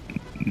have it.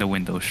 The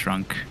window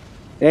shrunk.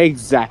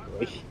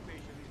 Exactly.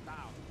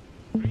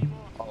 Two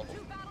battle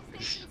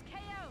stations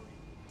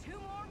KO'd. 2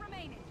 more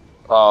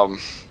remaining.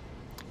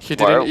 He Why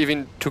didn't are-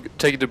 even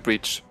take the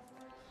bridge.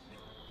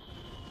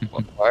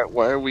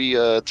 Why are we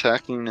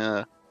attacking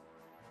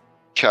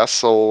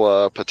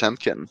Castle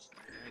Potemkin?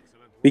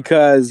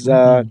 Because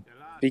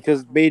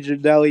Major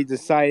Nelly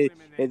decided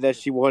that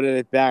she wanted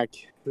it back.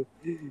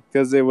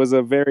 Because it was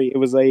a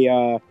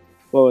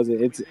what was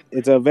it?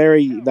 It's a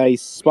very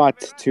nice spot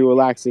to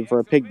relax in for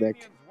a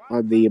picnic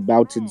on the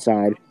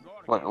mountainside.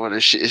 What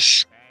is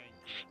she?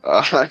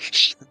 I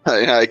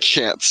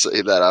can't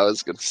say that. I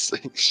was gonna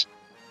say.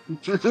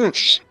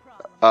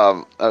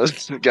 I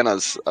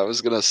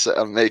was gonna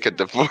say make a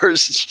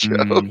divorce joke.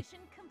 Mm. Mission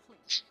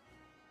complete.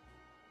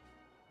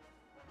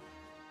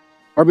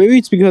 Or maybe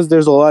it's because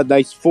there's a lot of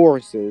nice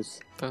forest areas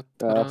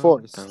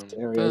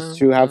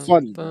to have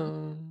fun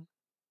in.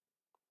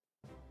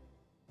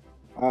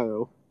 I don't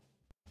know.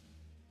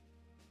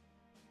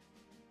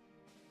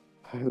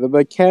 The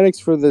mechanics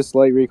for this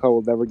light recall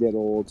will never get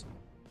old.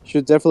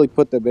 Should definitely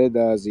put them in,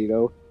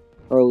 Zeno,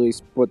 or at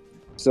least put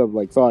some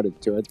like thought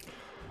into it.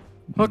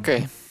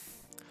 Okay.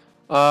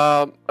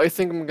 I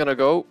think I'm gonna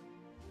go.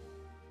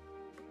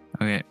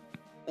 Okay.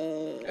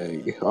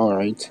 Hey. All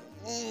right.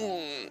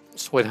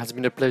 So it has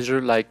been a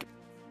pleasure, like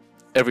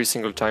every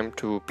single time,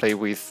 to play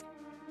with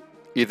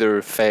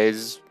either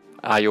FaZe,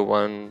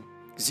 Iowan,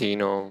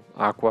 Xeno,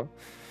 Aqua,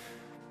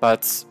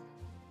 but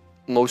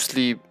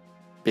mostly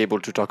be able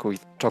to talk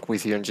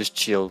with you and just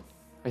chill.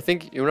 I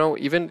think, you know,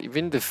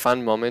 even the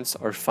fun moments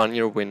are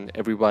funnier when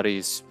everybody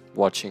is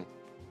watching.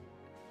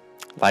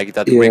 Like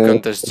that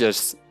recon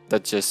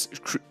that just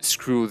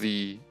screw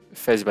the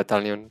FaZe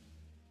Battalion.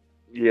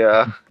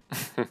 Yeah.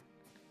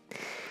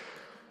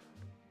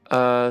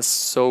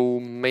 So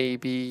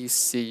maybe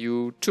see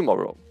you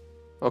tomorrow.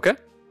 Okay?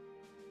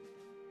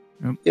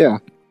 Yeah.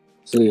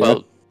 So yeah.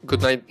 Well,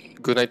 good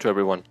night to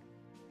everyone.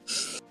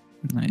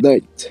 Night.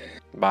 Night.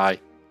 Bye.